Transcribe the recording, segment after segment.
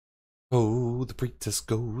Oh, the pretest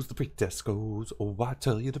goes, the pretest goes. Oh, I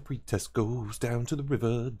tell you, the pretest goes down to the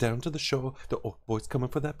river, down to the shore. The orc boys coming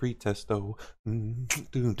for that pretest, oh. Doom,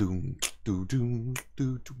 doom, doom, doom,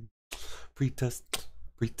 doom. Pretest,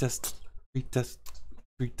 pretest, pretest,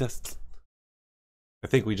 pretest. I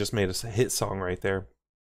think we just made a hit song right there.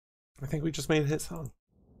 I think we just made a hit song.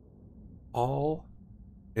 All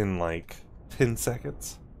in like 10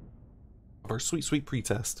 seconds of our sweet, sweet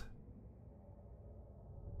pretest.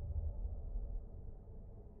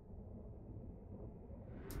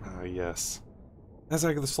 Yes.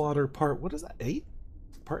 Ahzag the Slaughter part, what is that, 8?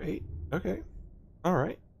 Part 8? Okay.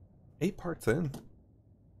 Alright. 8 parts in.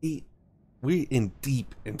 8. We're in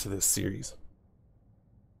deep into this series.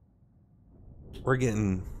 We're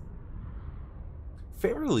getting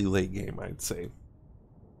fairly late game, I'd say.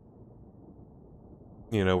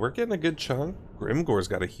 You know, we're getting a good chunk. Grimgore's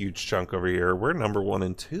got a huge chunk over here. We're number 1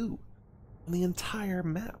 and 2 on the entire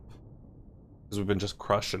map. Because we've been just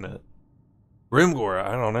crushing it. Grimgore,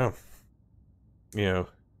 I don't know. You know,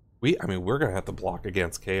 I mean, we're gonna have to block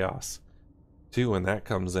against Chaos too when that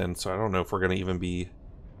comes in, so I don't know if we're gonna even be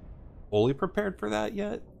fully prepared for that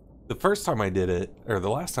yet. The first time I did it, or the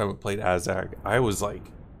last time I played Ahzag, I was like,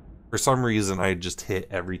 for some reason I just hit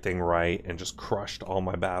everything right and just crushed all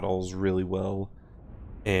my battles really well.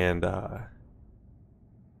 And I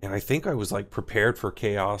think I was like prepared for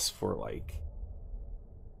Chaos for like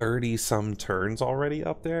 30 some turns already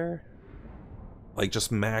up there. Like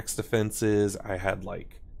just max defenses. I had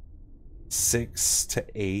like 6 to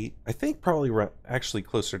 8. I think probably actually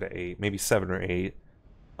closer to 8, maybe 7 or 8.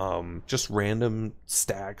 Just random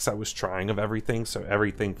stacks I was trying of everything. So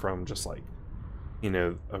everything from just like, you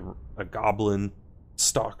know, a goblin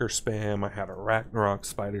stalker spam. I had a Ragnarok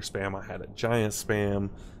spider spam. I had a giant spam.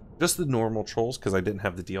 Just the normal trolls because I didn't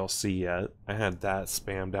have the DLC yet. I had that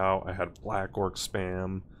spammed out. I had black orc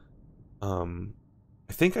spam.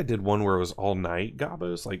 I think I did one where it was all night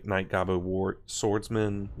gobos, like night gobbo war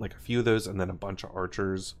swordsmen, like a few of those, and then a bunch of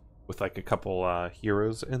archers with like a couple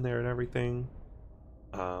heroes in there and everything.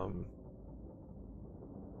 I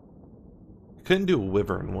couldn't do a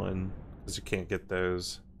wyvern one because you can't get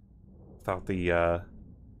those without the I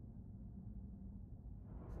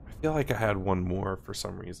feel like I had one more for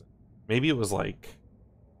some reason. Maybe it was like,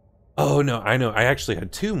 oh no, I know, I actually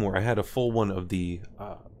had 2 more. I had a full one of the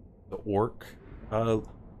orc,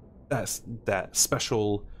 that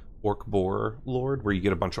special orc boar lord where you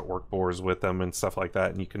get a bunch of orc boars with them and stuff like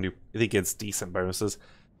that, and you can do, I think it's decent bonuses.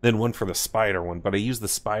 Then one for the spider one, but I used the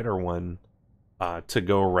spider one to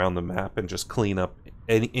go around the map and just clean up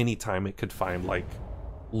any time it could find like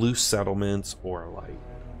loose settlements or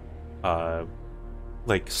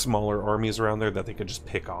like smaller armies around there that they could just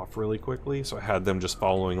pick off really quickly. So I had them just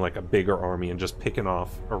following like a bigger army and just picking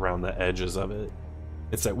off around the edges of it.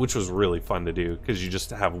 Which was really fun to do because you just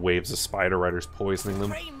have waves of spider riders poisoning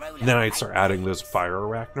them, and then I'd start adding those fire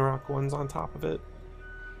Ragnarok ones on top of it.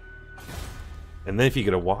 And then if you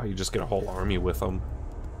get a wall, you just get a whole army with them.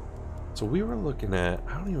 So we were looking at,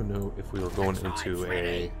 I don't even know if we were going into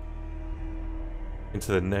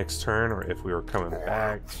the next turn or if we were coming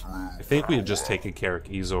back. I think we had just taken Karak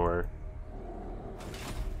Izor.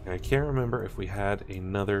 And I can't remember if we had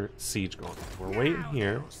another siege going. We're waiting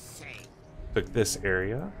here. Took this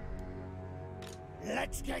area.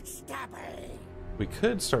 Let's get stabbing. We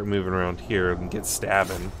could start moving around here and get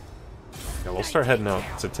stabbing. Yeah, we'll start heading out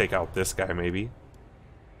to take out this guy maybe.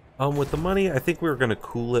 With the money, I think we were gonna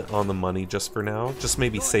cool it on the money just for now. Just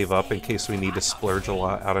maybe save up in case we need to splurge a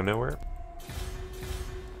lot out of nowhere.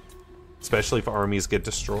 Especially if armies get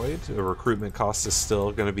destroyed, the recruitment cost is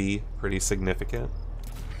still gonna be pretty significant.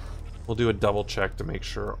 We'll do a double check to make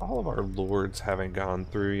sure all of our lords haven't gone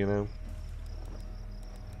through, you know.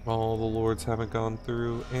 All the lords haven't gone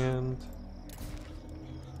through, and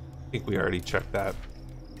I think we already checked that.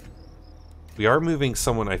 We are moving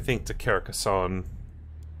someone, I think, to Carcassonne.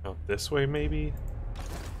 Out this way, maybe?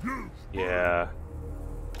 Yeah.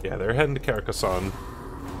 Yeah, they're heading to Carcassonne.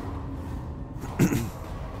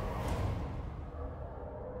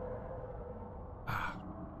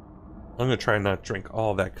 I'm gonna try and not drink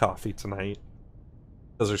all that coffee tonight,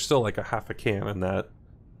 because there's still like a half a can in that.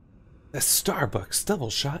 That's Starbucks double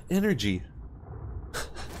shot energy.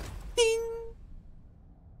 Ding!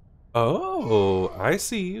 Oh, I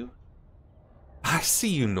see you. I see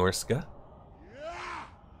you, Norska.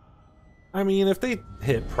 I mean, if they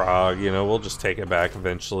hit Prague, you know, we'll just take it back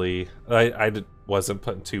eventually. I wasn't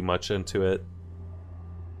putting too much into it.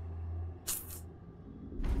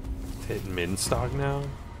 Hitting Minstog now.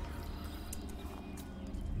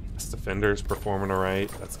 This defender's performing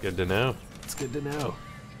alright. That's good to know. That's good to know.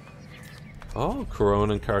 Oh,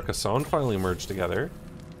 Corone and Carcassonne finally merged together.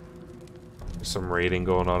 There's some raiding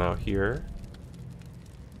going on out here.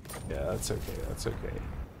 Yeah, that's okay, that's okay.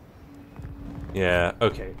 Yeah,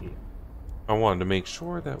 okay. I wanted to make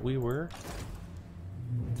sure that we were...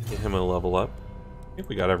 Get him a level up. I think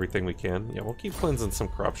we got everything we can. Yeah, we'll keep cleansing some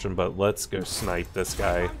corruption, but let's go snipe this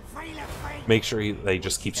guy. Make sure they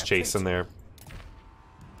just keeps chasing there.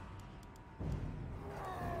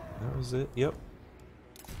 That was it, yep.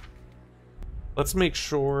 Let's make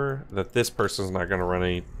sure that this person's not going to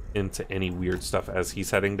run into any weird stuff as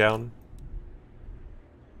he's heading down.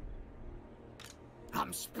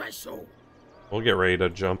 I'm special. We'll get ready to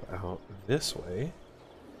jump out this way.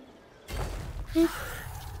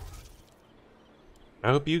 I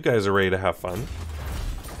hope you guys are ready to have fun.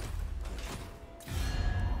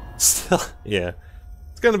 Still, yeah.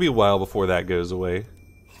 It's gonna be a while before that goes away.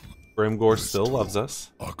 Grimgore still loves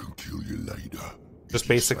us. I can kill you later. Just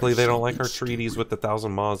basically they don't like our treaties with the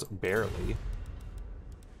Thousand Maws, barely.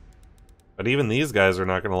 But even these guys are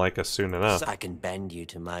not gonna like us soon enough. So I can bend you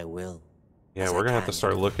to my will. Yeah, we're gonna have to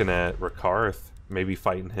start looking at Rakarth, maybe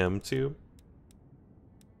fighting him too.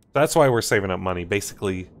 That's why we're saving up money,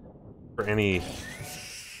 basically, for any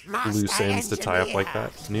loose ends to tie up like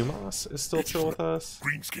that. Numas is still chill with us.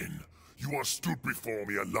 Greenskin, you are stood before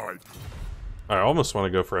me alive. I almost want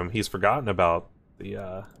to go for him. He's forgotten about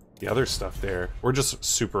the other stuff there. We're just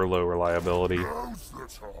super low reliability.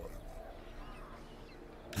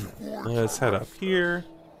 Let's head up here.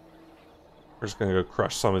 We're just gonna go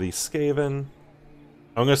crush some of these Skaven.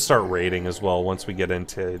 I'm gonna start raiding as well once we get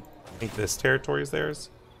into, I think this territory is theirs.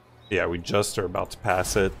 Yeah, we just are about to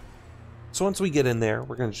pass it. So once we get in there,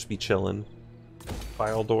 we're gonna just be chilling.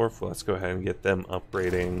 Filedorf, let's go ahead and get them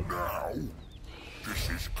upgrading. Now, this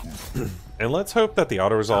is cool. And let's hope that the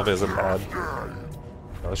auto-resolve isn't bad.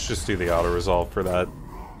 Let's just do the auto-resolve for that.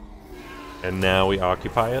 And now we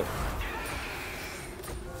occupy it.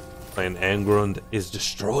 And Angrund is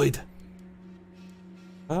destroyed.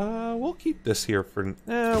 We'll keep this here for...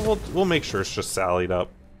 we'll make sure it's just sallied up.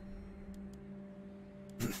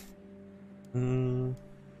 As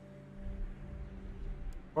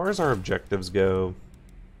far as our objectives go...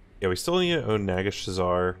 Yeah, we still need to own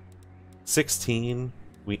Nagashazar. 16.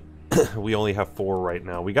 We only have 4 right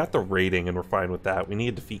now. We got the rating and we're fine with that. We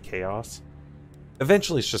need to defeat Chaos.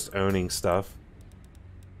 Eventually it's just owning stuff.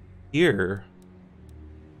 Here...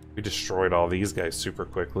 We destroyed all these guys super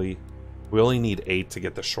quickly. We only need 8 to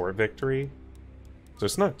get the short victory. So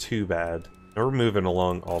it's not too bad. And we're moving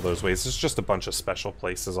along all those ways. It's just a bunch of special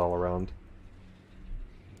places all around.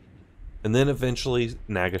 And then eventually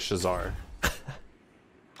Nagashazar.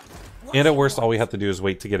 And at worst all we have to do is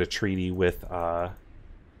wait to get a treaty with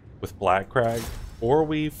Blackcrag. Or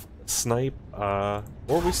we snipe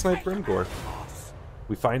Grimgore.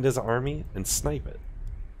 We find his army and snipe it.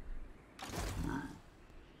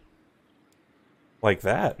 Like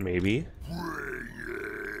that, maybe.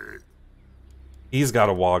 He's got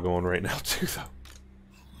a wall going right now, too, though.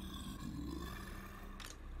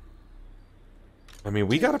 I mean,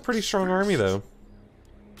 we got a pretty strong army, though.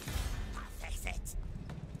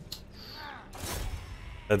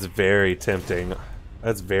 That's very tempting.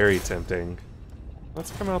 That's very tempting.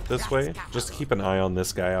 Let's come out this way. Just keep an eye on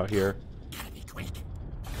this guy out here.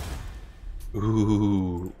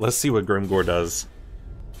 Ooh, let's see what Grimgore does.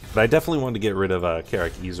 But I definitely wanted to get rid of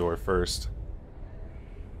Karak Ezor first.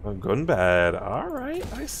 Oh, good and bad. Alright,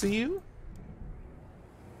 I see you.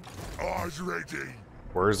 Eyes ready.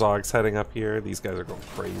 Ahzag's heading up here. These guys are going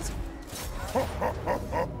crazy.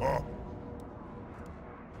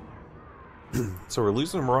 So we're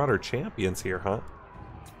losing Marauder champions here, huh?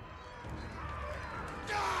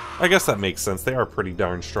 I guess that makes sense. They are pretty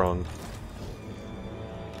darn strong.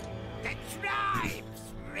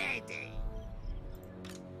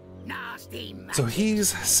 So he's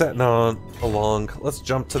setting on along. Let's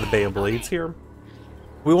jump to the Bay of Blades here.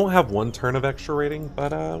 We won't have 1 turn of extra rating,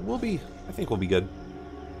 but I think we'll be good.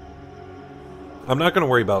 I'm not gonna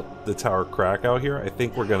worry about the Tower of Crack out here. I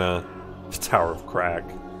think we're gonna... The Tower of Crack.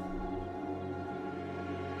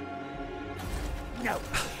 No.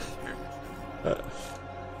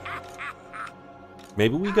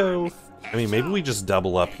 Maybe we go... I mean, maybe we just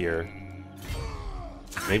double up here.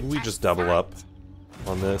 Maybe we just double up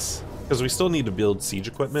on this. Because we still need to build siege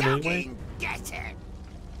equipment anyway.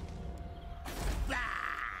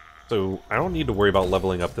 So I don't need to worry about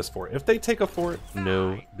leveling up this fort. If they take a fort,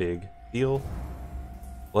 no big deal.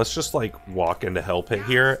 Let's just like walk into Hell Pit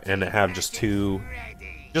here and have just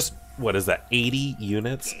what is that, 80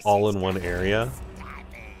 units all in one area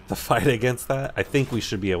to fight against that. I think we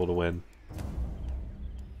should be able to win.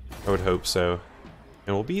 I would hope so.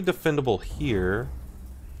 And we'll be defendable here,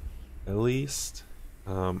 at least.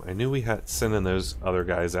 I knew we had sending those other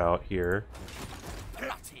guys out here.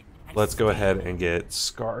 Let's go ahead and get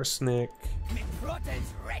Skarsnik.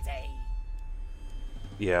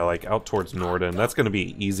 Yeah, like out towards Norden. That's going to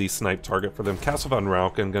be an easy snipe target for them. Castle von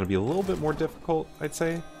Rauken going to be a little bit more difficult, I'd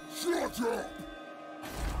say.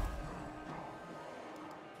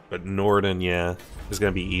 But Norden, yeah, is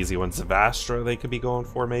going to be easy one. Zavastra they could be going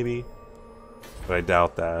for, maybe. But I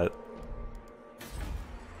doubt that.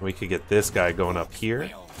 We could get this guy going up here.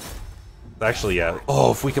 Actually, yeah.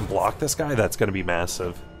 Oh, if we can block this guy, that's going to be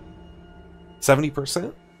massive.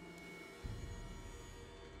 70%?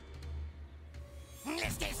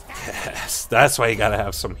 Yes, that's why you got to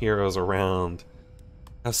have some heroes around.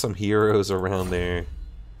 Have some heroes around there.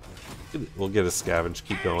 We'll get a scavenge.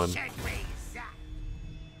 Keep going.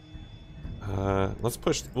 Let's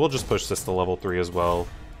push. We'll just push this to level 3 as well.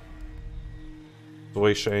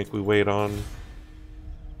 Zoyshank, we wait on.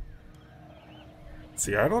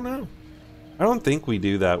 See, I don't know. I don't think we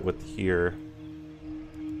do that with here.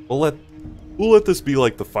 We'll let this be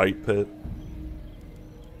like the fight pit.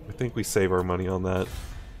 I think we save our money on that.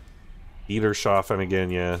 Eaterschaffen again,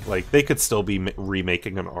 yeah. Like, they could still be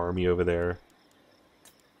remaking an army over there.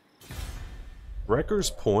 Wrecker's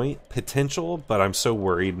Point, potential, but I'm so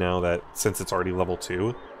worried now that since it's already level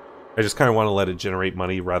 2, I just kind of want to let it generate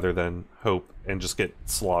money rather than hope and just get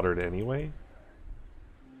slaughtered anyway.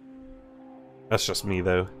 That's just me,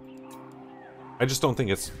 though. I just don't think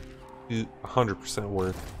it's 100%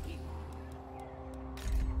 worth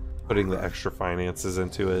putting the extra finances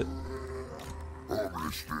into it.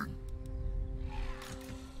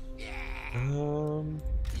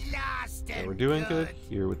 Yeah, we're doing good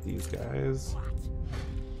here with these guys.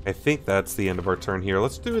 I think that's the end of our turn here.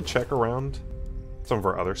 Let's do a check around some of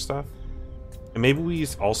our other stuff. And maybe we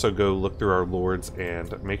also go look through our lords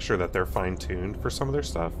and make sure that they're fine-tuned for some of their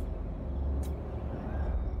stuff.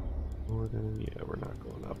 Norden, yeah, we're not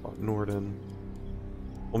going up on Norden.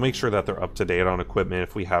 We'll make sure that they're up to date on equipment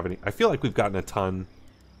if we have any. I feel like we've gotten a ton,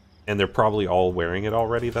 and they're probably all wearing it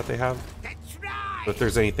already that they have. But if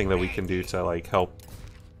there's anything that we can do to like help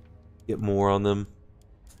get more on them.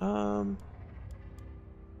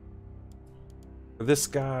 This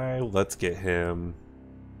guy, let's get him.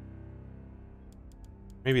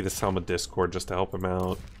 Maybe this Helm of Discord just to help him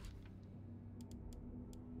out.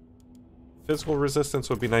 Physical resistance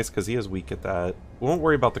would be nice because he is weak at that. We won't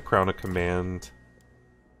worry about the Crown of Command.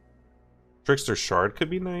 Trickster Shard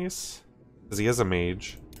could be nice because he is a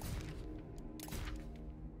mage.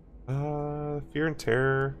 Fear and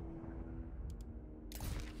Terror.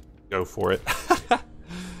 Go for it.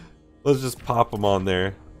 Let's just pop them on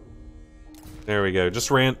there. There we go.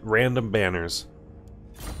 Just random banners.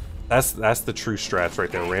 That's the true strats right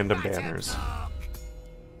there. Random banners.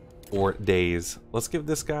 4 days. Let's give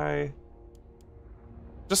this guy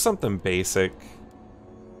just something basic.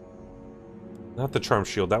 Not the Charm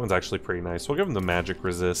Shield. That one's actually pretty nice. We'll give him the Magic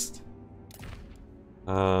Resist.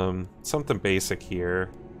 Something basic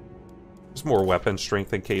here. Just more weapon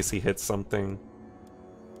strength in case he hits something.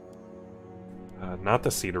 Not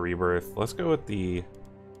the Seed of Rebirth. Let's go with the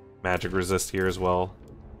Magic Resist here as well.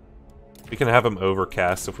 We can have him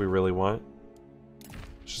overcast if we really want.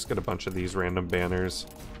 Let's just get a bunch of these random banners.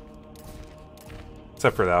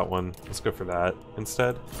 Except for that one. Let's go for that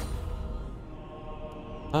instead.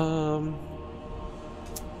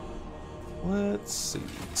 Let's see.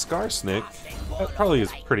 Skarsnik. That probably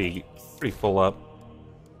is pretty full up.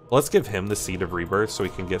 Let's give him the Seed of Rebirth so we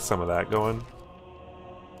can get some of that going.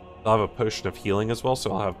 I'll have a Potion of Healing as well,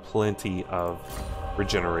 so I'll have plenty of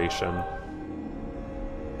regeneration.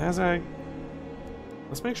 Ahzag.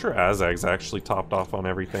 Let's make sure Ahzag's actually topped off on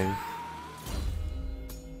everything.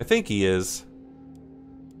 I think he is.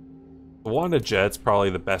 The Wand of Jet's probably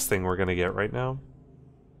the best thing we're going to get right now.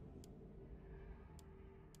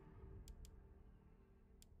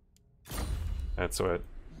 That's what.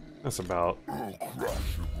 That's about.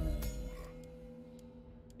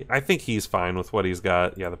 I think he's fine with what he's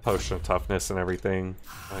got. Yeah, the Potion of Toughness and everything.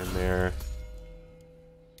 Fine there.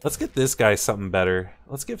 Let's get this guy something better.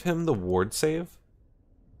 Let's give him the Ward Save.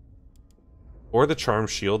 Or the Charm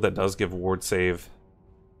Shield that does give Ward Save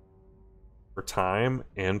for time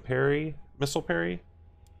and parry. Missile parry.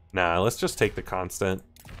 Nah, let's just take the constant.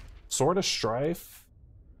 Sword of Strife.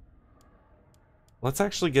 Let's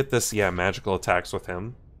actually get this, yeah, magical attacks with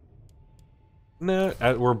him. No,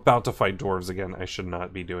 we're about to fight dwarves again. I should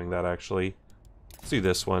not be doing that, actually. Let's do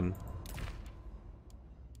this one.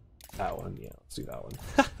 That one, yeah, let's do that one.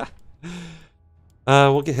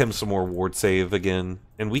 We'll get him some more ward save again.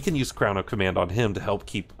 And we can use Crown of Command on him to help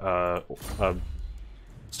keep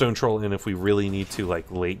Stone Troll in if we really need to, like,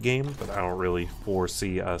 late game, but I don't really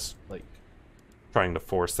foresee us, like, trying to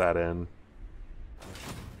force that in.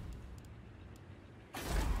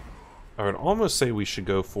 I would almost say we should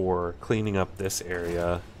go for cleaning up this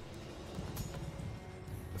area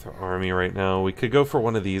with our army right now. We could go for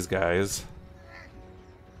one of these guys.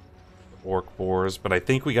 Orc boars, but I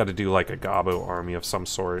think we got to do, like, a Gobbo army of some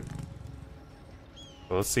sort.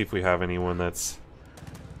 So let's see if we have anyone that's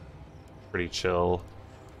pretty chill.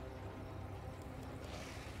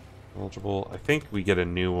 Eligible. I think we get a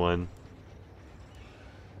new one.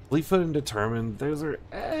 Fleetfoot and Determined. Those are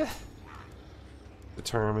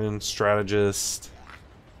Determined, Strategist.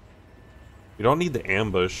 We don't need the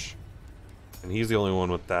Ambush. And he's the only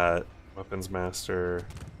one with that. Weapons Master.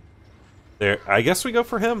 There. I guess we go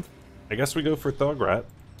for him. I guess we go for Thugrat.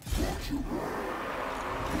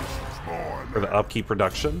 For the upkeep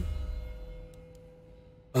reduction.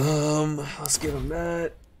 Let's give him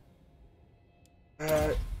that.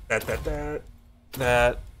 That.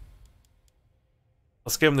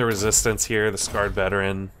 Let's give him the resistance here, the Scarred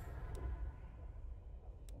Veteran.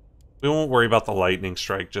 We won't worry about the Lightning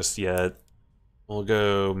Strike just yet. We'll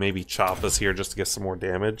go maybe Choppas here just to get some more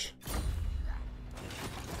damage.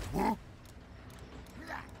 And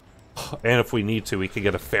if we need to, we could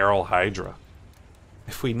get a Feral Hydra.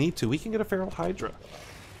 If we need to, we can get a Feral Hydra.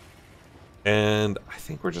 And I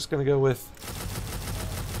think we're just going to go with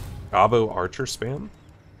Gobbo Archer spam.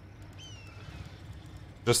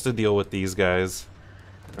 Just to deal with these guys.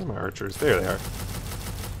 Where's my archers? There they are.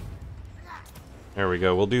 There we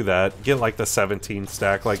go. We'll do that. Get like the 17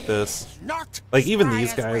 stack like this. Like even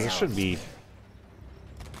these guys, it should be.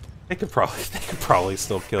 They could probably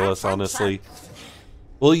still kill us. Honestly,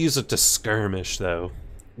 we'll use it to skirmish though.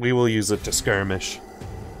 We will use it to skirmish.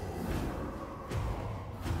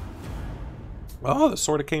 Oh, the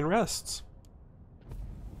Sword of Cain rests.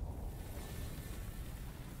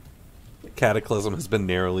 Cataclysm has been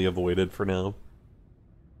narrowly avoided for now.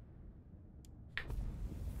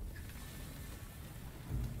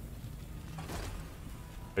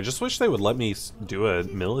 I just wish they would let me do a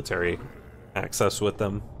military access with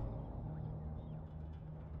them.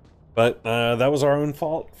 But that was our own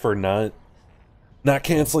fault for not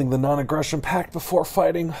canceling the non-aggression pact before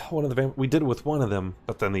fighting one of the we did it with one of them,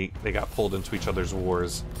 but then they got pulled into each other's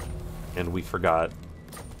wars, and we forgot.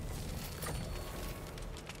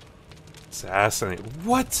 Assassinate.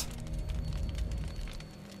 What?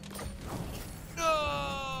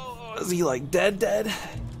 No! Is he like dead?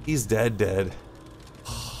 He's dead.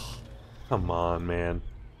 Come on, man.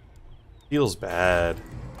 Feels bad.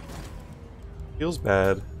 Feels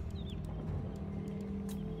bad.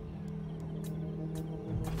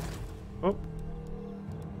 Oh.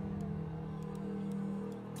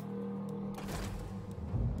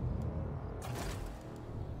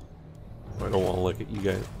 I don't want to look at you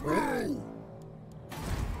guys.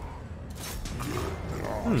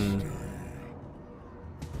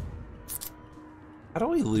 How do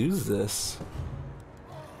we lose this?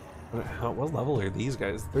 What level are these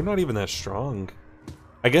guys? They're not even that strong.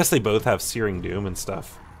 I guess they both have Searing Doom and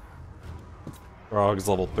stuff. Frog's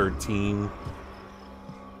level 13.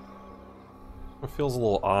 It feels a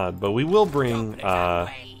little odd, but we will bring, yeah,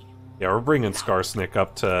 we're bringing Skarsnik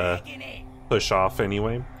up to push off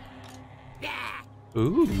anyway.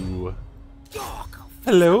 Ooh.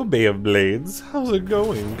 Hello, Bay of Blades. How's it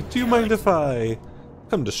going? Do you mind if I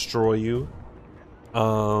come destroy you?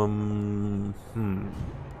 I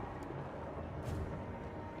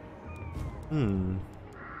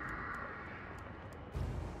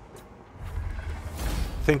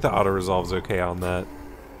think the auto-resolve's okay on that.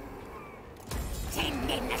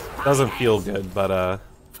 Doesn't feel good, but I'll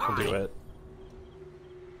do it.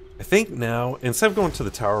 I think now, instead of going to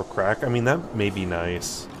the Tower of Crack, I mean, that may be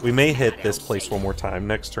nice. We may hit this place one more time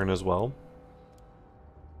next turn as well.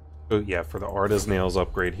 Oh yeah, for the Arda's Nails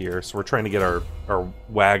upgrade here. So we're trying to get our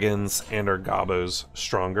wagons and our Gobbos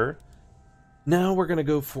stronger. Now we're going to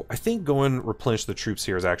go for, I think going replenish the troops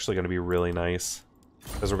here is actually going to be really nice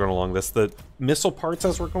as we're going along this. The missile parts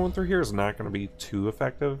as we're going through here is not going to be too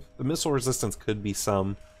effective. The missile resistance could be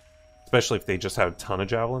some, especially if they just have a ton of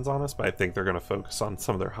javelins on us, but I think they're going to focus on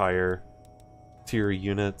some of their higher tier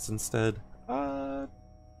units instead. Might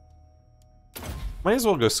as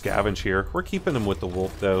well go scavenge here. We're keeping him with the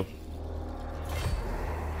wolf though.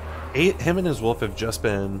 Him and his wolf have just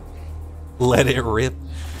been let it rip.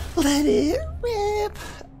 Let it rip.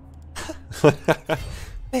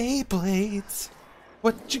 Beyblades.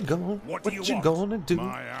 What you gonna do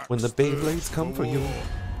when the Beyblades come for you?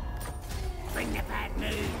 Bring the bad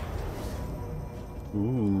news.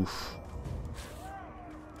 Oof.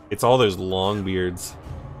 It's all those long beards.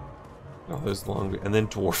 Oh, those long, and then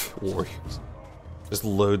dwarf warriors. Just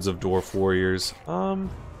loads of dwarf warriors.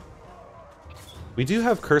 We do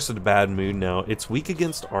have Curse of the Bad Moon now. It's weak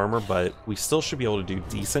against armor, but we still should be able to do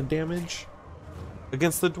decent damage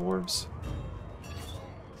against the dwarves.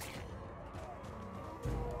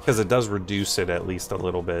 Because it does reduce it at least a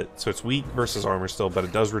little bit. So it's weak versus armor still, but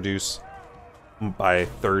it does reduce by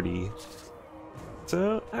 30.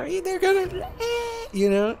 So, I mean, they're gonna, you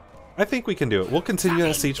know, I think we can do it. We'll continue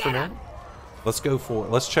that siege for now. Let's go for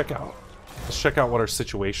it. Let's check out what our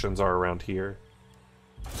situations are around here.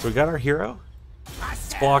 So we got our hero.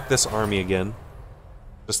 Let's block this army again,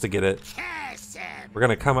 just to get it. We're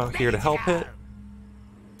gonna come out here to help it,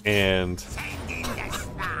 and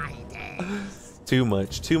too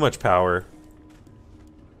much power.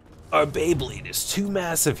 Our Beyblade is too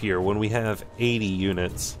massive here when we have 80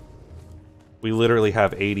 units. We literally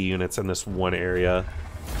have 80 units in this one area.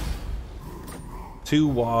 2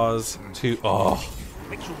 Waz, 2. Oh.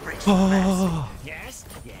 Yes,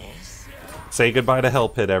 yes. Say goodbye to Hell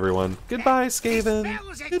Pit, everyone. Goodbye, Skaven.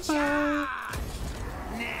 Goodbye.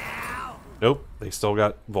 Now, Nope, they still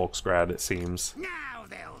got Volksgrad, it seems. now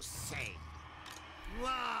they'll see.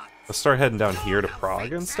 What? Let's start heading down here to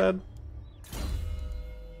Prague instead.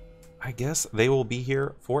 I guess they will be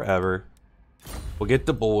here forever. We'll get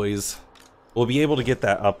the boys. We'll be able to get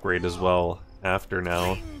that upgrade as well after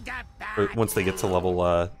now. Or once they get to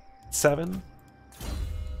level 7.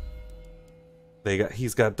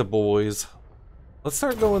 He's got the boys. Let's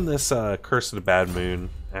start going this Curse of the Bad Moon,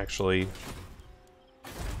 actually.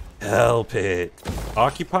 Hell Pit.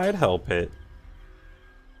 Occupied Hell Pit.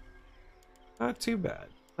 Not too bad.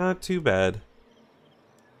 Not too bad.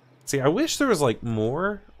 See, I wish there was like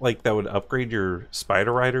more like that would upgrade your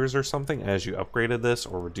Spider Riders or something as you upgraded this,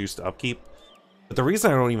 or reduced upkeep. But the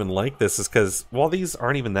reason I don't even like this is because while these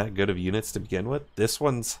aren't even that good of units to begin with, this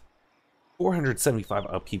one's 475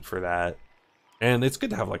 upkeep for that. And it's good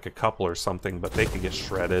to have like a couple or something, but they could get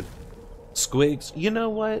shredded. Squigs, you know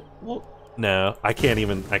what? Well, no, I can't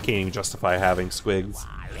even justify having Squigs.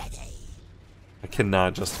 I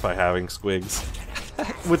cannot justify having Squigs.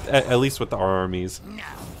 With at least with our armies.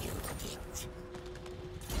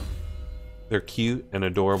 They're cute and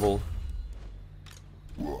adorable.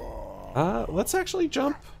 Let's actually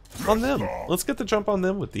jump on them. Let's get the jump on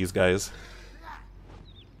them with these guys.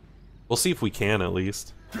 We'll see if we can at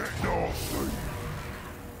least.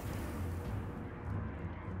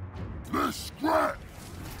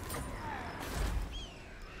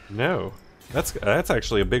 No. That's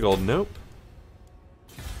actually a big old nope.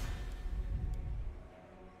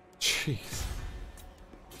 Jeez.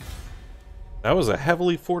 That was a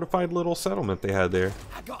heavily fortified little settlement they had there.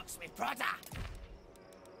 I got me brother.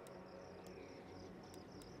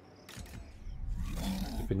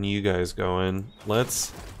 Keeping you guys going.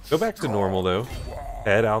 Let's go back to normal though.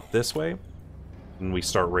 Head out this way. And we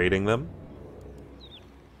start raiding them.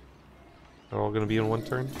 They're all gonna be in one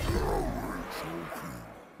turn?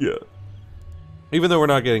 Yeah. Even though we're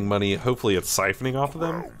not getting money, hopefully it's siphoning off of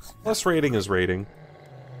them. Less raiding is raiding.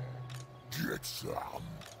 Get some.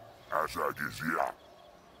 Ahzag is here.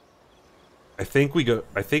 I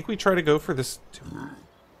think we try to go for this.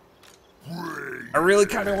 I really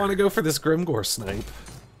kind of want to go for this Grimgore snipe.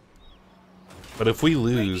 But if we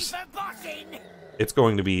lose, it's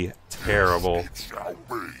going to be terrible. It shall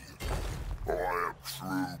be. I am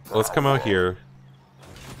true. Let's come out here.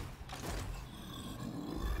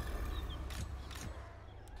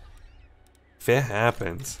 If it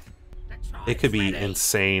happens, it could be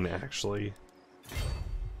insane, actually.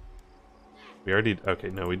 We already... Okay,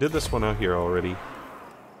 no, we did this one out here already.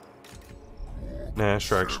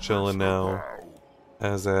 Nashrak's chilling now.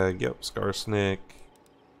 Ahzag, yep, Skarsnik.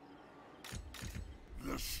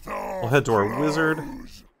 We'll head to our wizard.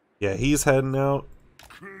 Yeah, he's heading out.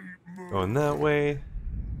 Going that way.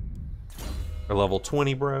 Our level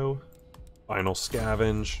 20 bro. Final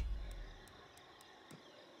scavenge.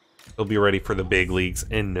 He'll be ready for the big leagues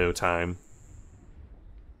in no time.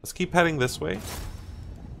 Let's keep heading this way.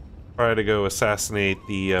 Try to go assassinate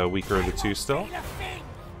the weaker of the two still.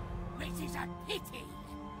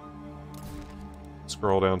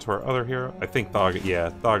 Scroll down to our other hero. I think Thog, yeah,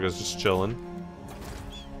 Thaga's just chilling.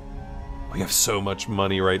 We have so much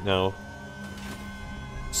money right now.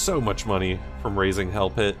 So much money from raising Hell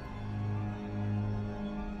Pit.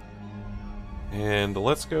 And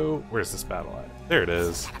let's go, where's this battle at? There it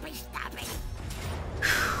is.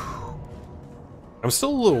 I'm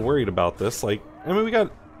still a little worried about this. Like, I mean,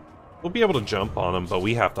 we'll be able to jump on them, but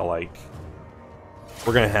we have to, like,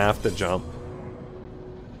 we're gonna have to jump.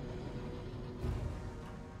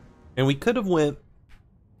 And we could have went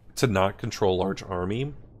to not control large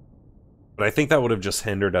army, But I think that would have just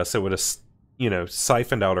hindered us. It would have, you know,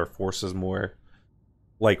 siphoned out our forces more.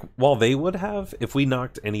 Like, while they would have, if we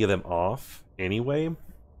knocked any of them off anyway,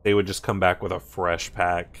 they would just come back with a fresh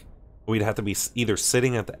pack. We'd have to be either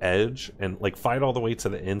sitting at the edge and, like, fight all the way to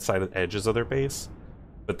the inside of the edges of their base.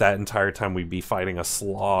 But that entire time we'd be fighting a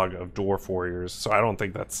slog of dwarf warriors. So I don't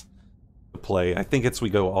think that's the play. I think it's we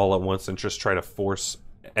go all at once and just try to force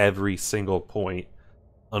every single point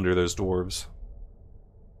under those dwarves.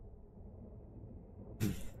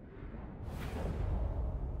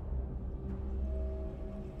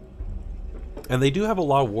 And they do have a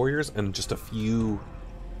lot of warriors and just a few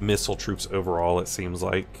missile troops overall, it seems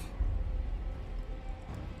like.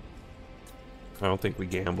 I don't think we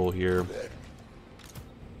gamble here.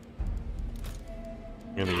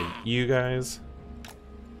 I mean, you guys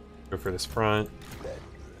go for this front.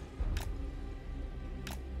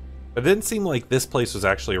 It didn't seem like this place was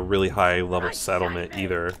actually a really high level settlement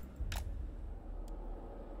either.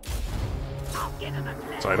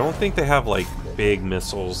 So I don't think they have like big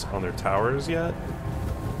missiles on their towers yet.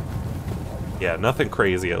 Yeah, nothing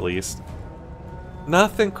crazy at least.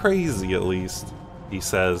 Nothing crazy at least, he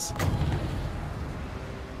says.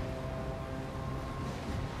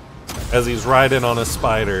 As he's riding on a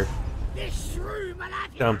spider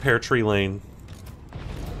down Pear Tree Lane.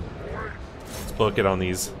 Let's book it on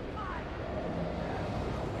these.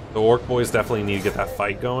 The orc boys definitely need to get that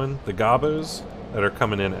fight going. The gobos that are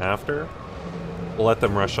coming in after, we'll let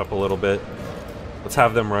them rush up a little bit. Let's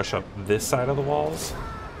have them rush up this side of the walls.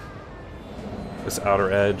 This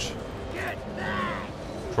outer edge.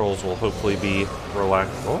 Trolls will hopefully be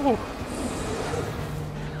relaxed. Oh!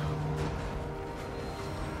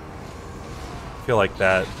 I feel like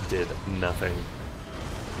that did nothing.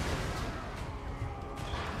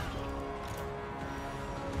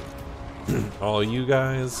 All you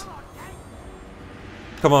guys,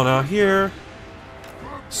 come on out here.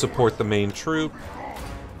 Support the main troop.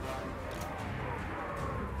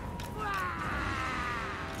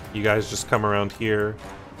 You guys just come around here.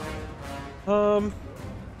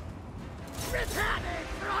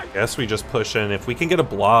 Guess we just push in. If we can get a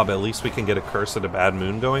blob, at least we can get a Curse of the Bad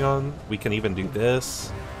Moon going on. We can even do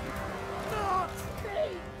this.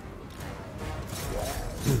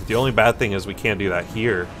 The only bad thing is we can't do that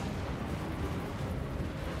here.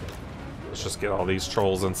 Let's just get all these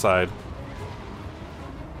trolls inside.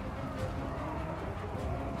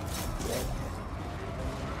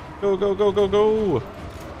 Go, go, go, go, go!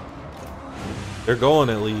 They're going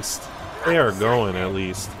at least. They are going at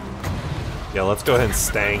least. Yeah, let's go ahead and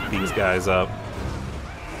stank these guys up.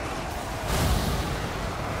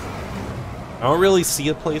 I don't really see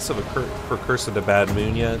a place of for Curse of the Bad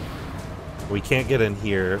Moon yet. We can't get in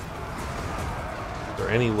here. Is there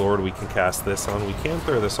any lord we can cast this on? We can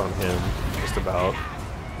throw this on him, just about.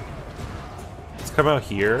 Let's come out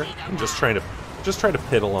here and just try to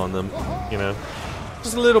piddle on them, you know.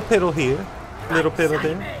 Just a little piddle here, a little piddle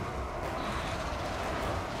there.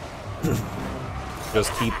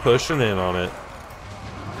 Just keep pushing in on it.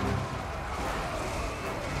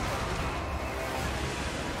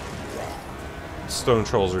 Stone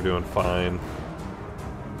trolls are doing fine.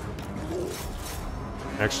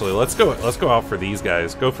 Actually, let's go out for these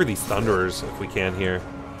guys. Go for these thunderers if we can here.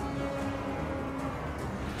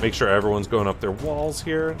 Make sure everyone's going up their walls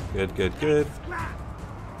here. Good, good, good.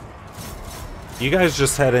 You guys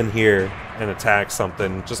just head in here and attack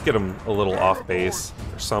something. Just get them a little off base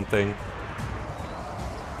or something.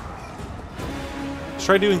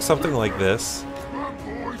 Try doing something like this.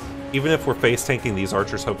 Even if we're face tanking these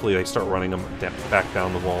archers, hopefully they start running them back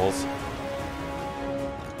down the walls.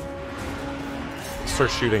 Start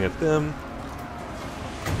shooting at them.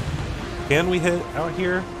 Can we hit out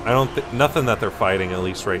here? I don't think nothing that they're fighting, at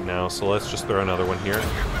least right now, so let's just throw another one here.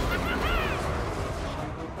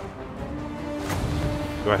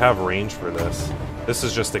 Do I have range for this? This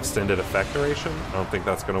is just extended effect duration. I don't think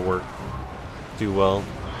that's gonna work too well.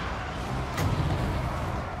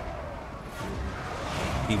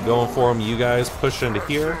 Keep going for them. You guys push into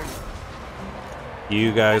here.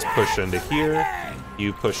 You guys push into here.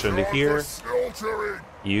 You push into here.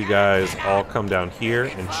 You guys all come down here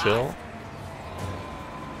and chill.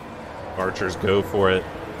 Archers, go for it.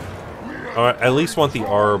 I at least want the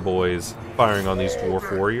R boys firing on these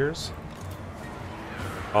dwarf warriors.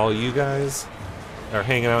 All you guys are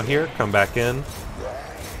hanging out here. Come back in.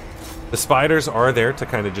 The spiders are there to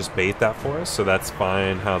kind of just bait that for us, so that's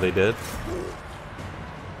fine how they did.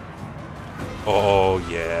 Oh,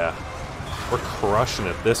 yeah. We're crushing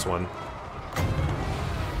it, this one.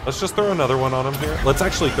 Let's just throw another one on him here. Let's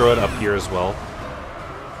actually throw it up here as well.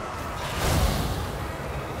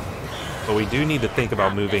 But we do need to think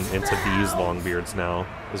about moving into these longbeards now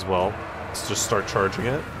as well. Let's just start charging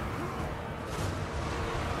it.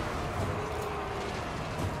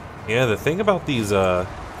 Yeah, the thing about these, there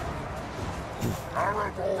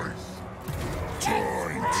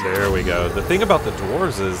we go. The thing about the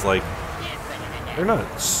dwarves is, like, they're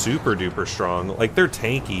not super duper strong. Like, they're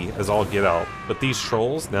tanky as all get out. But these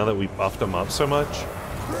trolls, now that we buffed them up so much,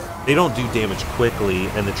 they don't do damage quickly,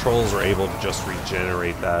 and the trolls are able to just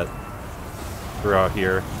regenerate that throughout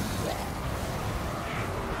here.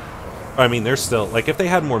 I mean, they're still, like, if they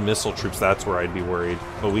had more missile troops, that's where I'd be worried.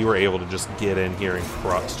 But we were able to just get in here and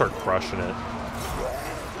start crushing it.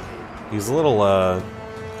 These little,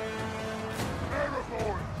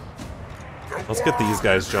 let's get these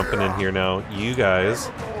guys jumping in here now. You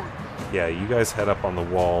guys, yeah, you guys head up on the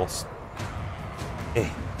walls.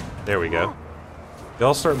 Hey, there we go.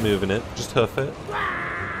 They'll start moving it. Just hoof it.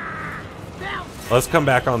 Let's come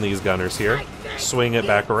back on these gunners here. Swing it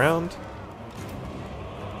back around.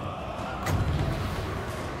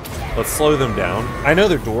 Let's slow them down. I know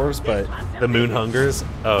they're dwarves, but the moon hungers.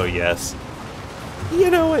 Oh, yes. You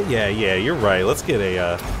know what? Yeah, you're right. Let's get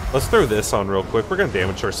a, let's throw this on real quick. We're going to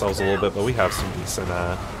damage ourselves a little bit, but we have some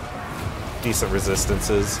decent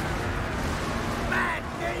resistances.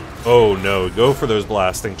 Oh, no. Go for those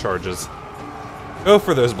blasting charges. Go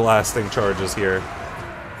for those blasting charges here.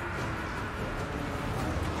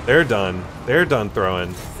 They're done. They're done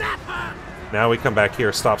throwing. Now we come back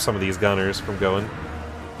here, stop some of these gunners from going.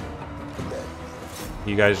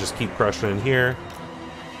 You guys just keep crushing in here.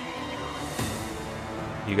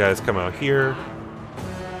 You guys come out here.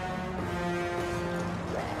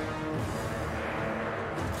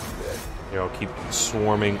 Y'all keep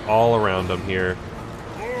swarming all around them here.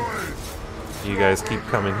 You guys keep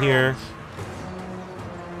coming here.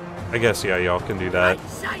 I guess, yeah, y'all can do that.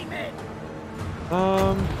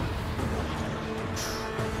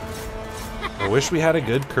 I wish we had a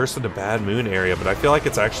good Curse of the Bad Moon area, but I feel like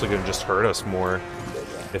it's actually going to just hurt us more,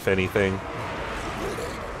 if anything.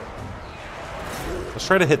 Let's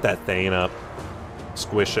try to hit that Thane up.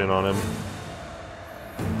 Squish in on him.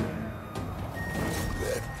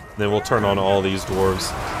 Then we'll turn on all these dwarves.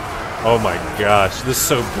 Oh my gosh, this is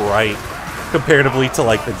so bright. Comparatively to,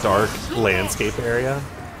 like, the dark landscape area.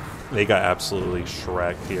 They got absolutely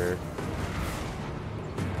shreked here.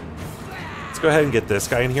 Let's go ahead and get this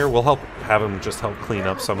guy in here. We'll have him just help clean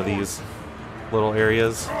up some of these little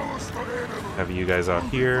areas. Have you guys out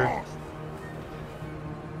here.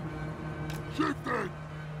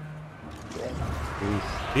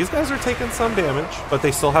 Oof. These guys are taking some damage, but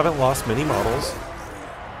they still haven't lost many models.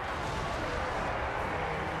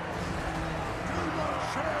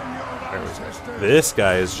 This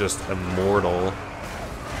guy is just immortal.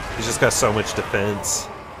 He's just got so much defense.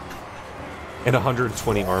 And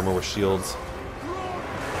 120 armor with shields.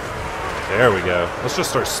 There we go. Let's just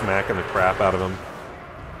start smacking the crap out of him.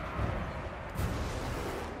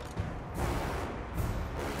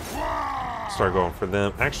 Start going for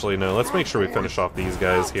them. Actually, no. Let's make sure we finish off these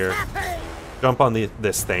guys here. Jump on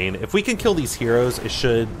this Thane. If we can kill these heroes, it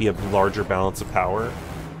should be a larger balance of power.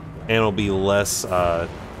 And it'll be less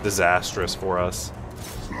disastrous for us.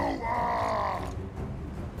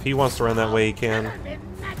 If he wants to run that way, he can.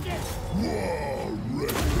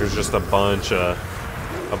 There's just a bunch of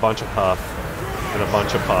huff and a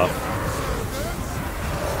bunch of puff.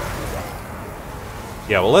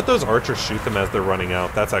 Yeah, we'll let those archers shoot them as they're running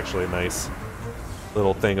out. That's actually a nice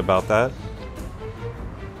little thing about that.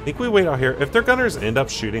 I think we wait out here. If their gunners end up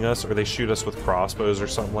shooting us, or they shoot us with crossbows or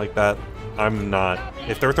something like that, I'm not...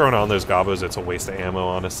 If they're throwing on those gobos, it's a waste of ammo,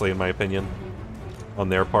 honestly, in my opinion. On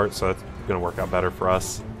their part, so that's going to work out better for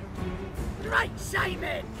us. Right,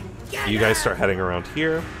 Simon! You guys start heading around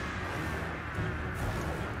here.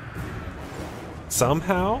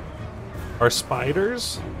 Somehow, our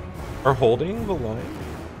spiders are holding the line.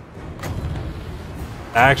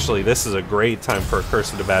 Actually, this is a great time for a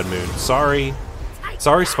Curse of the Bad Moon. Sorry,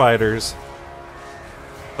 spiders,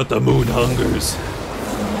 but the moon hungers.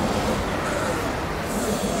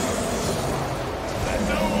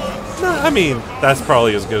 No, I mean, that's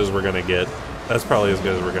probably as good as we're gonna get. That's probably as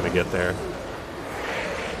good as we're gonna get there.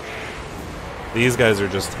 These guys are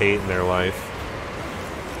just hating their life.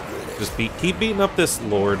 Just keep beating up this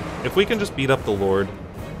Lord. If we can just beat up the Lord,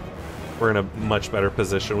 we're in a much better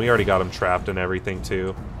position. We already got him trapped and everything,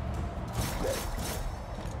 too.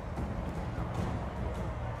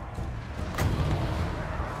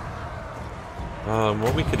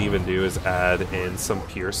 What we could even do is add in some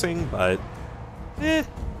piercing, but...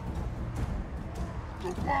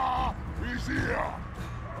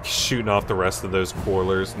 Shooting off the rest of those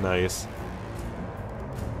quarlers. Nice.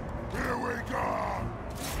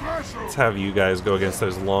 let's have you guys go against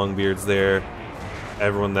those Longbeards there.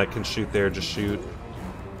 Everyone that can shoot there, just shoot.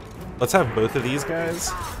 Let's have both of these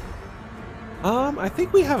guys. I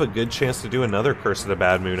think we have a good chance to do another Curse of the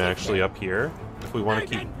Bad Moon actually up here, if we want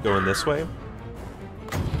to keep going this way.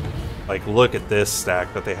 Like, look at this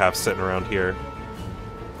stack that they have sitting around here.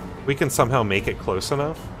 We can somehow make it close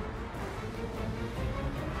enough.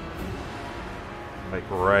 Like,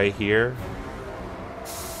 right here.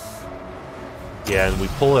 Yeah, and we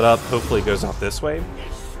pull it up, hopefully it goes out this way,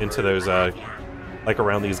 into those, like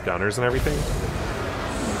around these gunners and everything.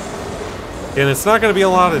 And it's not going to be a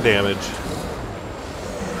lot of damage.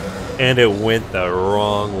 And it went the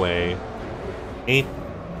wrong way.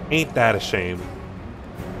 Ain't that a shame?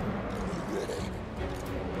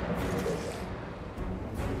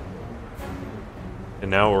 And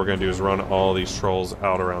now what we're going to do is run all these trolls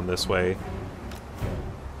out around this way.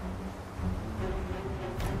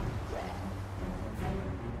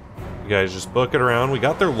 You guys just book it around. We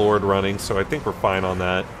got their Lord running, so I think we're fine on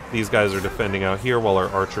that. These guys are defending out here while our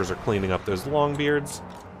archers are cleaning up those Longbeards.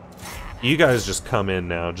 You guys just come in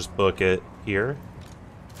now. Just book it here.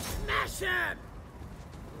 Smash him!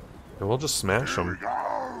 And we'll just smash them.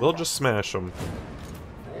 We'll just smash them.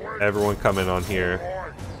 Everyone come in on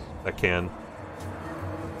here that can.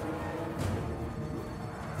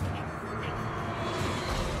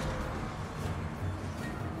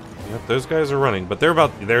 Yep, those guys are running, but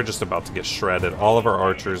they're just about to get shredded. All of our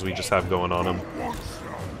archers we just have going on them.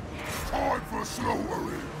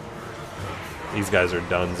 These guys are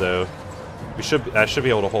donezo. I should be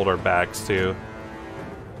able to hold our backs too.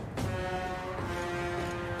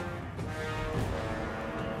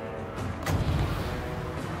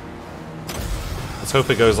 Let's hope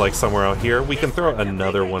it goes like somewhere out here. We can throw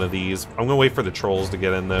another one of these. I'm gonna wait for the trolls to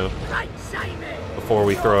get in though, before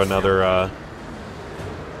we throw another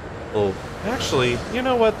little... Actually, you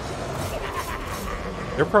know what?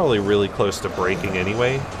 They're probably really close to breaking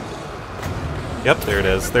anyway. Yep, there it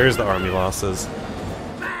is. There's the army losses.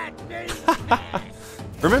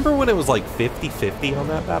 Remember when it was like 50-50 on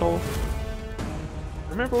that battle?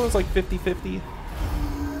 Remember when it was like 50-50?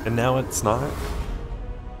 And now it's not?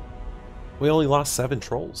 We only lost 7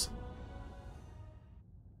 trolls.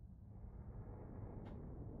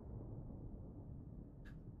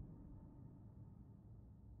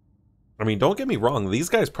 I mean, don't get me wrong, these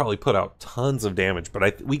guys probably put out tons of damage,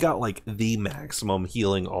 but we got like the maximum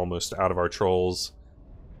healing almost out of our trolls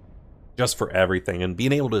just for everything. And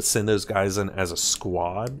being able to send those guys in as a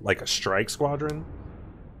squad, like a strike squadron,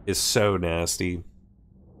 is so nasty.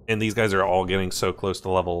 And these guys are all getting so close to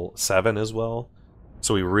level 7 as well.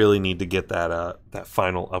 So we really need to get that that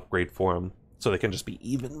final upgrade for them so they can just be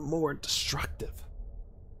even more destructive.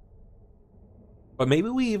 But maybe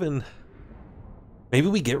we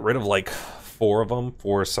get rid of like 4 of them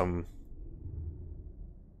for some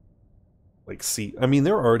like I mean,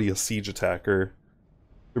 they're already a siege attacker.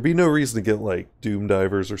 There'd be no reason to get like doom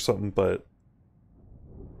divers or something, but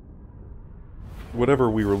whatever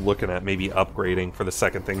we were looking at, maybe upgrading for the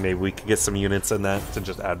second thing, maybe we could get some units in that to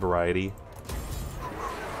just add variety.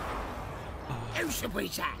 Who should we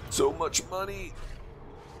take? So much money.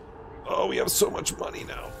 Oh, we have so much money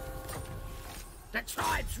now. The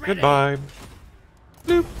tribe's ready. Goodbye.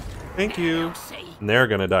 Bloop. Thank you. And they're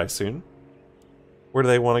gonna die soon. Where do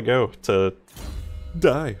they want to go to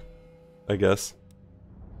die? I guess.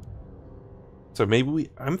 So maybe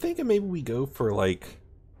I'm thinking maybe we go for like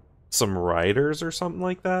some riders or something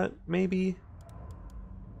like that, maybe.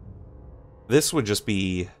 This would just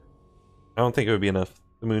be... I don't think it would be enough.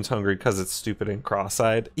 The moon's hungry because it's stupid and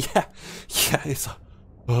cross-eyed. Yeah, it's...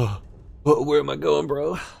 where am I going,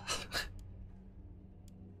 bro?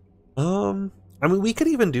 I mean, we could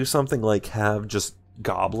even do something like have just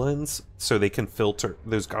goblins so they can filter...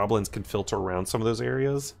 Those goblins can filter around some of those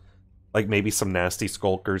areas. Like maybe some nasty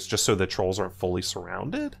skulkers just so the trolls aren't fully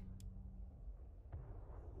surrounded.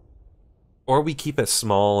 Or we keep it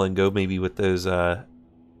small and go maybe with those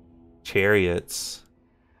chariots.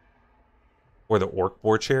 Or the orc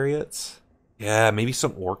boar chariots. Yeah, maybe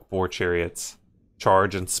some orc boar chariots.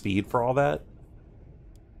 Charge and speed for all that.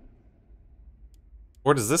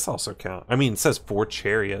 Or does this also count? I mean, it says 4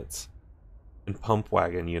 chariots and pump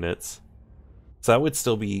wagon units. So that would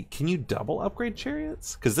still be... Can you double upgrade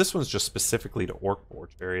chariots? Because this one's just specifically to orc boar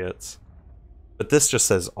chariots. But this just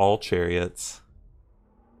says all chariots.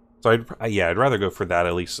 So I'd rather go for that,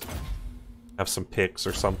 at least have some picks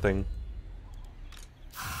or something.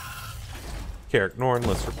 Carrick Norn,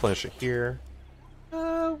 let's replenish it here.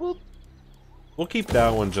 We'll keep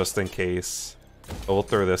that one just in case. But we'll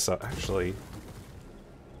throw this up, actually.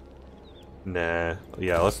 Nah.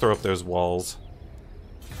 Yeah, let's throw up those walls.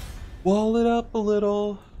 Wall it up a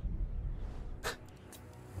little.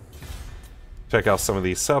 Check out some of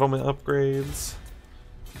these settlement upgrades.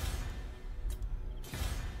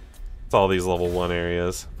 It's all these level 1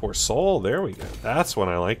 areas. For soul, there we go. That's one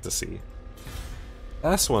I like to see.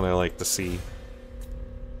 That's one I like to see.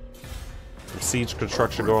 Some siege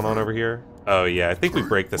construction going on over here. Oh yeah, I think we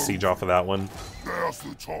break the siege off of that one. Now's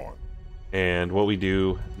the time. And what we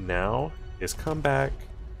do now is come back.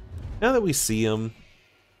 Now that we see them,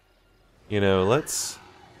 you know, let's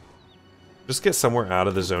just get somewhere out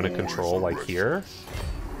of the zone of control, like here,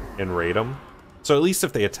 and raid them. So at least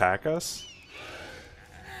if they attack us,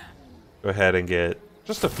 go ahead and get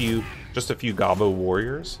just a few Gobbo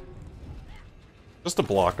warriors, just to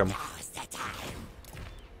block them.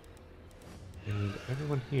 And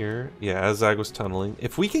everyone here, yeah, Ahzag was tunneling.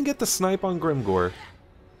 If we can get the snipe on Grimgor,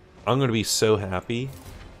 I'm gonna be so happy,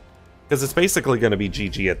 because it's basically gonna be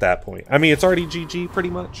GG at that point. I mean, it's already GG pretty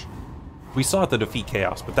much. We saw it to defeat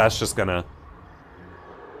Chaos, but that's just gonna...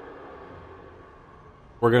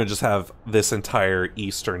 We're gonna just have this entire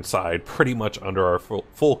eastern side pretty much under our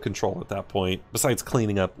full control at that point, besides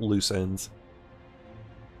cleaning up loose ends.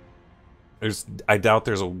 I doubt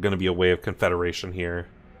there's gonna be a way of confederation here.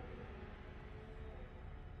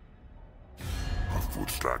 A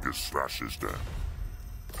footstacker slashes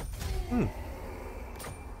down.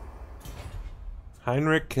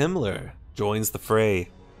 Heinrich Himmler joins the fray.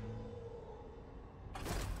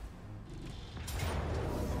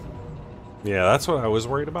 Yeah, that's what I was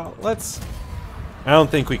worried about. I don't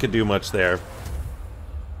think we could do much there.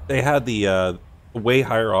 They had the way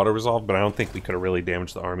higher auto-resolve, but I don't think we could have really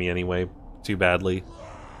damaged the army anyway too badly.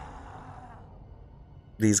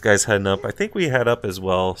 These guys heading up. I think we head up as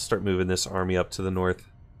well. Start moving this army up to the north.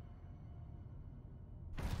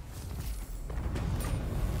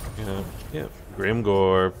 Yeah.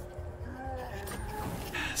 Grimgor.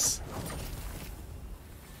 Yes.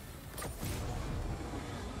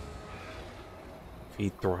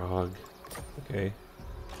 Feed Throg. Okay.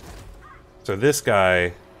 So this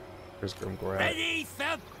guy... Where's Grimgor at? Ready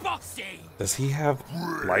for boxing. Does he have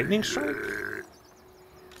lightning strike?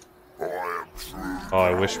 I am true. Oh,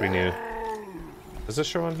 I wish we knew. Does this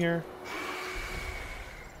show on here?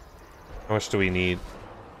 How much do we need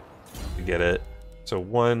to get it? So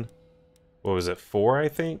what was it, 4, I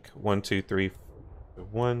think? 1, 2, 3,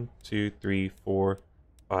 1, 2, 3, 4,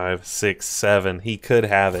 5, 6, 7. He could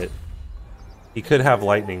have it. He could have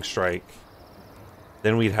lightning strike.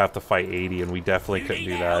 Then we'd have to fight 80, and we definitely couldn't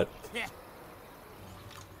do that. Now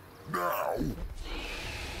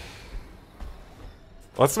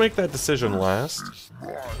Let's make that decision last. is my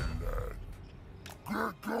land.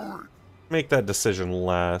 Get going. Make that decision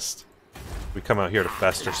last. We come out here to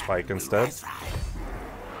Fester Spike instead.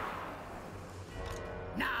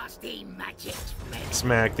 Nasty magic.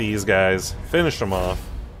 Smack these guys. Finish them off.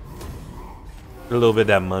 Get a little bit of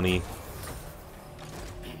that money.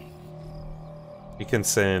 We can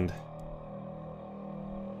send...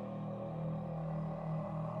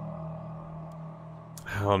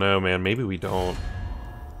 I don't know, man. Maybe we don't.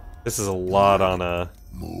 This is a lot on a...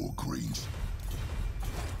 More greens.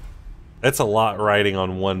 That's a lot riding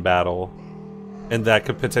on one battle. And that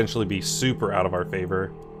could potentially be super out of our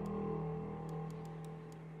favor.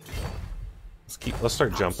 Let's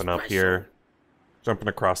start jumping up here. Jumping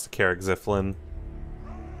across the Carrick Ziflin.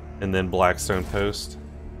 And then Blackstone Post.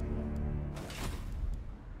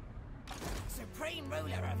 Supreme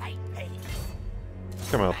ruler of 8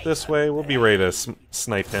 peaks. Come out this way. We'll be ready to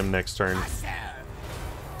snipe him next turn.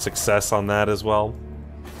 Success on that as well.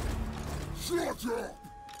 Shut up.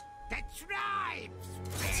 The tribes.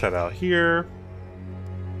 Let's head out here.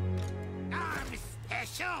 I'm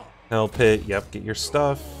special. Hell Pit. Yep, get your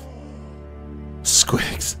stuff.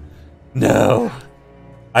 Squigs. No.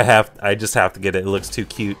 I just have to get it. It looks too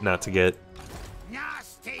cute not to get.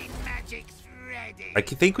 Nasty magic's ready. I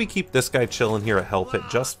think we keep this guy chilling here at Hell Pit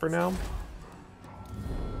just for now.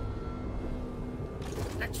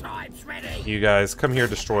 The tribe's ready. You guys, come here,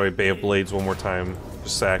 destroy Bay of Blades one more time.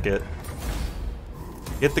 Just sack it.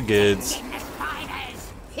 Get the goods. In the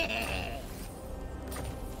spiders.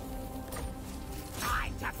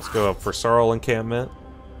 Time to Let's go up for Sarl encampment.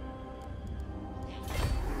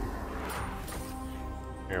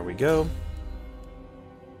 There we go.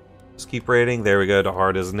 Just keep raiding. There we go, to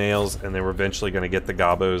hard as nails. And then we're eventually going to get the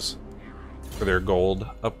Gobbos for their gold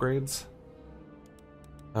upgrades.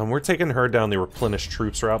 We're taking her down the replenished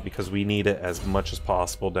troops route because we need it as much as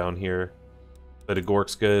possible down here. But a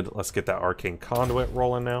Gork's good. Let's get that Arcane Conduit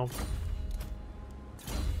rolling now.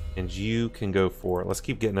 And you can go for it. Let's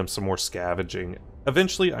keep getting him some more scavenging.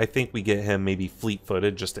 Eventually, I think we get him maybe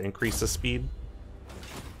fleet-footed just to increase the speed.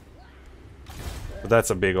 But that's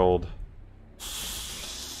a big old...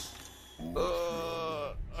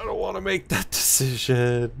 I don't want to make that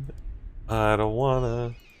decision. I don't want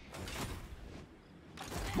to.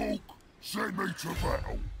 Cook, send me to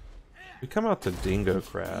battle. We come out to Dingo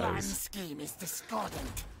Plan Crabs. scheme is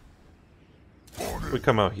discordant. We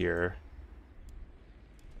come out here.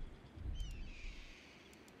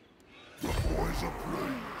 The boys are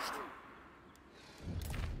pleased.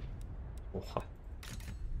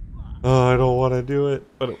 Oh, I don't want to do it,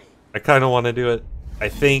 but I kind of want to do it. I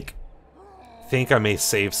think I may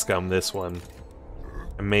save scum this one.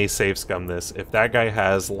 I may save scum this. If that guy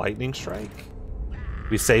has lightning strike,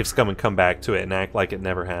 we save scum and come back to it and act like it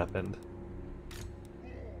never happened.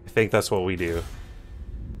 I think that's what we do.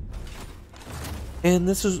 And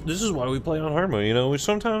this is why we play on hard mode, you know.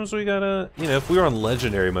 Sometimes we gotta, you know, if we were on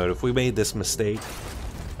legendary mode, if we made this mistake,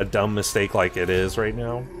 a dumb mistake like it is right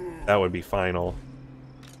now, that would be final.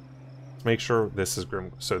 Let's make sure this is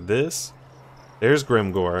Grim. So there's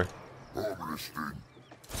Grimgore.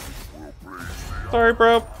 Sorry,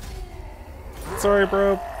 bro. Sorry,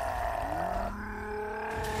 bro.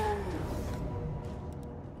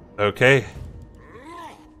 Okay.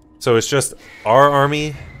 So it's just our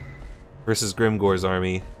army versus Grimgore's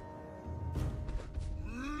army.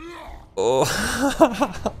 Oh.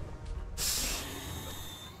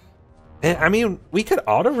 And, I mean, we could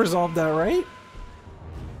auto-resolve that, right?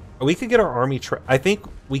 We could get our army I think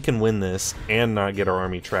we can win this and not get our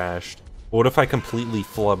army trashed. What if I completely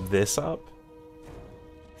flub this up?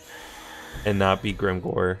 And not be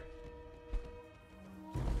Grimgore?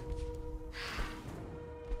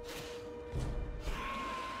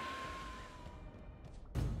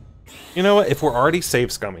 You know what? If we're already save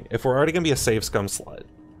scumming, if we're already gonna be a save scum sled,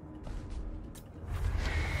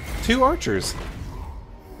 2 archers.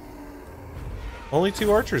 Only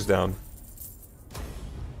 2 archers down.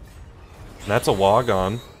 And that's a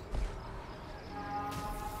Wagon.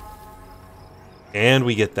 And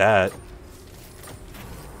we get that.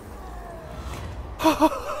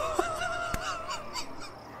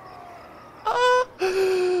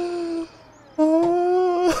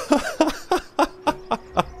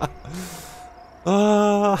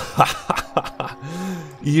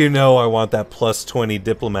 You know I want that +20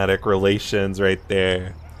 diplomatic relations right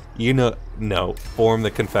there. You know, no, form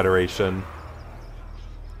the Confederation.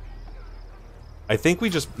 I think we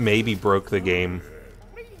just maybe broke the game.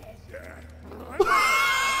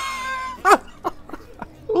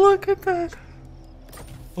 Look at that.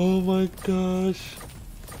 Oh my gosh.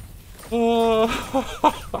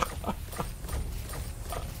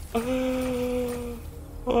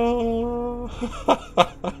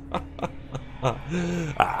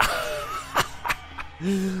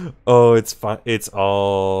 Oh, it's fine. It's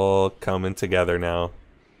all coming together now.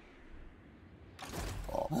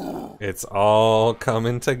 It's all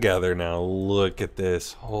coming together now. Look at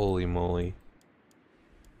this. Holy moly.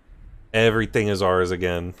 Everything is ours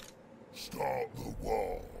again. Start the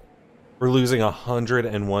wall. We're losing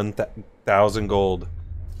 101,000 gold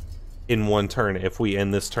in one turn if we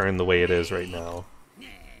end this turn the way it is right now.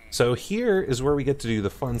 So here is where we get to do the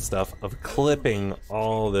fun stuff of clipping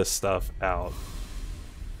all this stuff out.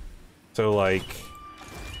 So like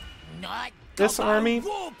this army,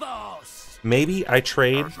 maybe I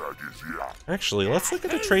trade. Actually, let's look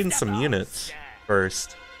at the trading some units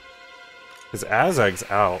first. Because Ahzag's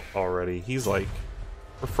out already. He's like,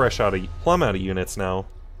 we're fresh out of, plumb out of units now.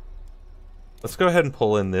 Let's go ahead and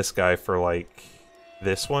pull in this guy for like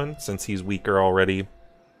this one, since he's weaker already.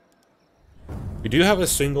 We do have a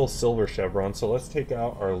single silver chevron, so let's take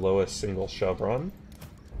out our lowest single chevron.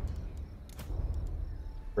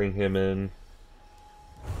 Bring him in.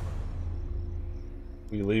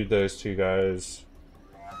 We leave those 2 guys.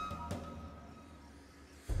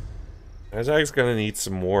 Ahzag's gonna need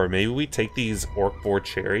some more. Maybe we take these orc boar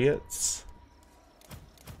chariots.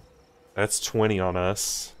 That's 20 on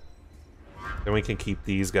us. Then we can keep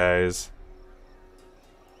these guys.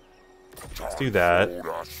 Let's do that.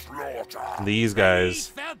 These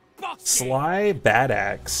guys. Sly Bad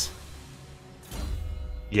Axe.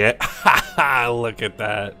 Yeah, look at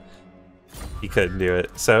that. He couldn't do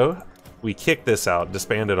it. So, we kick this out,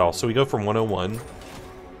 disband it all. So we go from 101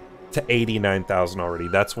 to 89,000 already.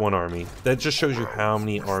 That's one army. That just shows you how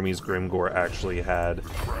many armies Grimgore actually had.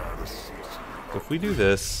 So if we do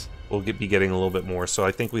this, we'll be getting a little bit more. So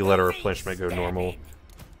I think we let our replenishment go normal.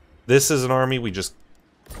 This is an army we just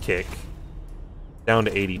kick. Down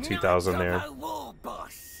to 82,000 there.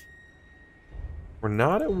 We're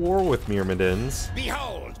not at war with Myrmidons.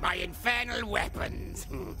 Behold my infernal weapons.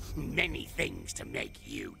 Many things to make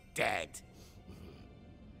you dead.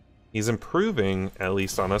 He's improving, at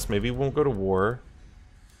least on us. Maybe we won't go to war.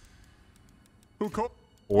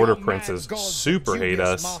 Order princes super hate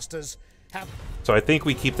us. So I think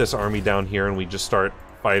we keep this army down here and we just start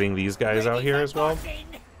fighting these guys out here as well.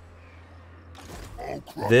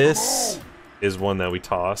 This is one that we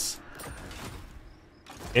toss.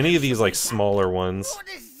 Any of these like smaller ones,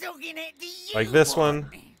 like this one,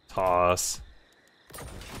 toss.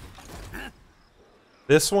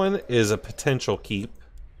 This one is a potential keep.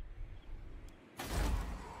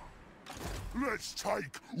 Let's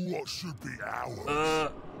take what should be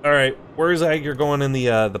ours. All right, Ahzag, you're going in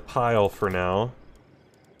the pile for now.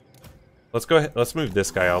 Let's go ahead. Let's move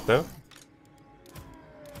this guy out though.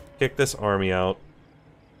 Kick this army out.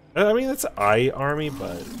 I mean, it's an army,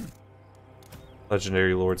 but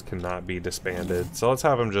legendary lords cannot be disbanded. So let's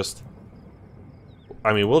have him just.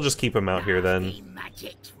 I mean, we'll just keep him out here then.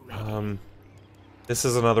 This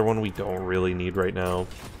is another one we don't really need right now.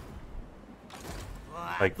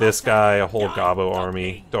 Like this guy, a whole Gobbo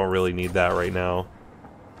army. Don't really need that right now.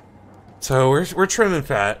 So we're trimming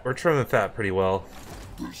fat. We're trimming fat pretty well.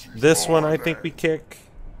 This one I think we kick.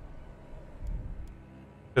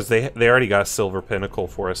 Because they already got Silver Pinnacle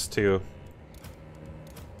for us too.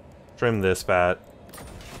 Trim this fat.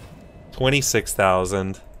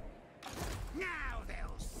 26,000.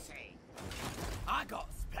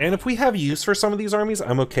 And if we have use for some of these armies,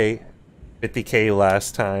 I'm okay. 50k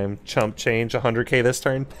last time. Chump change. 100k this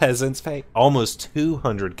turn. Peasants pay. Almost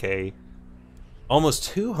 200k.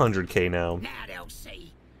 Almost 200k now.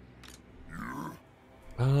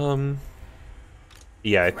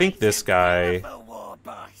 Yeah, I think this guy.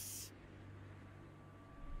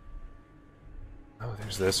 Oh,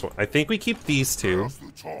 there's this one. I think we keep these two.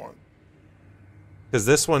 Because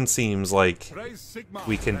this one seems like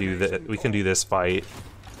we can do that. We can do this fight.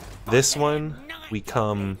 This one, we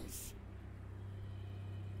come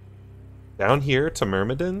down here to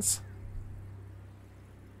Myrmidons.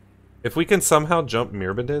 If we can somehow jump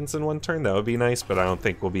Myrmidons in one turn, that would be nice, but I don't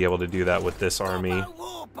think we'll be able to do that with this army.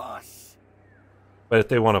 But if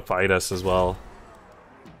they want to fight us as well.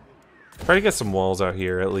 Try to get some walls out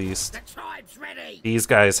here at least. These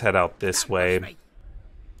guys head out this way.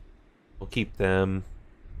 We'll keep them.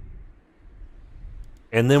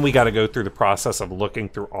 And then we got to go through the process of looking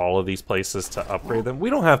through all of these places to upgrade them. We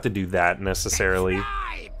don't have to do that necessarily.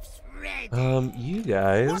 You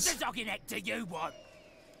guys.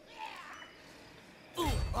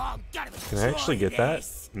 Can I actually get that?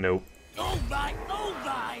 Nope.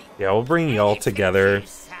 Yeah, we'll bring y'all together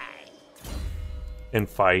and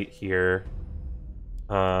fight here.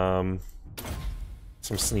 Some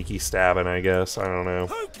sneaky stabbing, I guess. I don't know.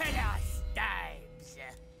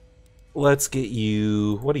 Let's get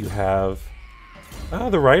you. What do you have?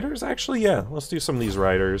 The riders? Actually, yeah. Let's do some of these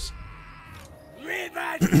riders.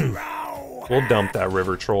 We'll dump that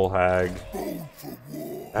river troll hag.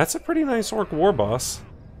 That's a pretty nice orc war boss.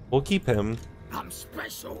 We'll keep him. I'm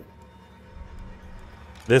special.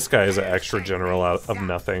 This guy is an extra general out of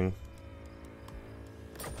nothing.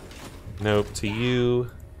 Nope, to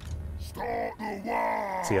you.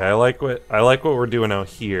 See, I like what we're doing out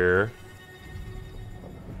here.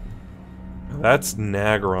 That's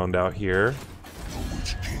Nagarond out here.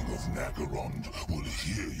 Which king of Nagarond will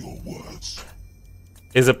hear your words?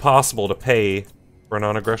 Is it possible to pay for a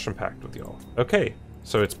non-aggression pact with y'all? Okay,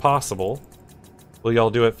 so it's possible. Will y'all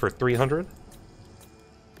do it for 300?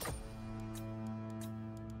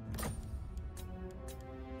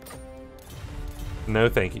 No,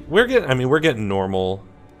 thank you. We're getting normal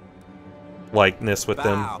likeness with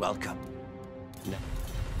them. Welcome. No.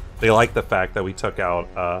 They like the fact that we took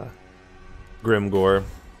out Grimgore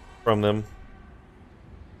from them.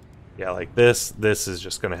 Yeah, like this is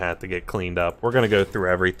just gonna have to get cleaned up. We're gonna go through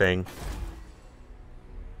everything.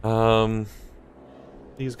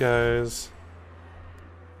 These guys.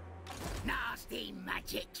 Nasty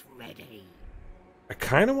magic's ready. I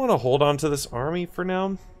kind of want to hold on to this army for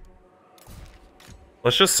now.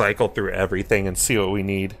 Let's just cycle through everything and see what we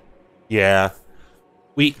need. Yeah.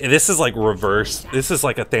 This is like reverse. This is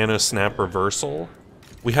like a Thanos snap reversal.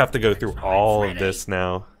 We have to go through all of this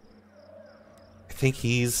now. I think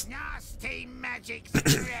he's... Nasty magic's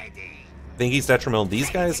ready. I think he's detrimental. These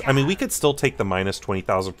guys, I mean, we could still take the minus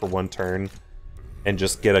 20,000 for one turn and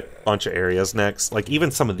just get a bunch of areas next. Like, even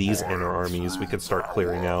some of these inner armies we could start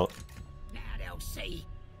clearing out. Now they'll see.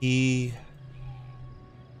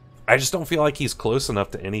 I just don't feel like he's close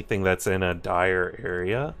enough to anything that's in a dire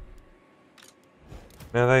area.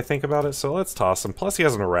 Now that I think about it, so let's toss him. Plus he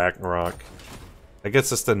has an Arachnarok. That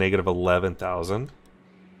gets us to negative 11,000.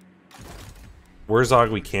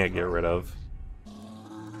 Ahzag we can't get rid of.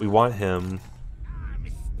 We want him. I'm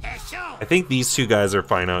special. I think these two guys are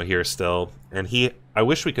fine out here still. And I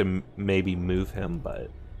wish we could maybe move him,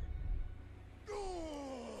 but...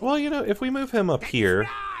 Well, you know, if we move him up here...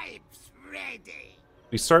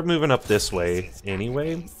 We start moving up this way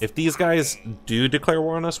anyway. If these guys do declare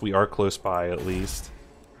war on us, we are close by at least.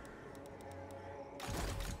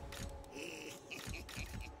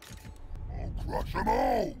 I'll crush them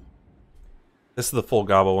all. This is the full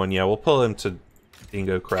gobble one. Yeah, we'll pull him to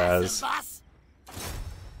Dingo Kraz.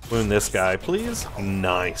 Wound this guy, please.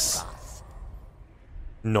 Nice.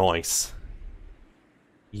 Nice.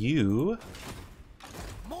 You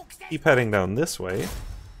keep heading down this way.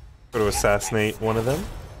 Go to assassinate one of them.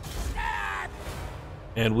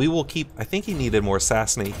 And we will keep... I think he needed more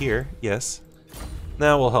assassinate here. Yes.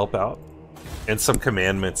 Now we'll help out. And some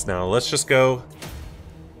commandments now. Let's just go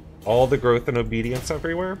all the growth and obedience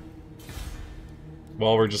everywhere.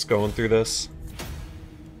 While we're just going through this.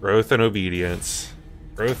 Growth and obedience.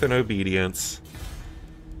 Growth and obedience.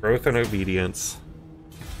 Growth and obedience.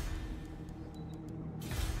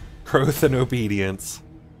 Growth and obedience.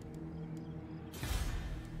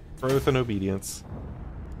 Growth and obedience.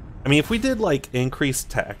 I mean, if we did, like,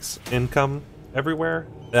 increased tax income everywhere,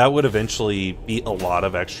 that would eventually be a lot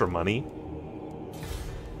of extra money.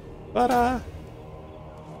 But, I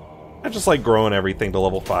just like growing everything to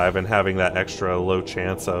level 5 and having that extra low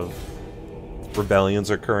chance of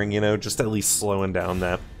rebellions occurring, you know, just at least slowing down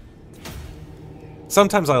that.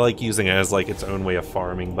 Sometimes I like using it as, like, its own way of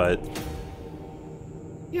farming, but,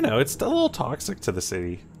 you know, it's a little toxic to the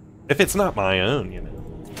city. If it's not my own, you know.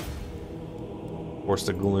 Force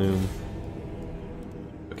of Gloom.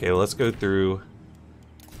 Okay, let's go through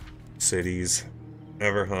cities.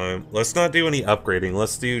 Everheim. Let's not do any upgrading.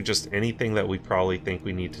 Let's do just anything that we probably think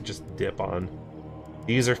we need to just dip on.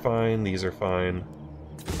 These are fine. These are fine.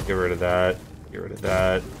 Get rid of that. Get rid of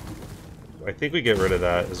that. I think we get rid of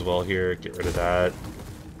that as well here. Get rid of that.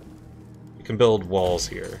 We can build walls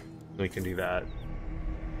here. We can do that.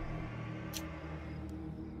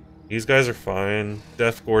 These guys are fine.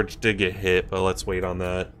 Death Gorge did get hit, but let's wait on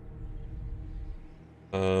that.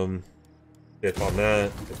 Dip on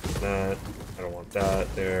that. Dip on that. I don't want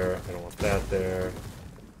that there. I don't want that there.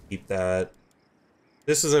 Keep that.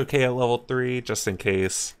 This is okay at level 3, just in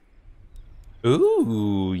case.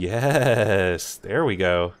 Ooh, yes. There we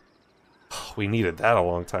go. We needed that a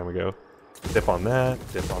long time ago. Dip on that.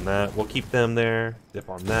 Dip on that. We'll keep them there. Dip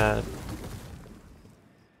on that.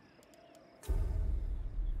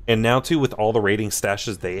 And now, too, with all the raiding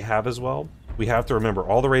stashes they have as well, we have to remember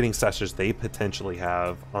all the raiding stashes they potentially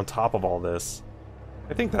have on top of all this.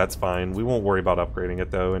 I think that's fine. We won't worry about upgrading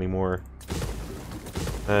it, though, anymore.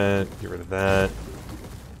 Get rid of that.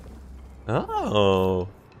 Oh,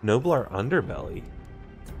 Nobler Underbelly.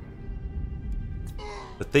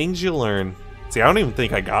 The things you learn. See, I don't even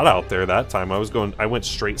think I got out there that time. I went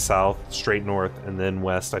straight south, straight north, and then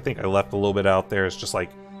west. I think I left a little bit out there. It's just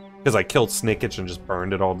like... because I killed Snickage and just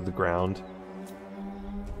burned it all to the ground.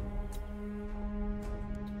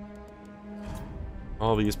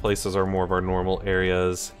 All these places are more of our normal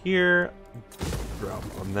areas. Here, drop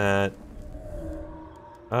on that.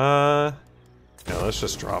 Yeah, let's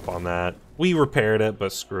just drop on that. We repaired it,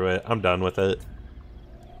 but screw it. I'm done with it.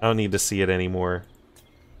 I don't need to see it anymore.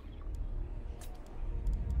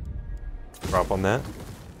 Drop on that.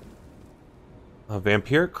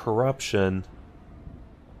 Vampiric Corruption.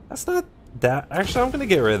 That's not that... Actually, I'm going to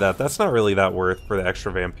get rid of that. That's not really that worth for the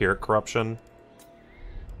extra Vampiric Corruption.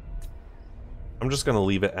 I'm just going to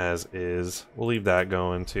leave it as is. We'll leave that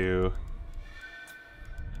going, too.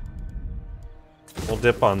 We'll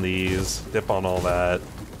dip on these. Dip on all that.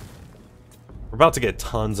 We're about to get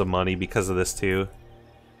tons of money because of this, too.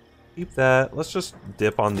 Keep that. Let's just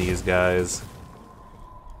dip on these guys.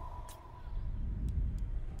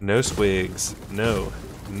 No squigs. No.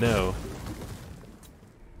 No.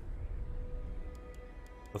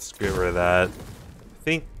 Let's get rid of that. I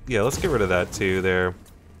think, yeah, let's get rid of that too there.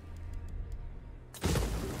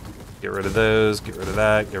 Get rid of those, get rid of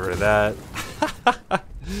that, get rid of that.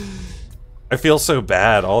 I feel so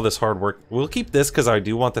bad, all this hard work. We'll keep this because I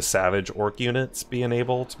do want the Savage Orc units being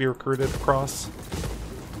able to be recruited across.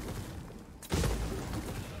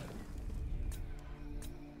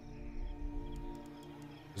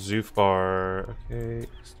 Zufbar, okay,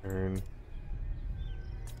 Eastern.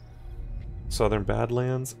 Southern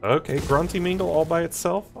Badlands. Okay, Grunty Mingle all by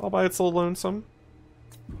itself, all by its little lonesome.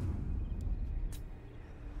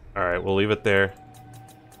 Alright, we'll leave it there.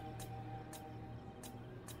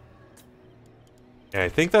 Yeah, I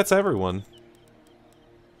think that's everyone.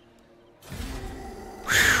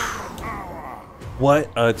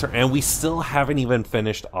 What a turn. And we still haven't even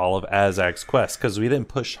finished all of Ahzag's quest, because we didn't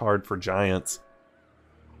push hard for giants.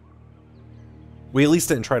 We at least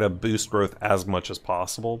didn't try to boost growth as much as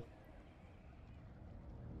possible.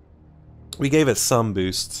 We gave it some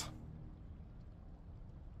boosts.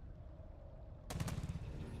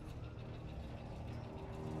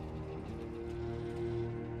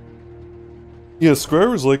 Yeah,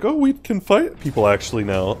 Scriber's like, oh, we can fight people actually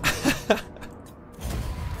now.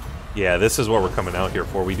 Yeah, this is what we're coming out here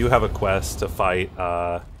for. We do have a quest to fight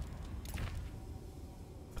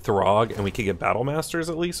Throg, and we can get Battle Masters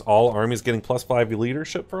at least. All armies getting +5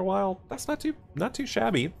 leadership for a while. That's not too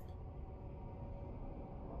shabby.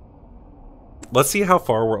 Let's see how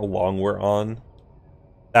far along we're on.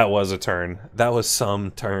 That was a turn. That was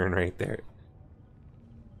some turn right there.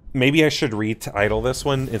 Maybe I should retitle this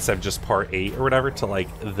one instead of just part 8 or whatever to like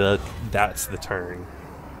that's the turn.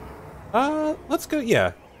 Let's go.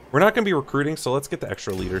 Yeah, we're not gonna be recruiting, so let's get the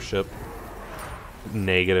extra leadership.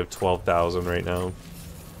 Negative 12,000 right now.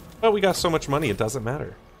 But we got so much money, it doesn't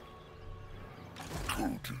matter.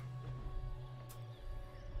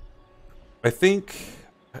 I think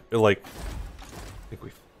we.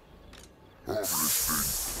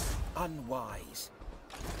 Unwise.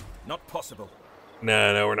 Not possible.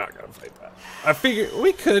 No, we're not gonna fight that. I figure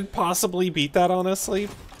we could possibly beat that, honestly,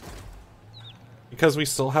 because we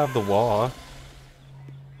still have the wall.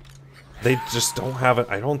 They just don't have it.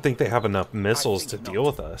 I don't think they have enough missiles to deal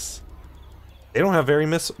with us. They don't have very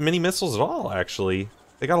many missiles at all, actually.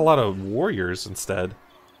 They got a lot of warriors instead.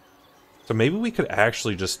 So maybe we could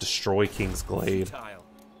actually just destroy King's Glade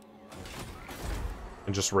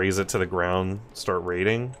and just raise it to the ground, start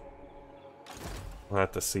raiding. We'll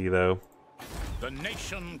have to see, though. The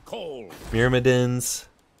nation calls. Myrmidons.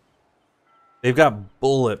 They've got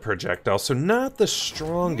bullet projectiles, so not the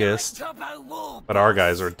strongest. But our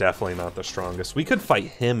guys are definitely not the strongest. We could fight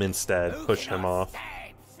him instead, push him off,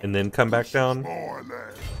 and then come back down.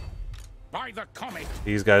 By the comet.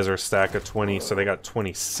 These guys are a stack of 20, so they got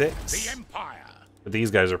 26. The Empire. But these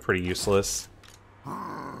guys are pretty useless.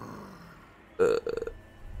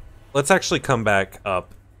 Let's actually come back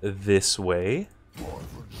up this way.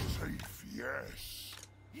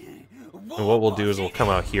 And what we'll do is we'll come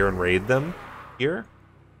out here and raid them. Here.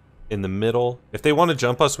 In the middle. If they want to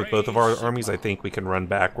jump us with both of our armies, I think we can run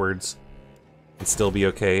backwards and still be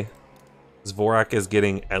okay. Zvorak is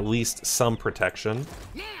getting at least some protection.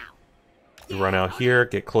 We run out here,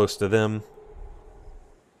 get close to them.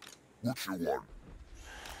 What you want?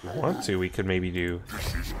 If we want to, we could maybe do...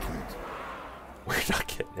 We're not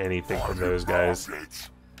getting anything from those guys.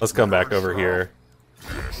 Let's come back over here.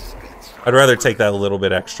 I'd rather take that a little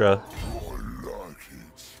bit extra.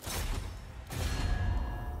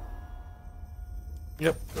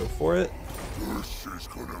 Yep, go for it.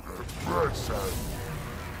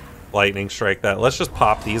 Lightning strike that. Let's just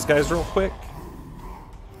pop these guys real quick.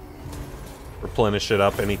 Replenish it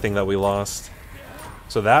up, anything that we lost.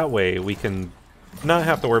 So that way we can not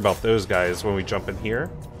have to worry about those guys when we jump in here.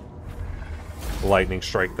 Lightning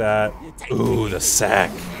strike that. Ooh, the sack.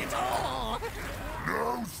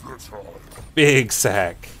 Big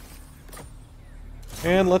sack.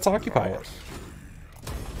 And let's occupy it.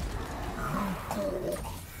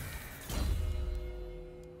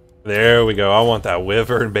 There we go. I want that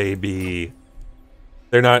wyvern, baby.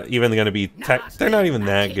 They're not even going to be they're not even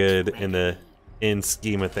that good in the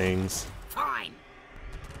scheme of things. Fine.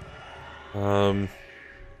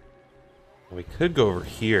 We could go over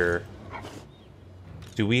here.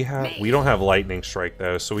 Do we have... We don't have lightning strike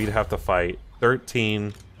though, so we'd have to fight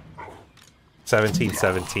 13, 17,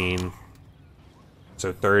 17.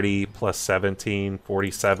 So 30 plus 17,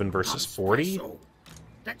 47 versus 40.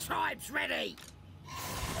 The tribe's ready.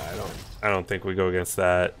 I don't think we go against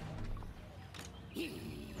that.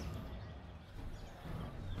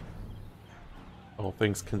 All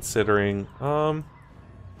things considering,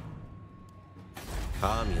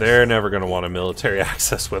 they're never going to want a military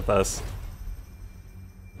access with us.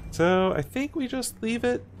 So I think we just leave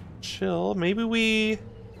it chill. Maybe we...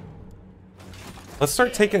 Let's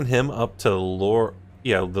start taking him up to Lore...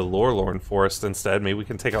 Yeah, the Lorelorn Forest instead. Maybe we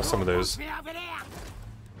can take out some of those.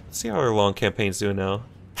 Let's see how our long campaign's doing now.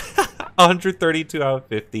 132 out of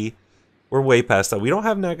 50. We're way past that. We don't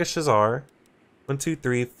have Nagashazar. 1, 2,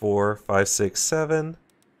 3, 4, 5, 6, 7.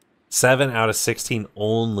 7 out of 16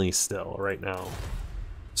 only still right now.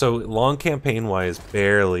 So long campaign wise,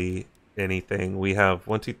 barely anything. We have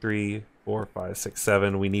 1, 2, 3, 4, 5, 6,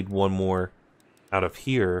 7. We need one more out of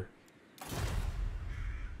here.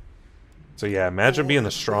 So yeah, imagine being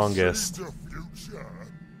the strongest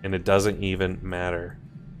and it doesn't even matter.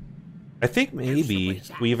 I think maybe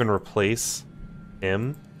we even replace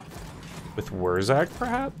him with Wurzag,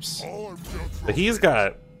 perhaps? I'm But he's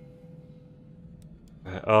got...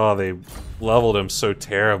 Oh, they leveled him so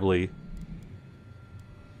terribly.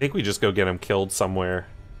 I think we just go get him killed somewhere.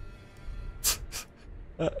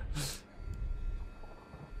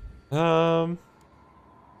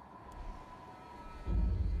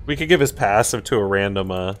 We could give his passive to a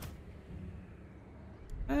random,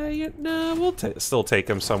 yeah, no, we'll still take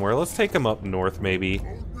him somewhere. Let's take him up north, maybe.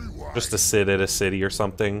 Just to sit at a city or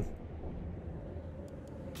something.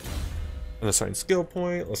 Unassign skill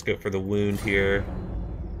point. Let's go for the wound here.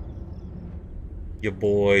 Your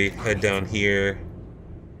boy, head down here.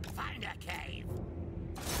 Find a cave.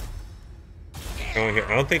 Going here.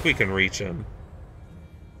 I don't think we can reach him.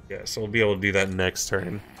 Yeah, so we'll be able to do that next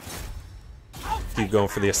turn. Keep going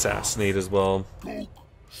for the assassinate as well. Cook,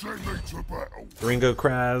 send me to battle. Ringo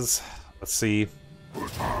Kraz. Let's see.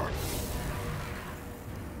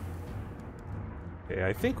 Okay,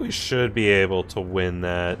 I think we should be able to win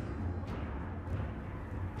that.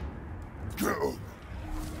 Get 'em.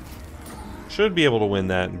 Should be able to win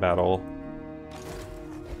that in battle.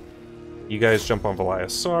 You guys jump on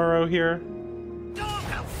Valia's Sorrow here.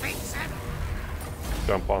 I'll fix him.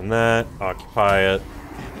 Jump on that. Occupy it.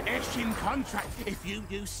 Issue contract if you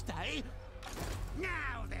do stay.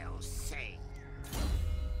 Now they'll see.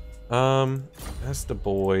 That's the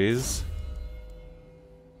boys.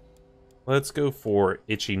 Let's go for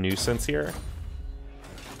Itchy Nuisance here.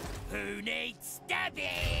 Who needs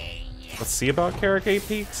stabbing? Let's see about Karagate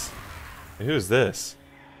Peaks. Hey, who is this?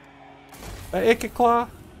 That Ikiclaw?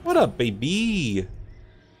 What up, baby?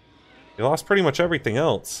 You lost pretty much everything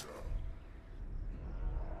else.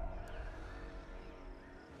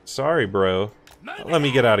 Sorry, bro. Let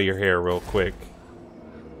me get out of your hair real quick.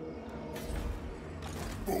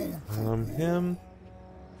 Him.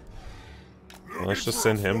 Well, let's just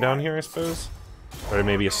send him down here, I suppose. Or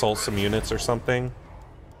maybe assault some units or something.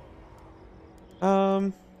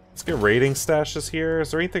 Let's get raiding stashes here.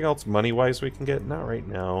 Is there anything else money-wise we can get? Not right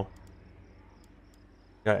now.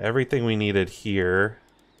 Got everything we needed here.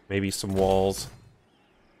 Maybe some walls.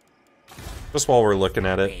 Just while we're looking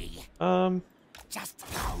at it. Just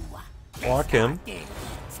go. Block him.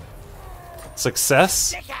 Success?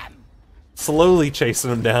 Stick him. Slowly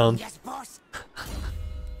chasing him down. Yes, boss.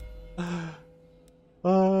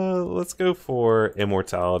 Let's go for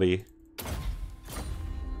immortality.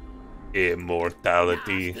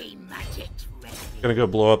 Immortality. The magic's ready. Gonna go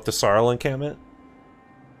blow up the Sarl encampment.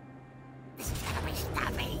 This is gonna be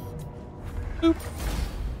stabby. Boop.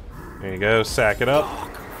 There you go, sack it up.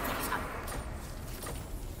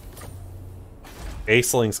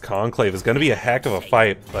 Aceling's Conclave is gonna be a heck of a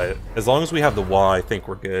fight, but as long as we have the wall, I think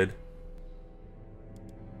we're good.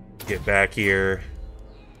 Get back here.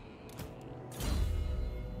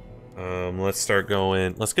 Let's start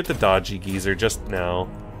going. Let's get the dodgy geezer just now.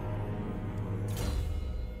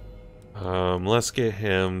 Let's get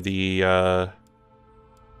him the, let's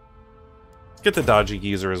get the dodgy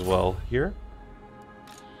geezer as well here.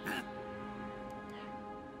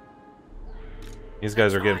 These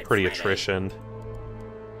guys are getting pretty attritioned.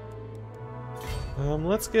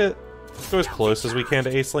 Let's go as close as we can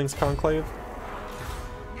to Aceling's Conclave.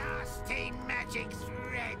 Nasty magic's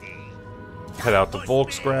ready. Head out to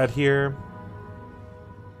Volksgrad here.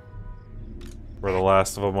 Where the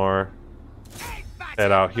last of them are.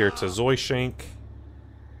 Head out here to Zoyshank.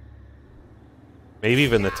 Maybe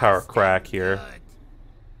even the Tower Crack here.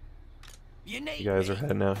 You guys are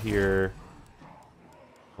heading out here.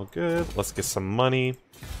 Well, good. Let's get some money.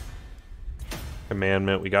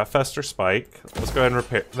 Commandment. We got Fester Spike. Let's go ahead and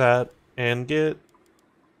repair that. And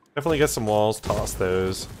definitely get some walls. Toss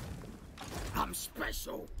those. I'm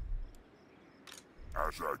special.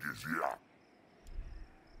 Ahzag is here.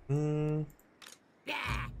 Yeah,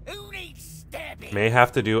 who needs stabbing? May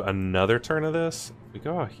have to do another turn of this. We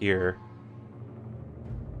go out here.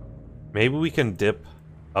 Maybe we can dip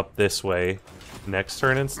up this way next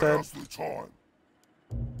turn instead. Now's the time.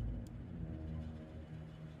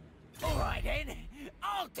 Alright then,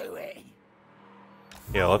 I'll do it.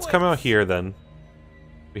 Yeah, let's come out here then.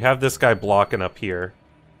 We have this guy blocking up here.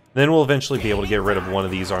 Then we'll eventually be able to get rid of one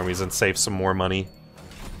of these armies and save some more money.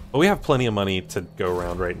 But we have plenty of money to go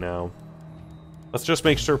around right now. Let's just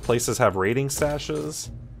make sure places have raiding stashes.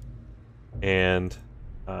 And,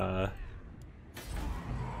 yeah,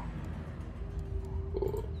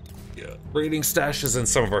 raiding stashes in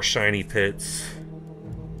some of our shiny pits.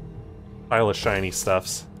 Pile of shiny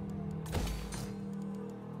stuffs.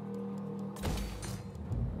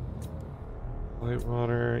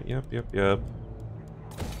 Whitewater, yep.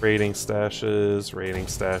 Raiding stashes, raiding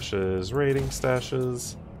stashes, raiding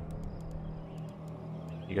stashes.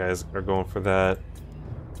 You guys are going for that.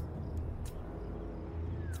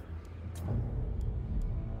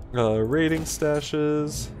 Raiding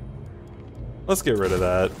stashes. Let's get rid of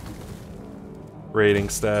that. Raiding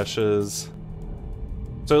stashes.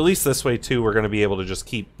 So at least this way too, we're going to be able to just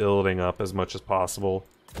keep building up as much as possible.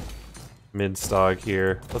 Mid-stog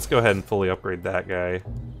here. Let's go ahead and fully upgrade that guy.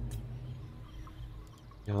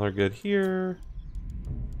 Y'all are good here.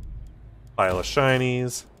 Pile of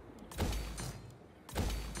shinies.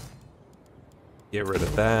 Get rid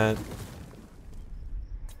of that.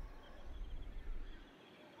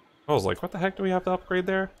 I was like, what the heck do we have to upgrade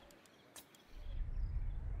there?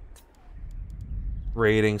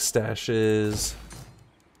 Raiding stashes.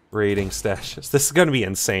 Raiding stashes. This is going to be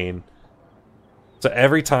insane. So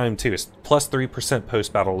every time, too, it's plus 3%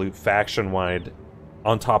 post-battle loot faction-wide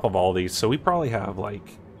on top of all these. So we probably have, like...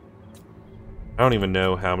 I don't even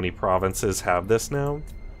know how many provinces have this now.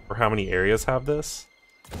 Or how many areas have this.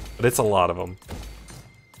 But it's a lot of them.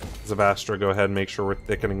 Zavastra, go ahead and make sure we're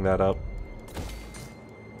thickening that up.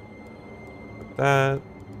 Like that.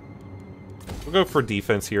 We'll go for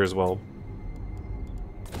defense here as well.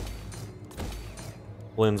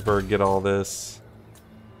 Lindsberg, get all this.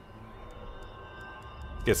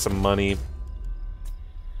 Get some money.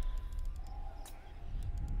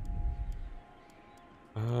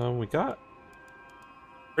 We got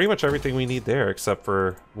pretty much everything we need there except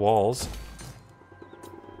for walls.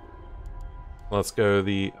 Let's go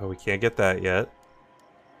the... Oh, we can't get that yet.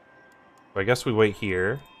 So I guess we wait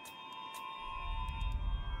here.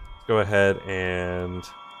 Go ahead and...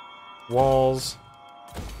 Walls.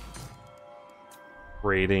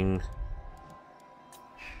 Raiding.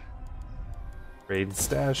 Raid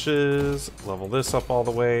stashes. Level this up all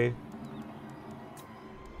the way.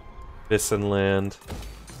 Bisonland.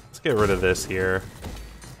 Let's get rid of this here.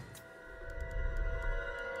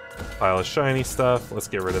 Pile of shiny stuff. Let's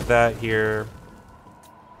get rid of that here.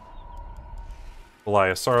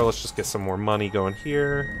 Eliasar, let's just get some more money going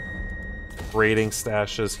here. Raiding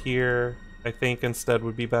stashes here, I think instead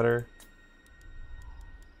would be better.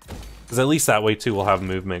 Because at least that way too we'll have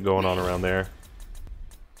movement going on around there.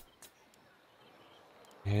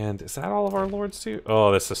 And is that all of our lords too?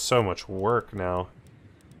 Oh, this is so much work now.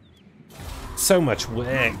 So much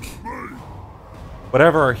work.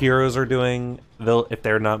 Whatever our heroes are doing, if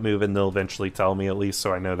they're not moving, they'll eventually tell me at least,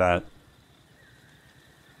 so I know that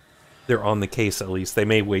they're on the case at least. They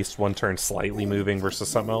may waste one turn slightly moving versus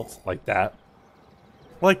something else, like that.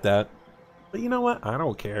 Like that. But you know what? I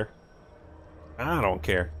don't care. I don't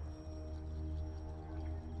care.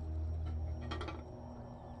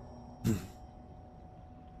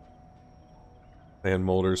 And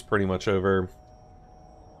Molder's pretty much over.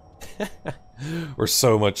 We're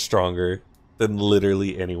so much stronger than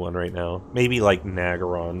literally anyone right now. Maybe like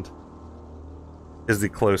Nagarond is the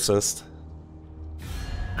closest.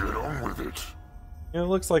 Get on with it. Yeah, it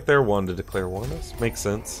looks like they're one to declare war on us. Makes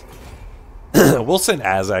sense. We'll send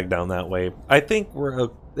Ahzag down that way. I think we're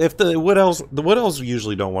if the Wood Elves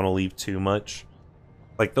usually don't want to leave too much.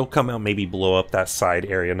 Like they'll come out, maybe blow up that side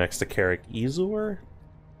area next to Karak Izor.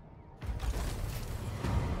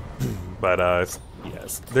 But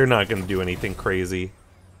yes, they're not going to do anything crazy.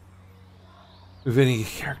 Move any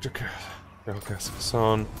character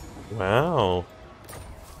on. Wow.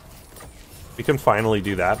 We can finally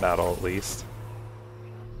do that battle at least.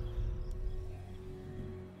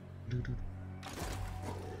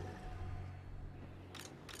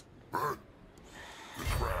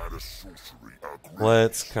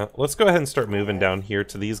 Let's go ahead and start moving down here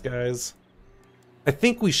to these guys. I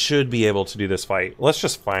think we should be able to do this fight. Let's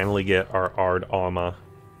just finally get our Ard Alma.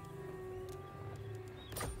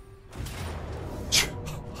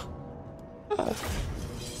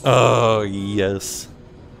 Oh, yes.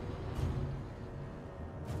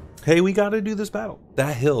 Hey, we gotta do this battle.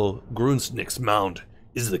 That hill, Grunsnick's Mound,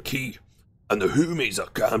 is the key, and the Humies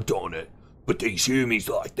are camped on it. But these Humies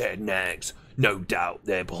like their nags. No doubt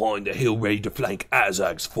they're behind the hill ready to flank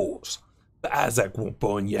Ahzag's force. But Ahzag wasn't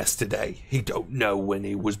born yesterday. He don't know when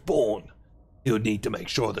he was born. He'll need to make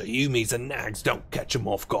sure the Humies and nags don't catch him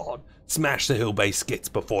off guard. Smash the hill base skits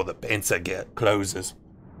before the pincer gate closes.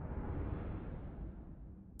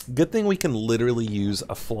 Good thing we can literally use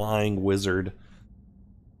a flying wizard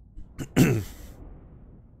and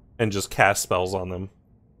just cast spells on them.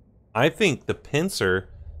 I think the pincer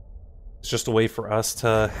is just a way for us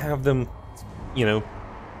to have them, you know,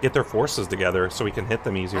 get their forces together so we can hit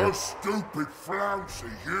them easier. Those stupid flouncy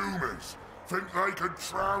humans think they can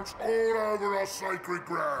trounce all over our sacred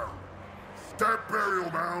ground. That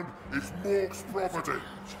burial mound is Mork's property,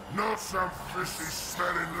 not some fishy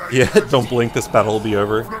smelling lake. Yeah, don't blink, this battle will be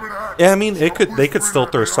over. Yeah, I mean, they could still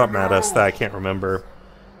throw something at us that I can't remember.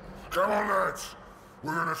 Come on, lads.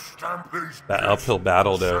 We're gonna stamp these That uphill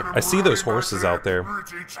battle, though. I see those horses out there.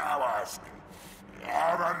 pretty towers.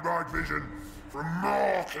 I've had my vision from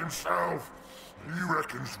Mork himself. He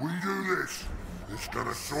reckons we do this, it's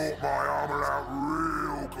gonna sort my armor out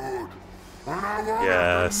real good. And I won't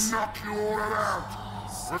have to knock you all about.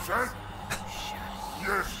 What's that?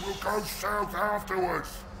 Yes, we'll go south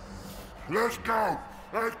afterwards. Let's go.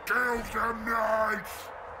 Let's kill some knights.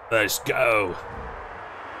 Let's go.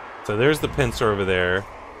 So there's the pincer over there.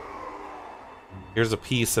 Here's a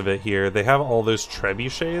piece of it here. They have all those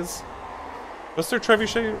trebuchets. What's their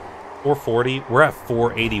trebuchet? 440. We're at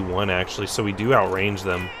 481 actually, so we do outrange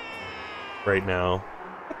them right now.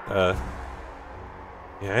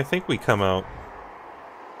 Yeah, I think we come out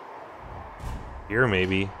here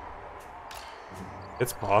maybe.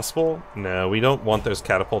 It's possible. No, we don't want those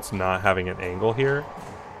catapults not having an angle here.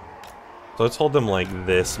 So let's hold them like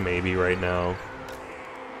this maybe right now.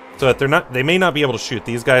 So that they may not be able to shoot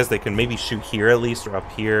these guys. They can maybe shoot here at least, or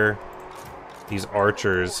up here. These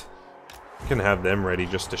archers, we can have them ready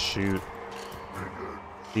just to shoot.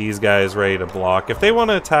 These guys ready to block. If they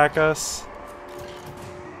want to attack us,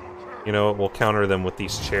 you know, we'll counter them with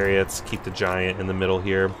these chariots. Keep the giant in the middle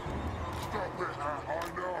here.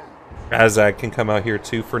 Ahzag can come out here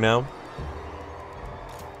too for now.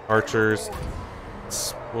 Archers,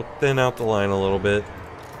 we'll thin out the line a little bit.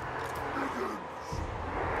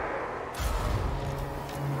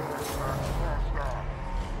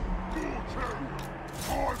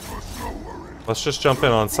 Let's just jump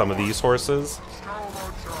in on some of these horses.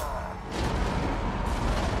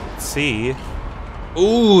 Let's see.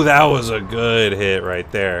 Ooh, that was a good hit right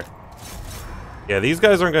there. Yeah, these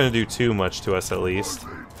guys aren't going to do too much to us, at least.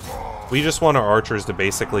 We just want our archers to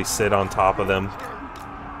basically sit on top of them.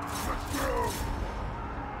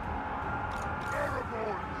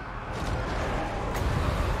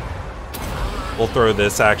 We'll throw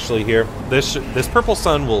this actually here. This purple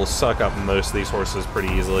sun will suck up most of these horses pretty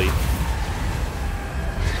easily.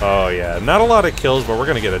 Oh yeah, not a lot of kills, but we're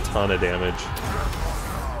going to get a ton of damage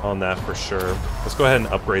on that for sure. Let's go ahead and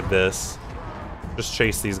upgrade this. Just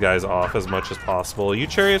chase these guys off as much as possible. You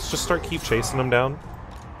chariots, just keep chasing them down.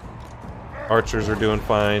 Archers are doing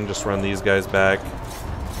fine. Just run these guys back.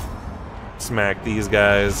 Smack these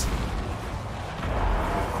guys.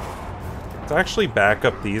 Let's actually back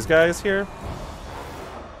up these guys here.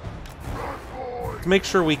 To make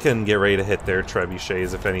sure we can get ready to hit their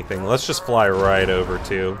trebuchets, if anything. Let's just fly right over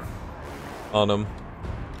too on them.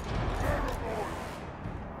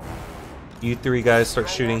 You three guys start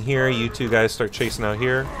shooting here. You two guys start chasing out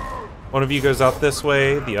here. One of you goes out this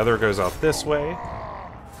way. The other goes out this way.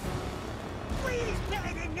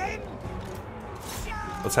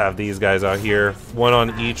 Let's have these guys out here. One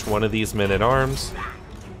on each one of these men-at-arms.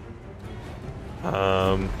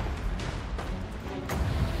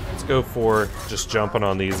 Let's go for just jumping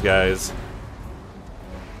on these guys.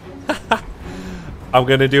 I'm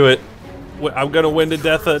gonna do it. I'm gonna win to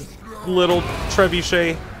death a little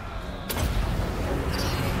trebuchet.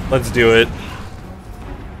 Let's do it.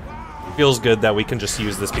 Feels good that we can just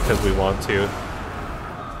use this because we want to.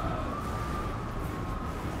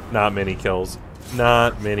 Not many kills.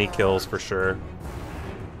 Not many kills for sure.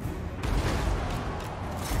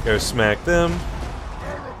 Go smack them.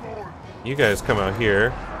 You guys come out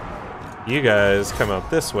here. You guys come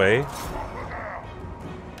out this way.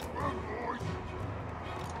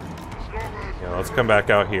 Yeah, let's come back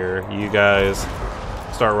out here. You guys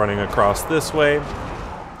start running across this way.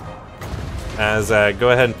 Ahzag,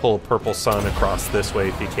 go ahead and pull a purple sun across this way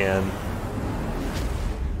if you can.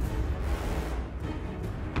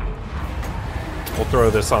 We'll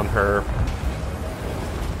throw this on her.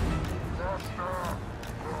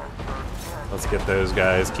 Let's get those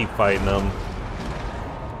guys. Keep fighting them.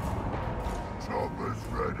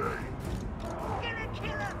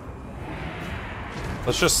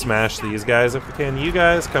 Let's just smash these guys if we can. You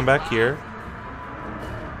guys come back here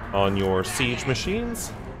on your siege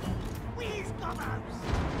machines.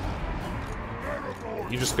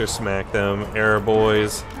 You just go smack them. Arrow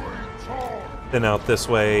boys. Then out this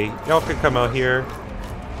way. Y'all can come out here.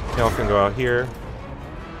 Y'all can go out here.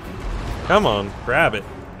 Come on, grab it.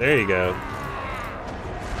 There you go.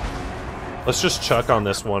 Let's just chuck on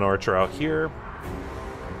this one archer out here.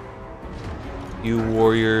 You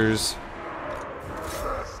warriors.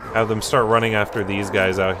 Have them start running after these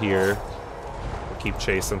guys out here. We'll keep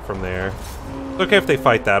chasing from there. It's okay if they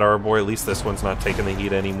fight that arrow boy. At least this one's not taking the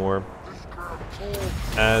heat anymore.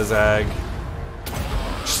 Ahzag,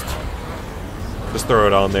 Just throw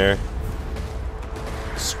it on there.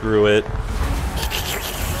 Screw it.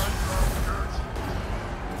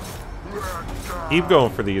 Keep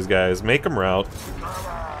going for these guys. Make them rout.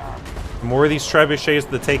 The more of these trebuchets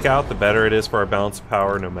to take out, the better it is for our balance of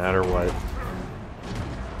power, no matter what.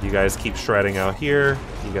 You guys keep shredding out here.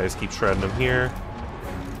 You guys keep shredding them here.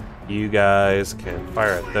 You guys can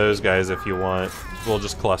fire at those guys if you want. We'll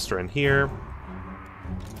just cluster in here.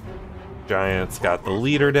 Giants got the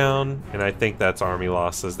leader down, and I think that's army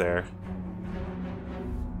losses there.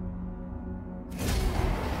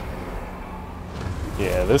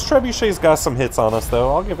 Yeah, those trebuchets got some hits on us,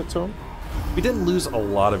 though. I'll give it to them. We didn't lose a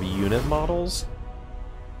lot of unit models.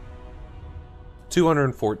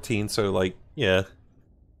 214, so, like, yeah.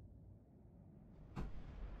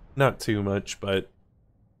 Not too much, but...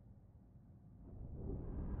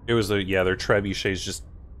 It was a... Yeah, their trebuchets just...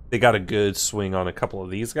 They got a good swing on a couple of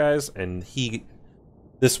these guys, and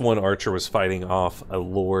this one archer was fighting off a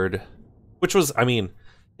lord. Which was, I mean...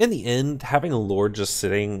 In the end, having a lord just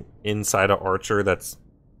sitting inside an archer that's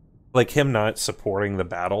like him not supporting the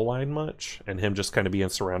battle line much and him just kind of being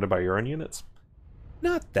surrounded by your own units,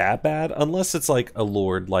 not that bad, unless it's like a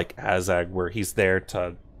lord like Ahzag where he's there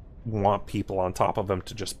to want people on top of him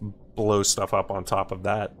to just blow stuff up on top of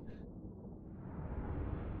that.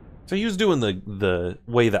 So he was doing the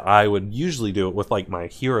way that I would usually do it with like my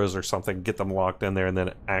heroes or something, get them locked in there and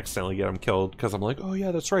then accidentally get them killed because I'm like, oh yeah,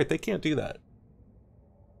 that's right, they can't do that.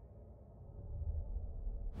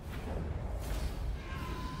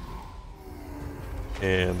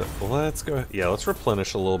 And let's go, yeah, let's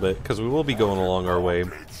replenish a little bit, because we will be going along our way. I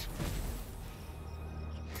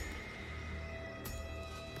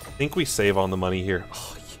think we save on the money here.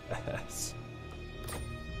 Oh, yes.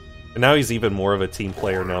 And now he's even more of a team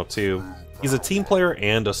player now, too. He's a team player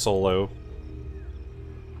and a solo.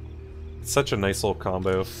 It's such a nice little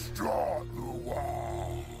combo.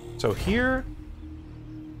 So here...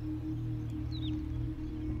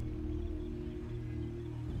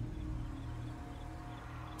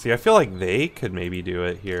 See, I feel like they could maybe do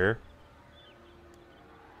it here.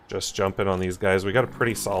 Just jumping on these guys. We got a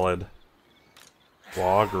pretty solid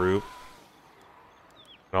law group.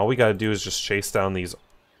 And all we gotta do is just chase down these...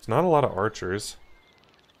 There's not a lot of archers.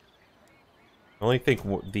 I only think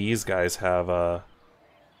these guys have,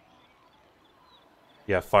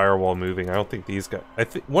 yeah, firewall moving. I don't think these guys... I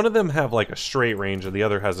think one of them have, like, a straight range, and the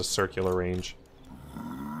other has a circular range.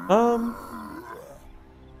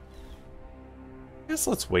 I guess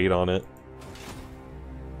let's wait on it.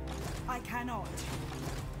 I cannot.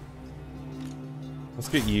 Let's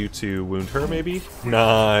get you to wound her, maybe?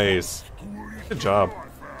 Nice. Good job.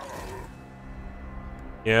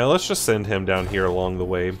 Yeah, let's just send him down here along the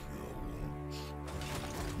way.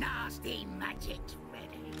 Nasty magic ready.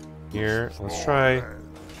 Here, let's try.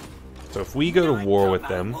 So if we go to war with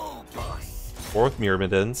them, war with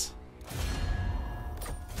Myrmidons,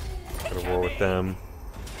 go to war with them.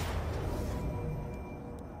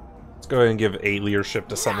 Go ahead and give 8 leadership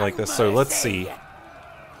to something like this. So let's see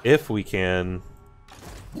if we can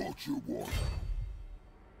What you want?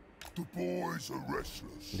 The boys are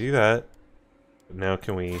restless. do that. But now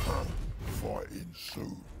can we... Fighting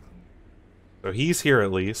soon. So he's here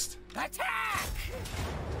at least. Attack!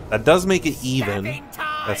 That does make it even.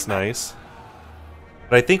 That's nice.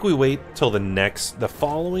 But I think we wait till the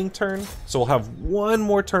following turn. So we'll have one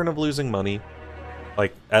more turn of losing money.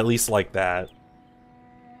 Like, at least like that.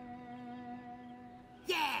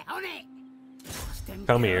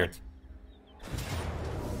 Come here.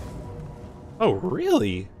 Oh,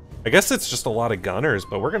 really? I guess it's just a lot of gunners,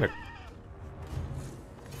 but we're gonna...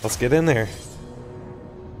 Let's get in there.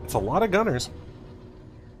 It's a lot of gunners.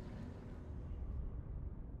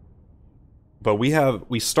 But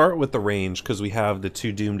we start with the range because we have the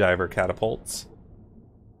 2 Doom Diver catapults.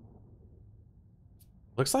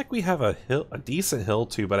 Looks like we have a decent hill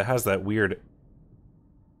too, but it has that weird,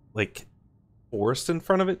 like, forest in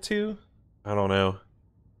front of it too. I don't know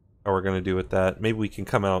how we're gonna do with that. Maybe we can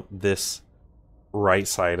come out this right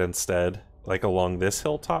side instead, like along this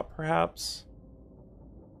hilltop perhaps.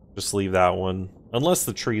 Just leave that one, unless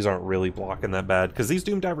the trees aren't really blocking that bad, because these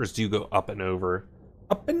Doom Divers do go up and over.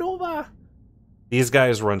 Up and over! These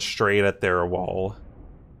guys run straight at their wall.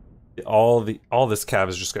 All this cav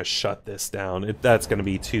is just gonna shut this down. That's gonna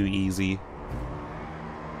be too easy.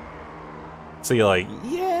 So you're like,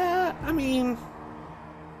 yeah, I mean...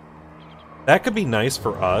 That could be nice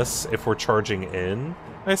for us if we're charging in,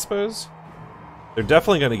 I suppose. They're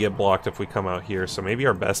definitely going to get blocked if we come out here, so maybe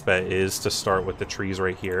our best bet is to start with the trees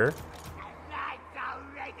right here.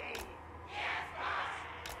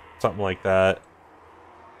 Something like that.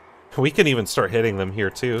 We can even start hitting them here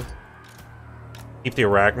too. Keep the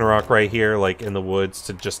Ragnarok right here, like in the woods,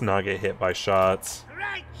 to just not get hit by shots.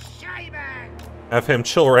 Have him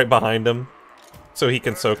chill right behind him, so he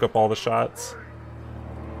can soak up all the shots.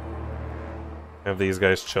 Have these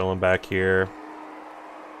guys chilling back here.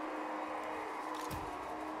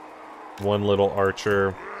 One little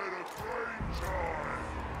archer.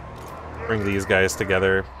 Bring these guys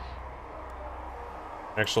together.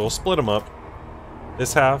 Actually, we'll split them up.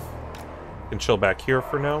 This half can chill back here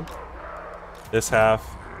for now. This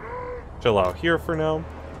half, chill out here for now.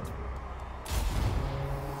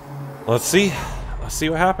 Let's see. Let's see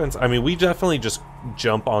what happens. I mean, we definitely just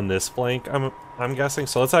jump on this flank, I'm guessing.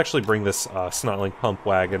 So let's actually bring this Snotling pump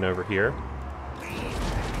wagon over here.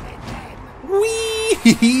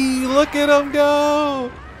 Whee! Look at him go!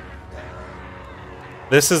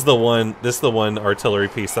 This is the one artillery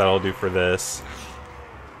piece that I'll do for this.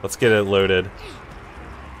 Let's get it loaded.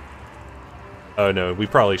 Oh no, we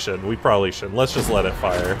probably shouldn't. We probably shouldn't. Let's just let it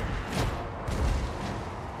fire.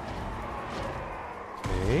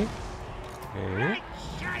 Okay. Okay.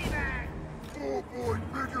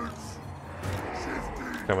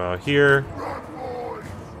 Come out here.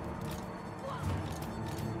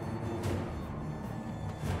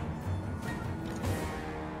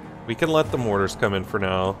 We can let the mortars come in for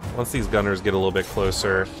now. Once these gunners get a little bit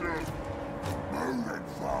closer.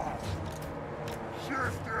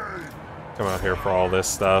 Come out here for all this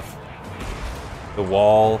stuff. The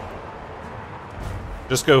wall.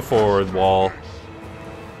 Just go forward, wall.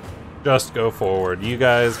 Just go forward. You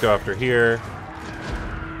guys go after here.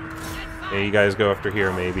 Yeah, you guys go after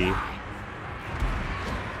here, maybe.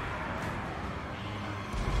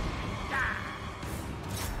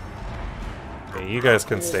 Okay, you guys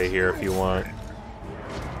can stay here if you want.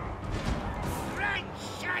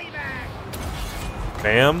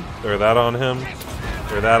 Bam! Throw that on him.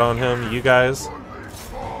 Throw that on him. You guys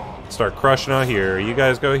start crushing out here. You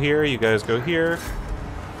guys go here. You guys go here.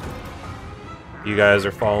 You guys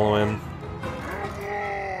are following.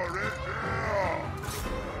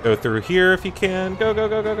 Go through here if you can. Go, go,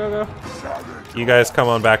 go, go, go, go. You guys come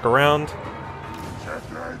on back around.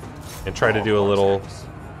 And try to do a little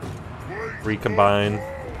recombine.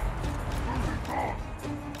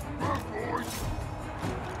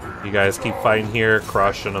 You guys keep fighting here,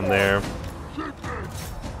 crushing them there.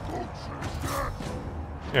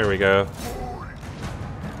 There we go.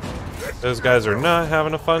 Those guys are not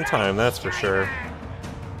having a fun time, that's for sure.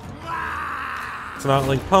 It's not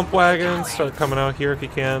like pump wagons. Start coming out here if you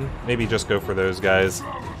can. Maybe just go for those guys.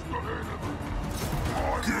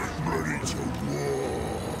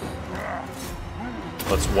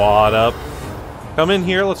 Let's wad up. Come in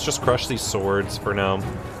here. Let's just crush these swords for now.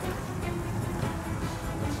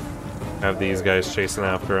 Have these guys chasing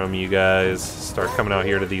after them. You guys start coming out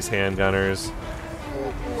here to these handgunners.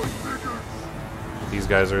 These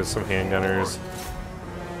guys are some handgunners.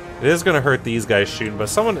 It is going to hurt these guys shooting, but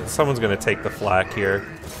someone's going to take the flak here.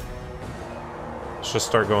 Let's just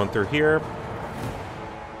start going through here.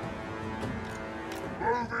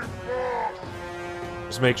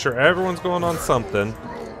 Just make sure everyone's going on something.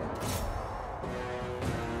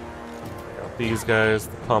 Got these guys,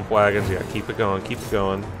 the pump wagons. Yeah, keep it going, keep it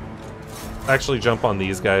going. Actually jump on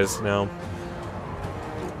these guys now.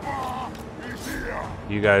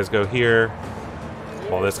 You guys go here.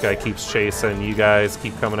 While this guy keeps chasing, you guys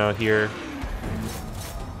keep coming out here.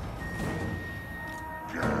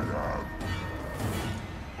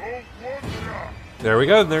 There we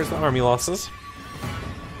go, there's the army losses.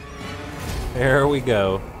 There we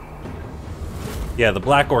go. Yeah, the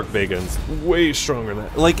Black Orc Big Guns, way stronger than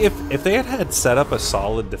that. Like, if they had set up a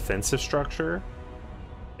solid defensive structure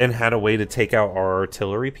and had a way to take out our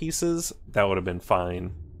artillery pieces, that would have been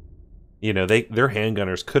fine. You know, their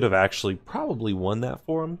handgunners could have actually probably won that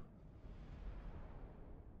for them.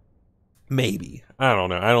 Maybe. I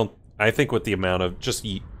don't know. I think with the amount of just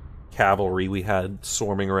cavalry we had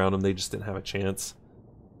swarming around them, they just didn't have a chance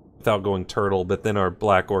without going turtle. But then our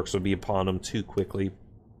Black Orcs would be upon them too quickly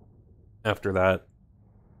after that.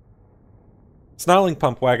 Snarling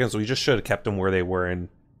pump wagons, we just should have kept them where they were and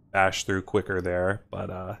bashed through quicker there.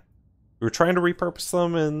 But we were trying to repurpose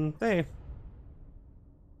them, and they...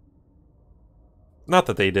 Not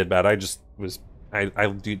that they did bad, I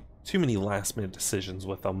do too many last minute decisions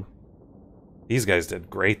with them. These guys did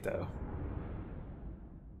great though.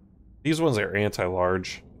 These ones are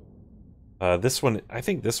anti-large. This one, I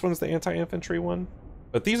think this one's the anti-infantry one.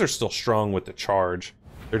 But these are still strong with the charge.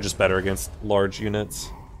 They're just better against large units.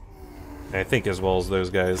 And I think as well as those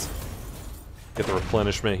guys. Get the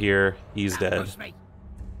replenishment here. He's dead.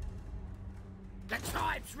 The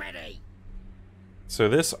tribe's ready. So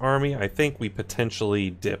this army, I think we potentially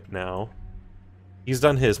dip now. He's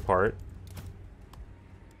done his part.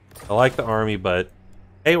 I like the army, but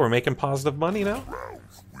hey, we're making positive money now.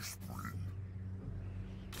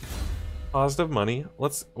 Positive money.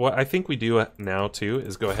 What I think we do now too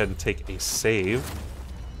is go ahead and take a save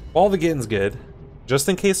while the getting's good, just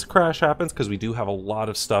in case a crash happens, because we do have a lot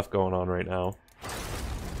of stuff going on right now.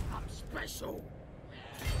 I'm special.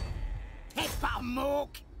 Head for a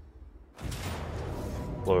mork.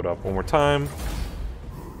 Load up one more time.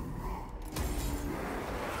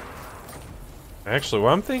 Actually,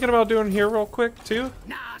 what I'm thinking about doing here real quick too,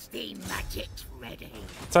 Nasty magic's ready.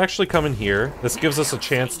 it's actually coming here. This gives us a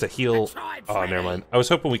chance to heal. Oh, never mind. I was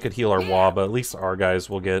hoping we could heal our Wa, but at least our guys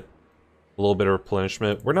will get a little bit of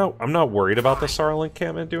replenishment. I'm not worried about the Sarl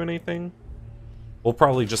encampment doing anything. We'll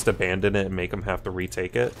probably just abandon it and make them have to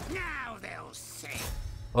retake it. Now they'll see.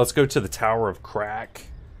 Let's go to the Tower of Crack.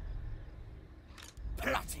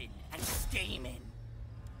 Plotting and scheming.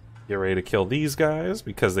 Get ready to kill these guys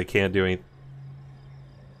because they can't do anything.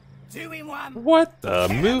 Doing one. What the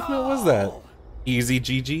movement was that? Easy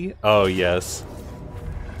GG? Oh, yes.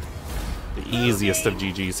 The easiest of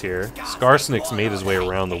GGs here. Skarsnik's made his way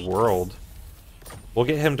around the world. We'll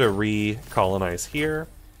get him to re-colonize here.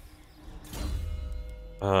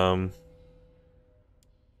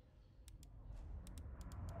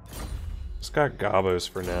 Just got Gabos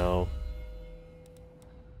for now.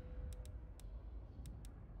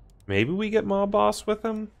 Maybe we get Mob Boss with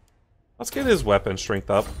him? Let's get his weapon strength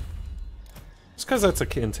up. Just because that's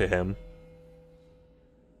akin to him.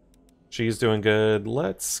 She's doing good.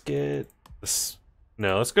 Let's get this.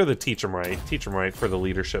 No, let's go to Teach 'em Right. Teach 'em Right for the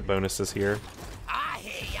leadership bonuses here. I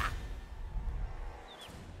hear ya.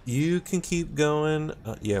 You can keep going.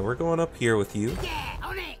 Yeah, we're going up here with you. Yeah,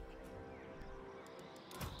 on it.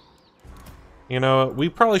 You know, we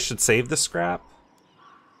probably should save the scrap.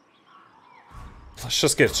 Let's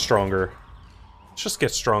just get stronger. Let's just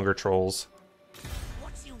get stronger trolls.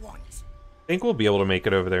 What you want? I think we'll be able to make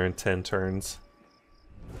it over there in 10 turns.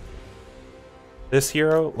 This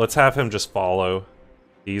hero, let's have him just follow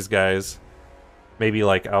these guys. Maybe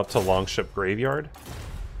like out to Longship Graveyard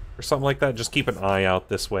or something like that. Just keep an eye out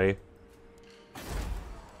this way.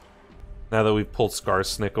 Now that we've pulled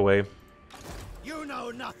Skarsnik away. You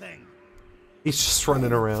know nothing. He's just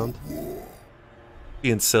running around.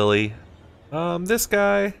 Being silly. This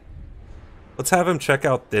guy. Let's have him check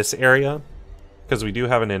out this area. Because we do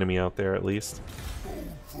have an enemy out there at least.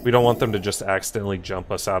 We don't want them to just accidentally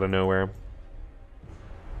jump us out of nowhere.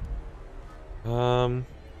 I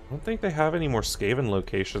don't think they have any more Skaven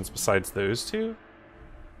locations besides those two.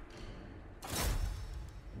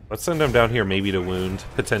 Let's send them down here maybe to wound,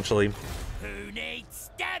 potentially. Who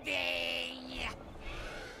needs stabbing?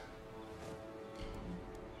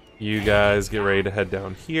 You guys get ready to head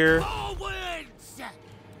down here. Forwards!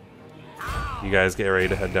 You guys get ready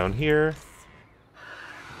to head down here.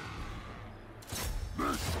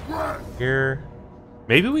 Here.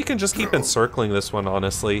 Maybe we can just keep encircling this one,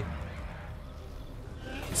 honestly.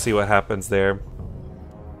 See what happens there.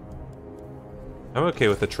 I'm okay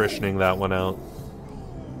with attritioning that one out.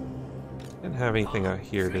 Didn't have anything out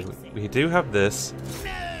here, did we? We do have this.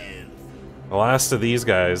 The last of these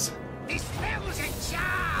guys. This spell's in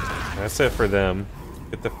charge! That's it for them.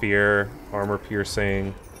 Get the fear, armor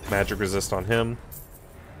piercing, magic resist on him.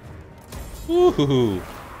 Woohoo!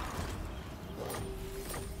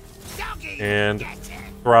 And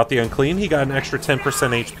throw out the unclean. He got an extra 10%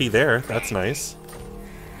 HP there. That's nice.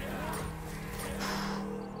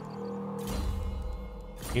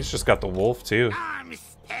 He's just got the wolf too. I'm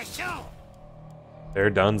special. They're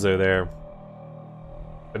donezo there.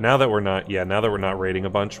 But now that we're not, now that we're not raiding a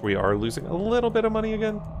bunch, we are losing a little bit of money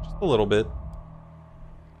again. Just a little bit.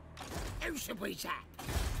 Who should we tap?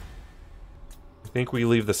 I think we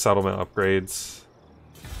leave the settlement upgrades.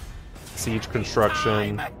 Siege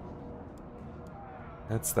construction.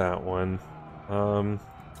 That's that one.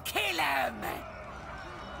 Kill him!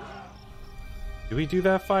 Do we do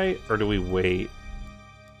that fight or do we wait?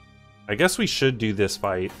 I guess we should do this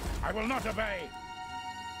fight. I will not obey.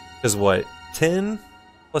 Because what? 10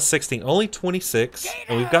 plus 16, only 26,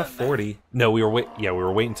 and we've got 40. No, we were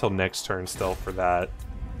waiting until next turn still for that.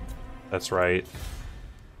 That's right.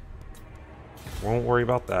 Won't worry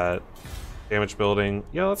about that. Damage building.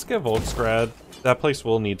 Yeah, let's get Volksgrad. That place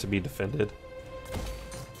will need to be defended.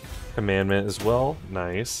 Commandment as well.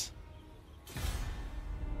 Nice.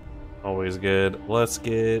 Always good. Let's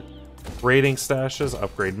get raiding stashes,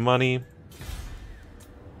 upgrade money.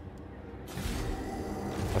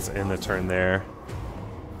 Let's end the turn there.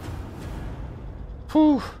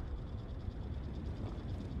 Whew.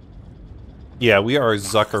 Yeah, we are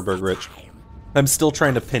Zuckerberg rich. I'm still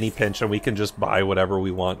trying to penny pinch, and we can just buy whatever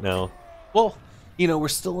we want now. Well, you know, we're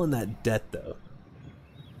still in that debt, though.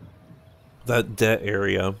 That debt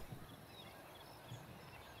area.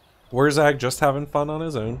 Ahzag just having fun on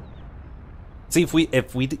his own. See,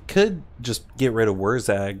 if we could just get rid of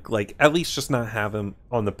Ahzag, like, at least just not have him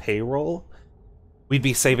on the payroll, we'd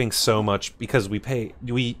be saving so much, because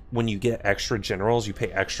when you get extra generals, you pay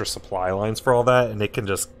extra supply lines for all that, and it can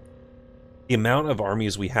just... The amount of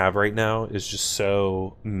armies we have right now is just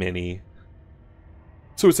so many.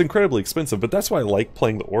 So it's incredibly expensive, but that's why I like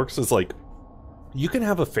playing the orcs, is like, you can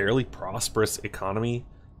have a fairly prosperous economy,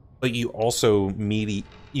 but you also mediate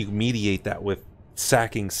that with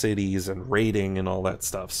sacking cities and raiding and all that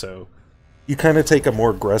stuff, so you kind of take a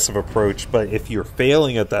more aggressive approach. But if you're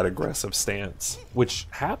failing at that aggressive stance, which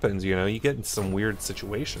happens, you know, you get in some weird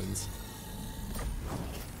situations,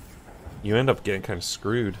 you end up getting kind of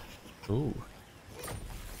screwed. Ooh.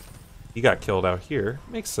 He got killed out here.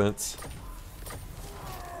 Makes sense.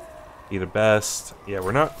 Be the best. Yeah,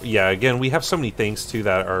 we're not... Yeah, again, we have so many things, too,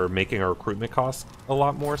 that are making our recruitment costs a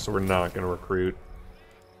lot more, so we're not going to recruit.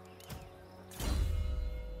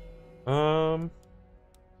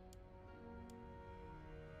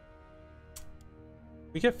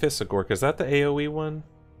 We get Fists of Gork. Is that the AoE one?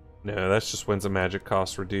 No, that's just wins a magic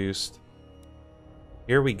cost reduced.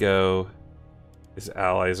 Here we go. His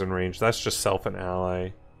allies in range. That's just self and ally.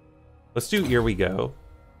 Let's do Here We Go.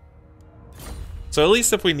 So at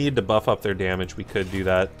least if we need to buff up their damage, we could do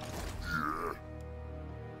that.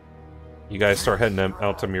 You guys start heading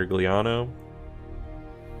out to Mirgliano.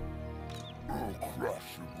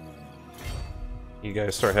 You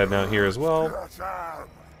guys start heading out here as well.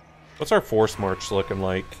 What's our force march looking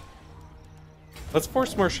like? Let's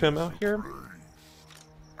force march him out here.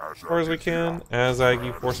 As far as we can. Ahzag,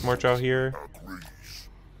 you force march out here.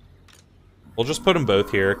 We'll just put them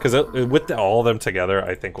both here, because with all of them together,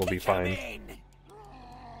 I think we'll be fine.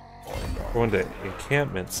 Going to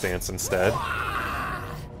encampment stance instead.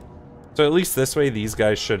 So at least this way, these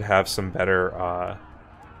guys should have some better...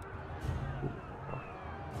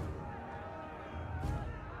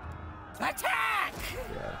 Attack!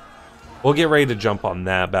 Yeah. We'll get ready to jump on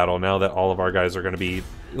that battle now that all of our guys are going to be...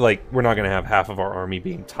 Like, we're not going to have half of our army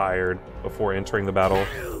being tired before entering the battle.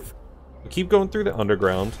 We keep going through the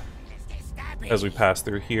underground. As we pass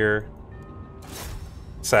through here.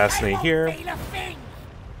 Assassinate here.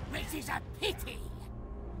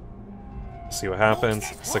 See what happens.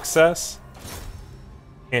 Success.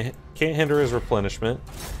 Can't hinder his replenishment.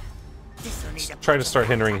 Just try to start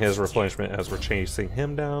hindering his replenishment as we're chasing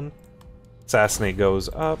him down. Assassinate goes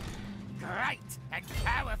up. Great and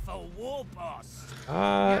powerful war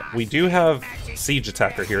boss. We do have Siege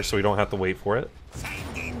Attacker here, so we don't have to wait for it.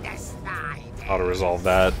 Auto resolve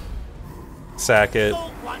that. Sack it.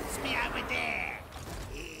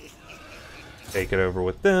 Take it over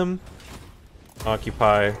with them.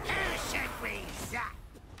 Occupy.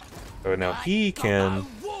 So now he can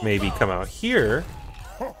maybe come out here.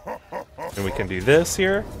 And we can do this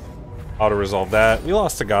here. Auto resolve that. We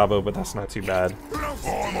lost to Gabo, but that's not too bad.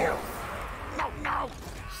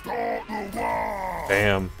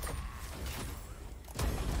 Bam.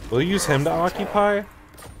 We'll use him to occupy.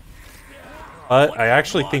 But I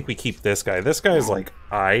actually think we keep this guy. This guy is like,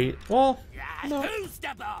 well, no.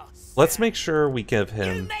 Let's make sure we give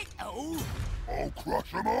him...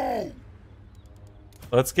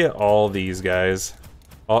 Let's get all these guys.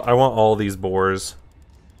 I want all these boars.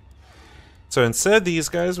 So instead of these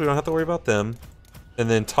guys, we don't have to worry about them. And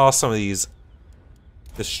then toss some of these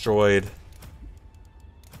destroyed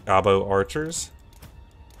Gabo archers.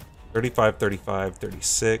 35, 35,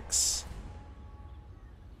 36.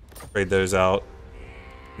 Trade those out.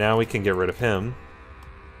 Now we can get rid of him.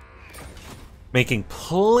 Making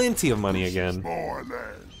plenty of money again.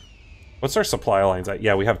 What's our supply lines at?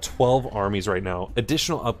 Yeah, we have 12 armies right now.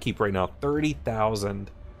 Additional upkeep right now,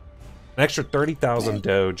 30,000. An extra 30,000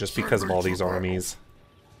 dough just because of all these armies.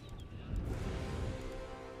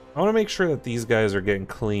 I want to make sure that these guys are getting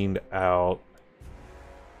cleaned out.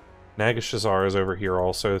 Nagashazar is over here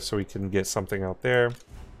also, so we can get something out there.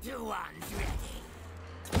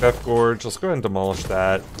 Death Gorge, let's go ahead and demolish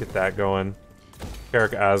that. Get that going.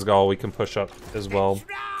 Carrick Asgal we can push up as well.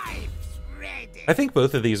 I think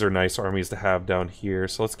both of these are nice armies to have down here,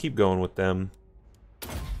 so let's keep going with them.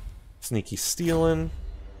 Sneaky stealing.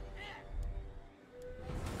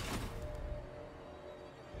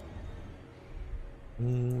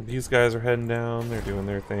 These guys are heading down, they're doing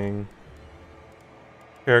their thing.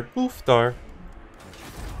 Carrick Boofdar.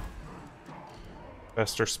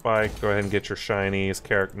 Fester Spike, go ahead and get your shinies.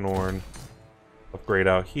 Carrick Norn. Upgrade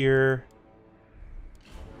out here.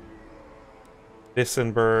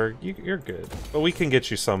 Bissenberg, you're good. But we can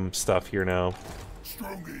get you some stuff here now.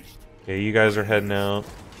 Strongest. Okay, you guys are heading out.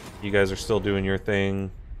 You guys are still doing your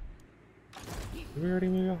thing. Did we already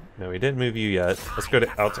move out? No, we didn't move you yet. Let's go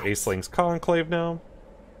out to Aceling's Conclave now.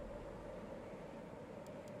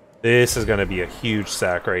 This is going to be a huge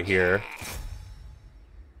sack right here.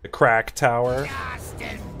 The Crack Tower.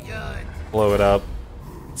 Blow it up.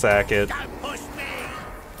 Sack it.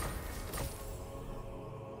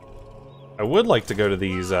 I would like to go to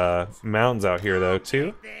these mountains out here, though,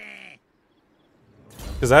 too.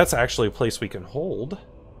 Because that's actually a place we can hold.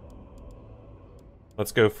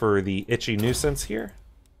 Let's go for the Itchy Nuisance here.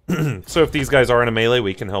 So if these guys are in a melee,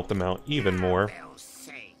 we can help them out even more.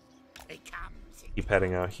 Keep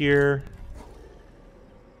heading out here.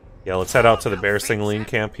 Yeah, let's head out to the Bear Singling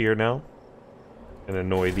camp here now. And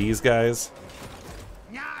annoy these guys.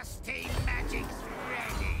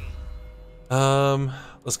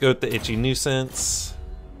 Let's go with the Itchy Nuisance.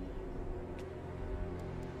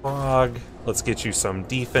 Frog. Let's get you some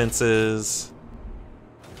defenses.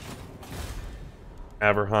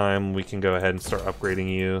 Aberheim, we can go ahead and start upgrading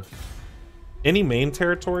you. Any main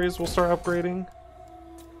territories we'll start upgrading.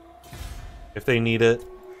 If they need it.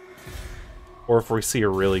 Or if we see a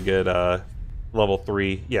really good level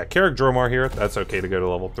 3. Yeah, Carrick Dromar here. That's okay to go to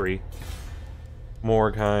level 3.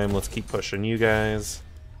 Morgheim, let's keep pushing you guys.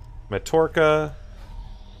 Matorka.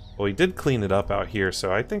 Well, we did clean it up out here,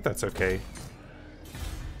 so I think that's okay.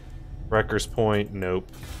 Wrecker's Point,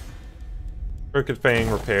 nope. Crooked Fang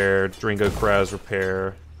repaired. Dringo Kraz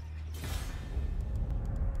repair.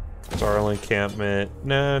 Starling Encampment.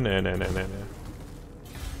 No.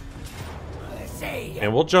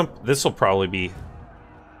 And we'll jump. This will probably be.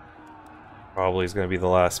 Probably is going to be the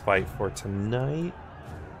last fight for tonight.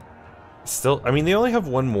 Still, I mean, they only have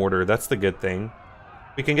one mortar. That's the good thing.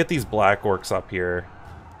 We can get these black orcs up here.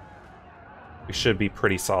 We should be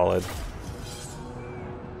pretty solid.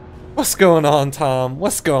 What's going on, Tom?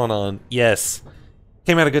 What's going on? Yes.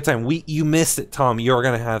 Came at a good time. You missed it, Tom. You're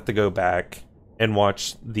going to have to go back and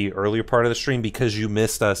watch the earlier part of the stream because you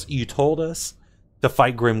missed us. You told us to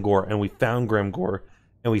fight Grimgor, and we found Grimgor,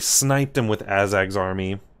 and we sniped him with Ahzag's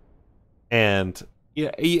army. And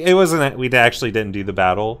yeah, it wasn't. We actually didn't do the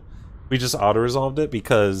battle. We just auto-resolved it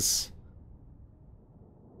because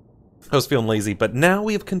I was feeling lazy. But now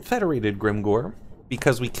we have confederated Grimgor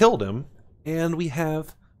because we killed him, and we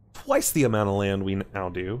have twice the amount of land we now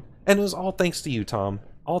do. And it was all thanks to you, Tom.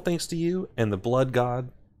 All thanks to you and the blood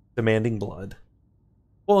god demanding blood.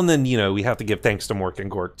 Well, and then, you know, we have to give thanks to Mork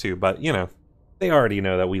and Gork, too. But, you know, they already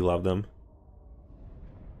know that we love them.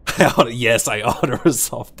 Yes, I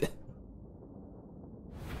auto-resolved it.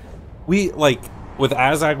 We, like, with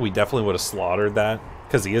Ahzag, we definitely would have slaughtered that.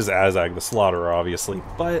 Because he is Ahzag, the slaughterer, obviously.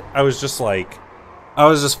 But I was just like... I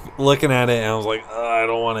was just looking at it and I was like, I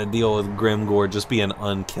don't want to deal with Grimgor just being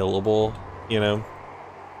unkillable, you know?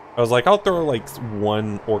 I was like, I'll throw like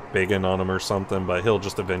one Orc Biggin on him or something, but he'll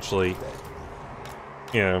just eventually,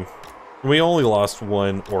 you know. We only lost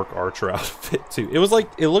one Orc Archer outfit too. It was like,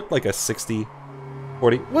 it looked like a 60-40.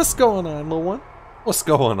 What's going on, little one? What's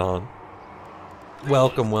going on?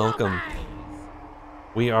 Welcome, welcome.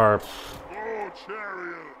 We are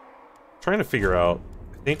trying to figure out.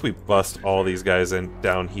 I think we bust all these guys in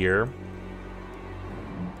down here.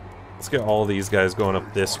 Let's get all these guys going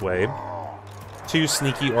up this way. 2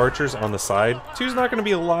 sneaky archers on the side. 2's not going to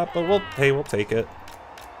be a lot, but we'll take it.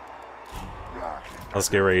 Let's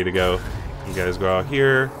get ready to go. You guys go out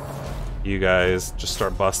here. You guys just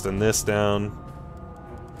start busting this down.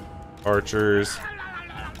 Archers.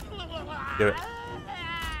 Get it.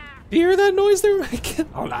 Do you hear that noise they're making?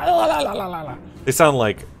 They sound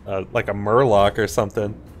like a murloc or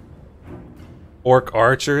something. Orc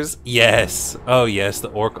archers, yes. Oh yes, the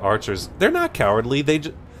orc archers. They're not cowardly.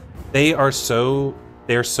 They're so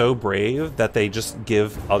brave that they just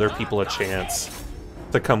give other people a chance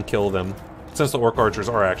to come kill them. Since the orc archers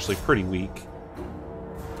are actually pretty weak.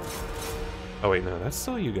 Oh wait, no, that's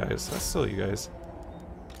still you guys. That's still you guys.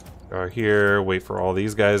 Go here. Wait for all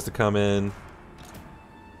these guys to come in.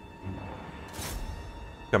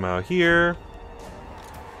 Come out here.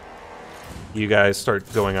 You guys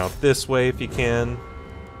start going out this way if you can.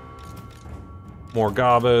 More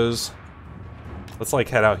gobos. Let's like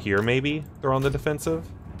head out here maybe. They're on the defensive.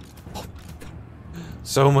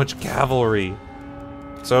 So much cavalry.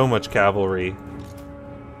 So much cavalry.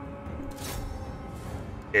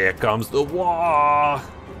 Here comes the wah.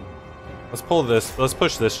 Let's pull this. Let's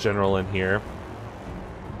push this general in here.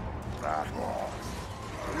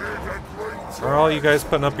 Are all you guys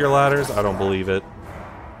putting up your ladders? I don't believe it.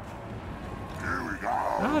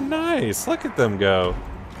 Oh, nice. Look at them go.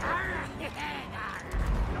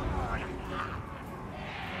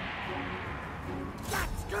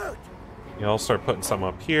 Y'all start putting some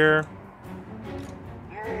up here.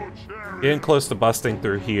 Getting close to busting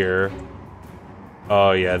through here.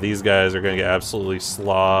 Oh yeah, these guys are gonna get absolutely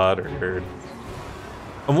slaughtered.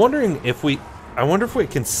 I'm wondering if we... I wonder if we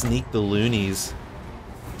can sneak the loonies.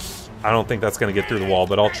 I don't think that's gonna get through the wall,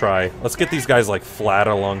 but I'll try. Let's get these guys like flat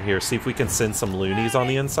along here. See if we can send some loonies on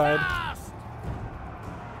the inside.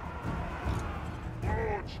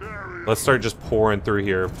 Let's start just pouring through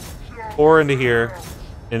here. Pour into here.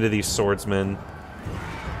 Into these swordsmen.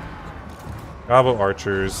 Gobbo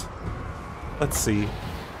archers. Let's see.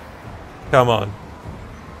 Come on.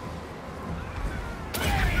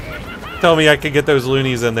 Tell me I can get those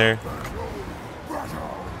loonies in there.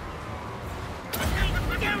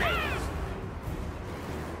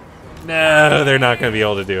 No, they're not going to be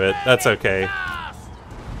able to do it. That's okay.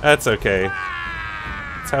 That's okay.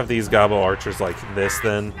 Let's have these Gobbo archers like this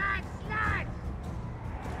then.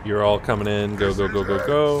 You're all coming in. Go, go, go, go,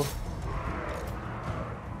 go.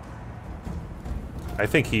 I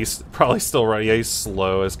think he's probably still running. Yeah, he's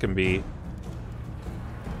slow as can be.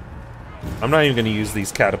 I'm not even going to use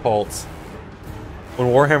these catapults. When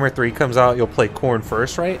Warhammer 3 comes out, you'll play Khorne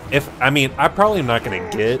first, right? I mean, I probably am not going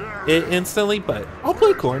to get it instantly, but I'll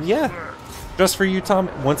play Khorne, yeah. Just for you, Tom.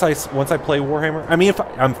 Once I play Warhammer, I mean,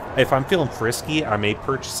 if I'm feeling frisky, I may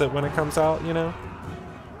purchase it when it comes out, you know.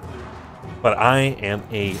 But I am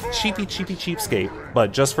a cheapskate.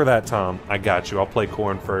 But just for that, Tom, I got you. I'll play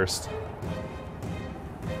Khorne first.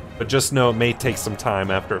 But just know it may take some time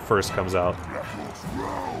after it first comes out.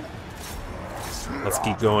 Let's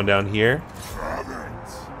keep going down here.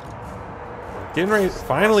 Getting ready,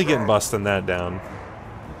 finally getting busting that down.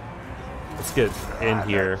 Let's get in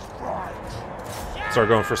here. Start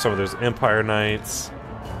going for some of those Empire Knights.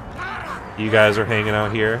 You guys are hanging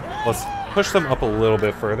out here. Let's push them up a little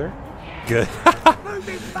bit further. Good.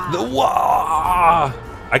 The wah!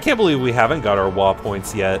 I can't believe we haven't got our wah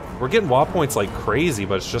points yet. We're getting wah points like crazy,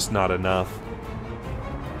 but it's just not enough.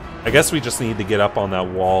 I guess we just need to get up on that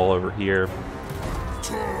wall over here.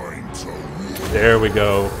 There we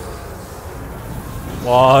go.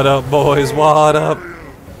 What up, boys? What up?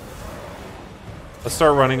 Let's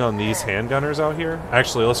start running on these handgunners out here.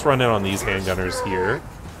 Actually, let's run in on these handgunners here.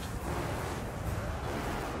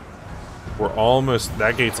 We're almost...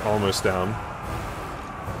 That gate's almost down.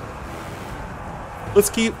 Let's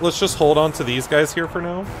just hold on to these guys here for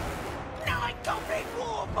now.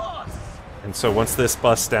 And so once this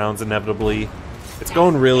busts down, inevitably... It's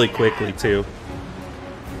going really quickly, too.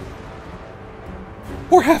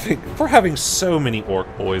 We're having so many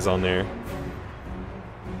orc boys on there.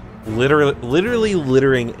 Literally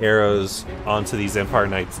littering arrows onto these Empire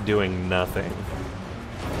Knights, doing nothing.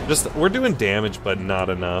 We're doing damage, but not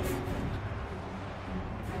enough.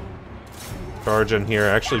 Charging here,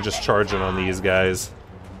 actually just charging on these guys.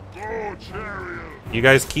 You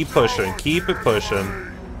guys keep pushing, keep it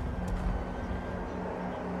pushing.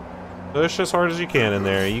 Push as hard as you can in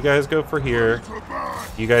there. You guys go for here.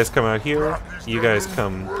 You guys come out here. You guys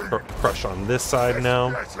come crush on this side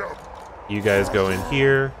now. You guys go in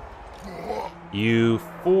here. You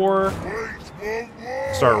four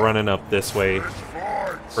start running up this way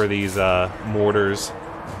for these mortars.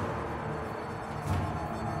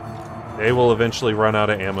 They will eventually run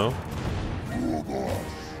out of ammo.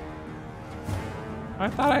 I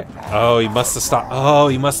thought Oh, he must have stopped. Oh,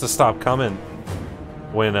 he must have stopped coming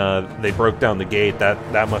when they broke down the gate.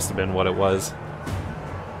 That must have been what it was.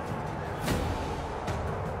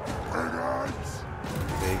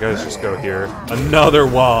 Okay, you guys just go here. Another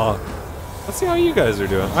wall. Let's see how you guys are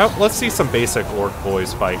doing. Let's see some basic orc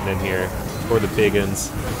boys fighting in here, or the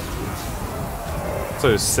biggins.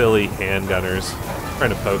 Those silly handgunners trying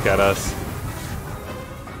to poke at us.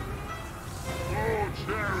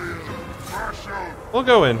 We'll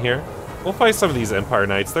go in here. We'll fight some of these Empire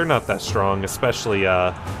Knights. They're not that strong, especially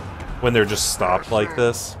when they're just stopped like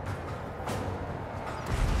this.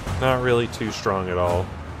 Not really too strong at all.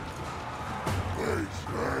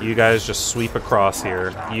 You guys just sweep across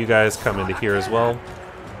here. You guys come into here as well.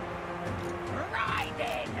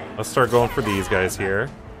 Let's start going for these guys here.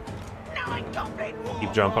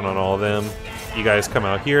 Keep jumping on all of them. You guys come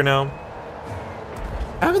out here now.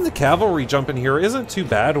 Having the cavalry jump in here isn't too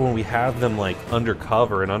bad when we have them like under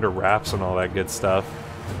cover and under wraps and all that good stuff.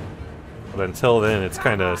 But until then, it's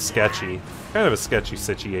kind of sketchy. Kind of a sketchy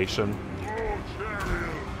situation.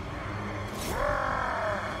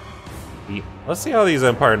 Let's see how these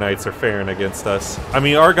Empire Knights are faring against us. I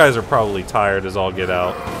mean, our guys are probably tired as all get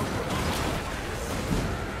out.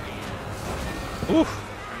 Oof.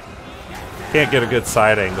 Can't get a good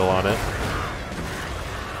side angle on it.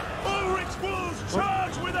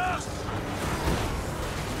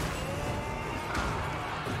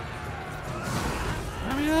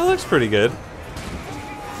 looks pretty good.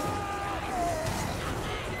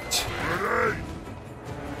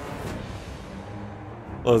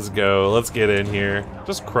 Let's go. Let's get in here.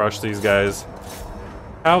 Just crush these guys.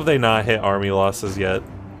 How have they not hit army losses yet?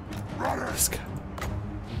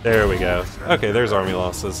 There we go. Okay, there's army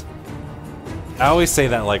losses. I always say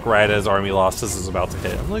that like right as army losses is about to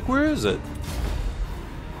hit. I'm like, where is it?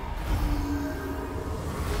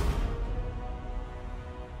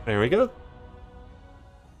 There we go.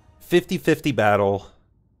 50-50 battle.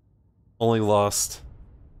 Only lost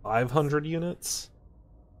 500 units.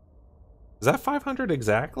 Is that 500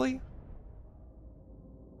 exactly?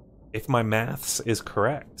 If my maths is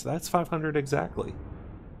correct, that's 500 exactly.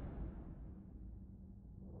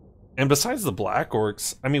 And besides the Black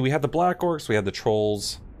Orcs, I mean, we had the Black Orcs, we had the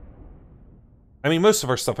Trolls. I mean, most of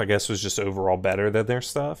our stuff, I guess, was just overall better than their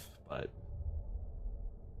stuff, but...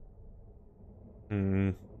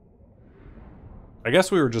 I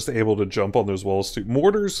guess we were just able to jump on those walls too.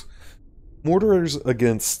 Mortars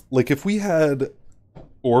against, like, if we had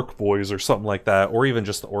Orc Boys or something like that, or even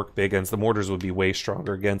just the Orc Biggins, the mortars would be way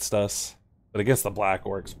stronger against us. But against the Black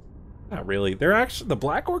Orcs, not really. They're actually, the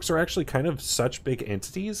Black Orcs are actually kind of such big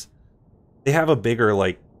entities. They have a bigger,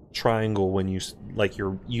 like, triangle when you, like,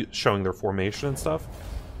 you're showing their formation and stuff.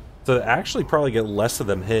 So they actually probably get less of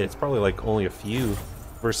them hit. It's probably, like, only a few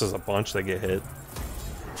versus a bunch that get hit.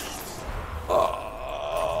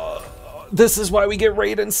 This is why we get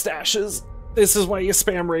raid and stashes. This is why you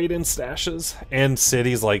spam raid and stashes. And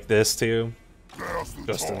cities like this, too.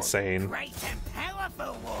 Just insane. Great and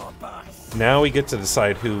powerful, war boss. Now we get to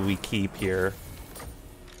decide who we keep here.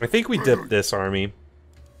 I think we dipped this army.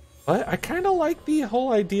 But I kind of like the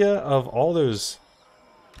whole idea of all those...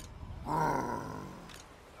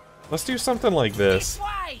 Let's do something like this.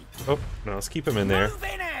 Oh, no, let's keep him in there.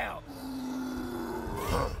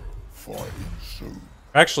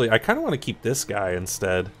 Actually, I kind of want to keep this guy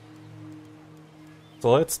instead.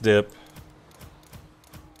 So let's dip.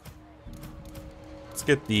 Let's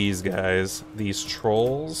get these guys. These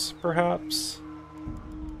trolls, perhaps?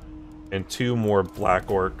 And 2 more Black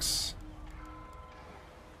Orcs.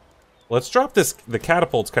 Let's drop this. The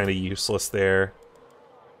catapult's kind of useless there.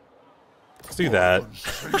 Let's do that.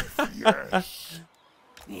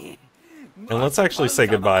 And let's actually say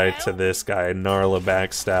goodbye to this guy, Gnarla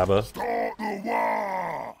Backstabba.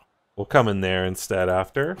 We'll come in there instead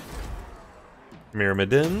after.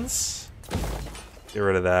 Myrmidons. Get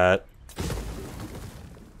rid of that.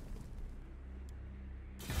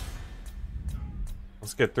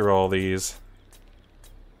 Let's get through all these.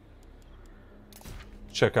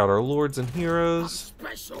 Check out our lords and heroes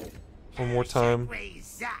one more time.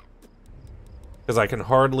 Because I can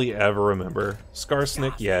hardly ever remember.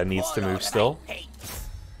 Skarsnik, yeah, needs to move still.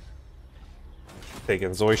 Taking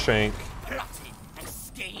Zoishank.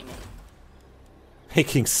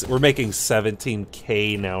 We're making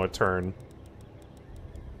 17k now a turn.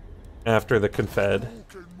 After the Confed.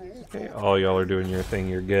 Okay, all y'all are doing your thing,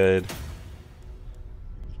 you're good.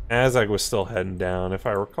 Ahzag was still heading down, if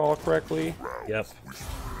I recall correctly. Yep.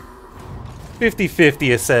 50-50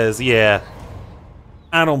 it says, yeah.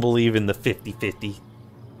 I don't believe in the 50-50.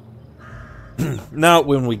 Not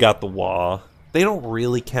when we got the Wah. They don't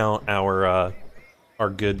really count our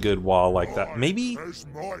good Wah like that. Maybe...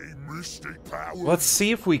 Let's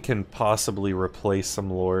see if we can possibly replace some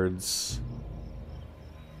lords.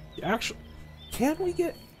 Actually, can we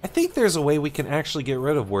get... I think there's a way we can actually get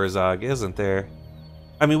rid of Ahzag, isn't there?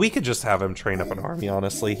 I mean, we could just have him train up an army,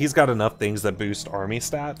 honestly. He's got enough things that boost army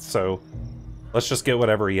stats, so let's just get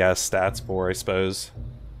whatever he has stats for, I suppose.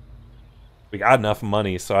 We got enough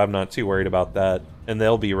money, so I'm not too worried about that. And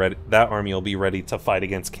they'll be ready. That army will be ready to fight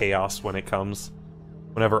against Chaos when it comes.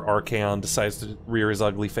 Whenever Archaon decides to rear his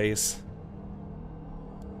ugly face.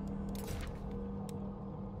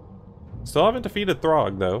 Still haven't defeated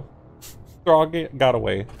Throg, though. Throg got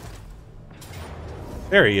away.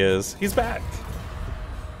 There he is. He's back.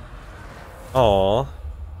 Aww.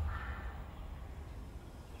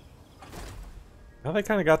 Now they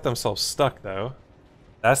kind of got themselves stuck, though.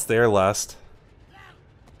 That's their last.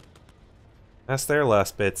 That's their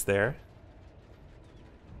last bits there.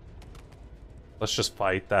 Let's just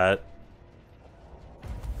fight that.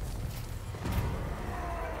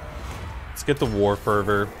 Let's get the War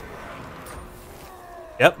Fervor.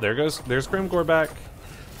 Yep, there's Grimgor back.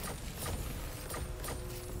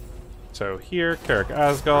 So here, Karak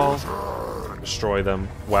Asgal. Destroy them.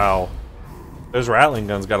 Wow. Those Rattling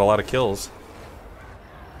guns got a lot of kills.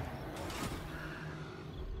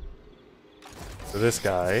 So this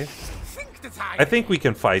guy. I think we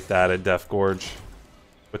can fight that at Death Gorge.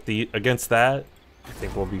 With the against that, I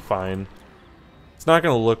think we'll be fine. It's not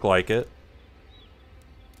gonna look like it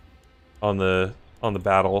on the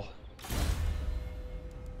battle.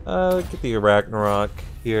 Get the Ragnarok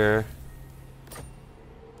here.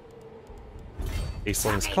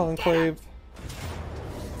 Aceling's Conclave.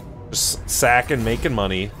 Just sacking, making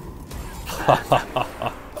money.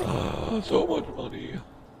 So much money.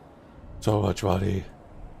 So much money.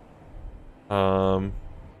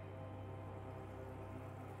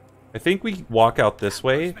 I think we walk out this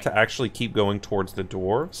way to actually keep going towards the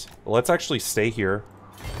dwarves. But let's actually stay here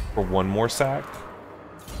for one more sack.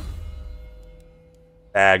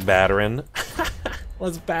 Bag battering.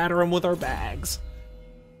 Let's batter them with our bags.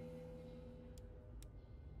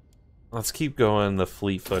 Let's keep going the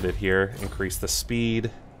fleet-footed here. Increase the speed.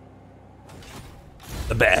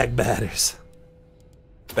 The bag batters.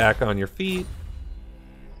 Back on your feet.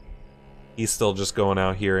 He's still just going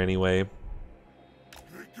out here anyway.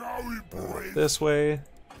 This way.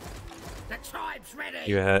 The tribe's ready.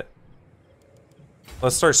 You hit.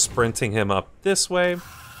 Let's start sprinting him up this way.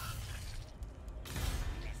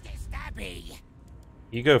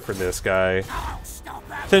 You go for this guy.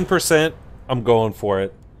 10%. I'm going for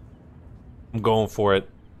it. I'm going for it.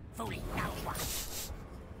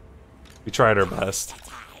 We tried our best.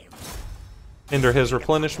 Hinder his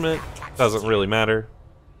replenishment. Doesn't really matter.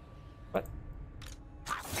 What?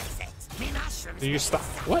 Do you stop?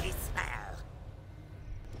 What?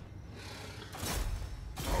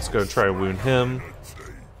 Let's go try to wound him.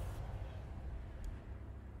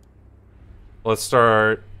 Let's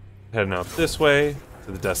start heading out this way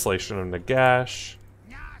to the Desolation of Nagash.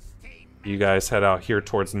 You guys head out here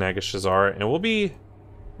towards Nagashazar, and we'll be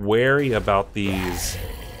wary about these.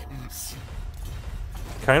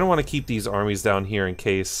 Kind of want to keep these armies down here in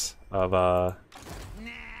case of,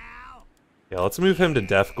 yeah, let's move him to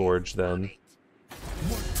Death Gorge then.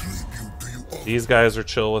 These guys are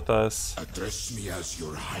chill with us. Address me as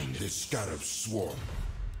your Highness, Scarab Swarm.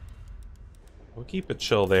 We'll keep it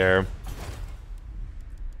chill there.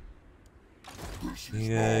 This is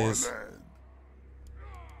You my guys. land.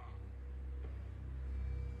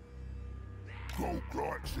 Go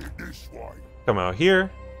likes it this way. Come out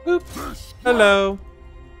here. Boop. This Hello.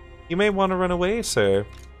 You may want to run away, sir.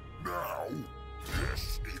 now.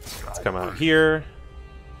 Yes, it's Let's come out here.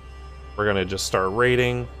 We're gonna just start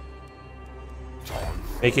raiding.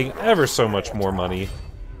 Making ever so much more money.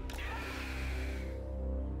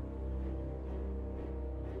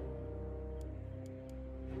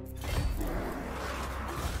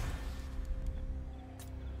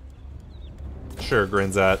 Sure,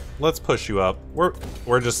 Grinzat. Let's push you up.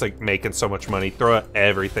 We're just like making so much money. Throw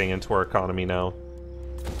everything into our economy now.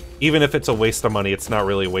 Even if it's a waste of money, it's not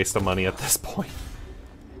really a waste of money at this point.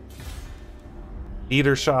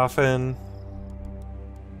 Niederschaffen.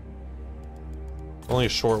 Only a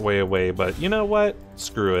short way away, but you know what?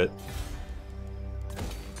 Screw it.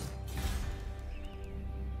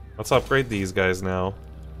 Let's upgrade these guys now.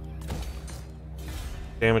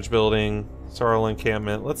 Damage building, Sarl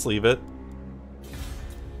encampment. Let's leave it.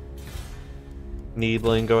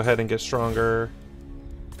 Needling, go ahead and get stronger.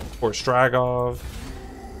 Fort Stragov.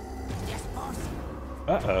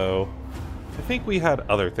 Uh-oh. I think we had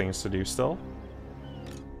other things to do still.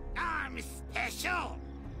 I'm special.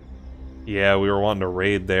 Yeah, we were wanting to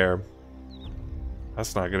raid there.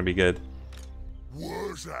 That's not gonna be good.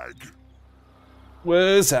 Ahzag.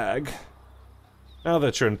 Ahzag. Now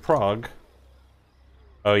that you're in Prague.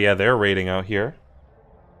 Oh yeah, they're raiding out here.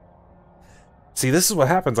 See, this is what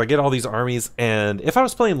happens. I get all these armies, and if I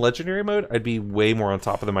was playing Legendary mode, I'd be way more on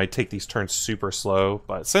top of them. I'd take these turns super slow,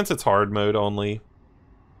 but since it's hard mode only,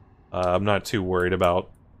 I'm not too worried about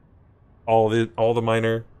all the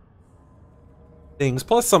minor things.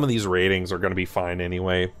 Plus, some of these ratings are going to be fine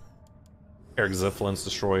anyway. Eric Ziflin's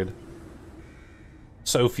destroyed.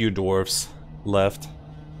 So few dwarfs left.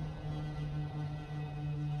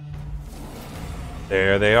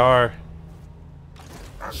 There they are.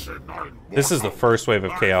 This is the first wave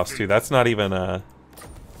of chaos too. That's not even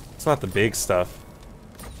it's not the big stuff.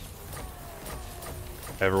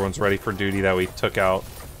 Everyone's ready for duty that we took out.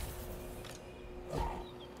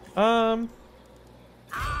 Oh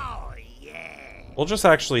yeah. We'll just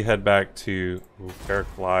actually head back to Eric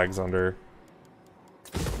Flags under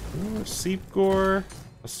Seepgore.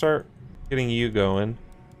 Let's start getting you going.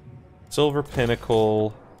 Silver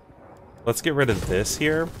Pinnacle. Let's get rid of this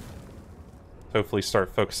here. Hopefully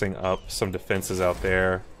start focusing up some defenses out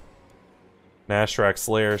there. Nashrak's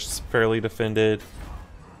Lair is fairly defended.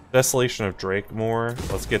 Desolation of Drakemore.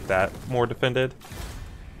 Let's get that more defended.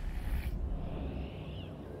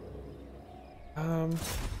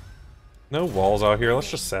 No walls out here. Let's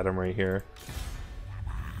just set them right here.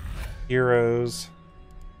 Heroes.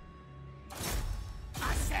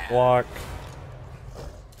 Block.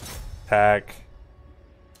 Attack.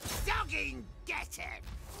 Dogging get it!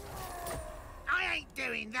 I ain't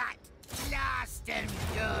doing that. Last and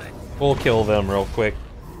good. We'll kill them real quick.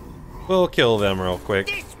 We'll kill them real quick.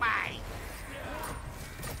 This way.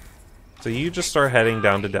 So you just start heading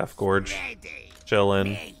down to Death Gorge. Ready. Chillin'.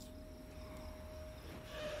 Me.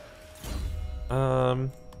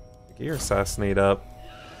 Get your assassinate up.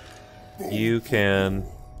 You can...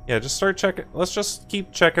 Yeah, just start checking. Let's just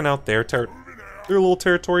keep checking out their little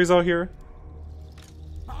territories out here.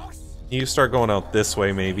 Boss. You start going out this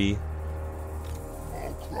way, maybe.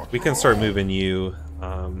 We can start moving you.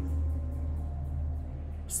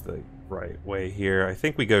 It's the right way here. I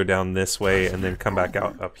think we go down this way and then come back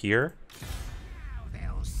out up here. Now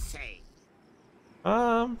they'll see.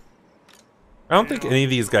 I don't think any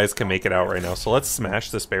of these guys can make it out right now, so let's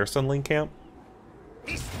smash this Bear Sunling camp.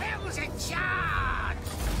 This spell's a charge.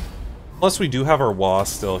 Plus, we do have our Wa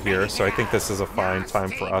still here, so I think this is a fine time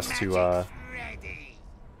for us to Ready.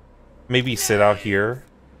 maybe sit out here.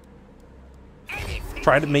 Anything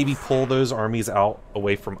Try to maybe pull those armies out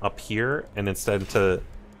away from up here and instead to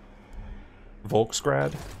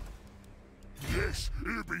Volksgrad. Yes,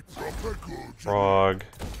 it'll be proper good. Frog.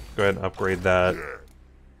 Go ahead and upgrade that.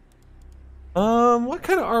 What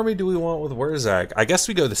kind of army do we want with Ahzag? I guess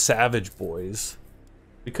we go the Savage Boys.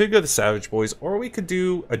 We could go the Savage Boys, or we could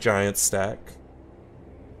do a Giant stack.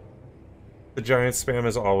 The Giant spam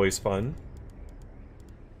is always fun.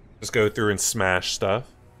 Just go through and smash stuff.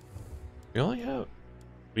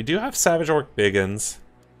 We do have Savage Orc Biggins.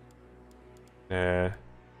 Nah.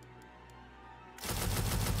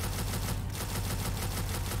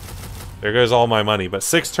 There goes all my money, but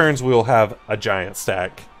 6 turns we will have a Giant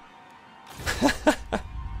stack.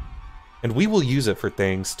 And we will use it for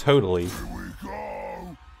things, totally. Here we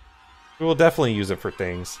go. We will definitely use it for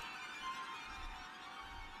things.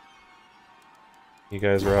 You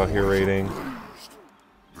guys are out here raiding.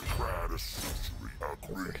 The crowd of sorcery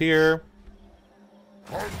agrees. Here.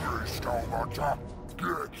 Hungry stomata.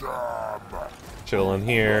 Get them. Chilling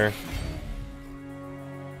here.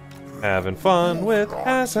 Having fun with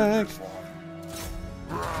Ahzag.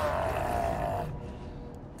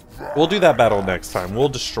 We'll do that battle next time. We'll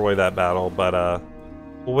destroy that battle, but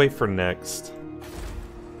we'll wait for next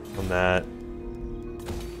on that.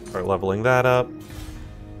 Start leveling that up.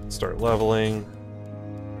 Start leveling.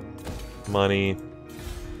 Money.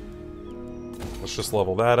 Let's just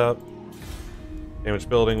level that up. Damage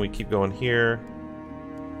building, we keep going here.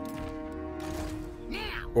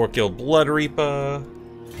 Orc Guild Blood Reaper.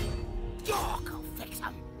 York will fix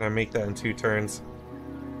 'em. Can I make that in 2 turns?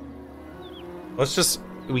 Let's just...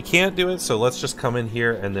 We can't do it, so let's just come in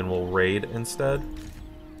here and then we'll raid instead.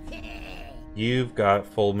 You've got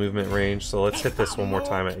full movement range, so let's hit this one more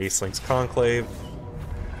time at Acelink's Conclave.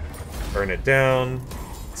 Burn it down.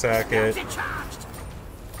 Sack it. Charged.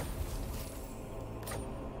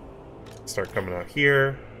 Start coming out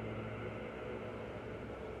here.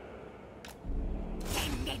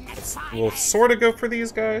 We'll sort of go for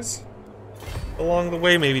these guys along the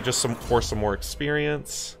way, maybe just for some more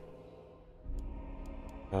experience.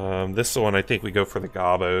 This one, I think we go for the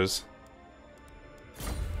Gobos.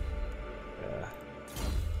 Yeah.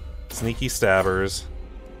 Sneaky Stabbers.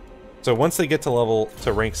 So once they get to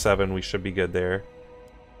rank 7, we should be good there.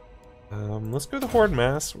 Let's go the Horde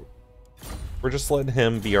Mass. We're just letting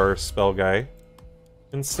him be our spell guy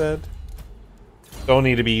instead. Don't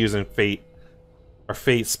need to be using Fate, our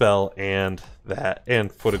Fate spell, and that, and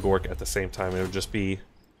Foot of Gork at the same time. It would just be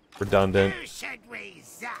redundant. Who should we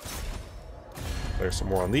zap? There's some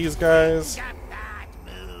more on these guys. A bad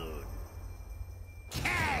mood.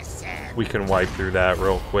 Curse him. We can wipe through that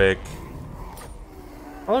real quick.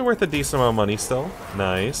 Probably worth a decent amount of money still.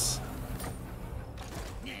 Nice.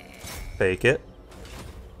 Take it.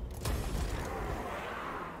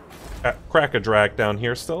 Crack a drag down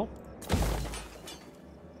here still.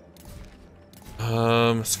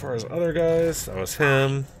 As far as other guys, that was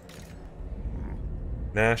him.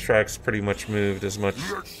 Nashtrak's pretty much moved as much.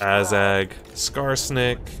 Ahzag,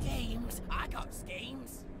 Skarsnik. Schemes. I got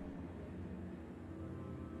schemes.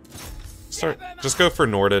 Just go for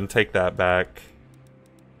Norden, take that back.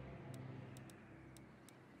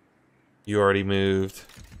 You already moved.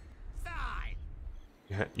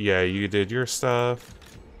 Fine. Yeah, you did your stuff.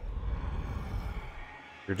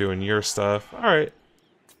 You're doing your stuff. Alright.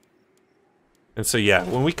 And so yeah,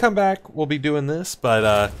 when we come back, we'll be doing this,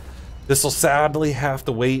 but this will sadly have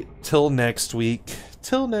to wait till next week.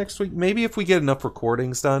 Till next week. Maybe if we get enough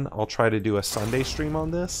recordings done, I'll try to do a Sunday stream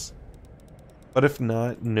on this. But if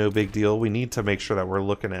not, no big deal. We need to make sure that we're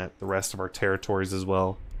looking at the rest of our territories as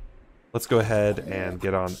well. Let's go ahead and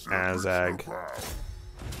get on Ahzag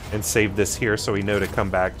and save this here so we know to come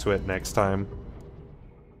back to it next time.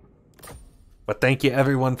 But thank you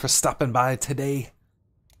everyone for stopping by today.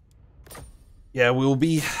 Yeah,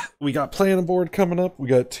 we got planning board coming up. We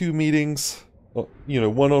got 2 meetings, you know,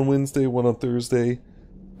 one on Wednesday, one on Thursday.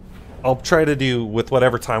 I'll try to do, with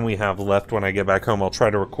whatever time we have left when I get back home, I'll try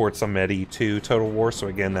to record some Medi 2 Total War, so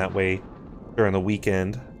again, that way, during the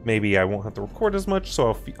weekend, maybe I won't have to record as much,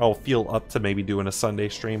 so I'll feel up to maybe doing a Sunday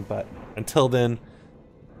stream, but until then,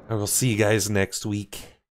 I will see you guys next week,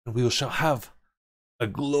 and we shall have a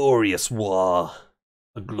glorious war.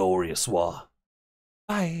 A glorious war.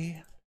 Bye.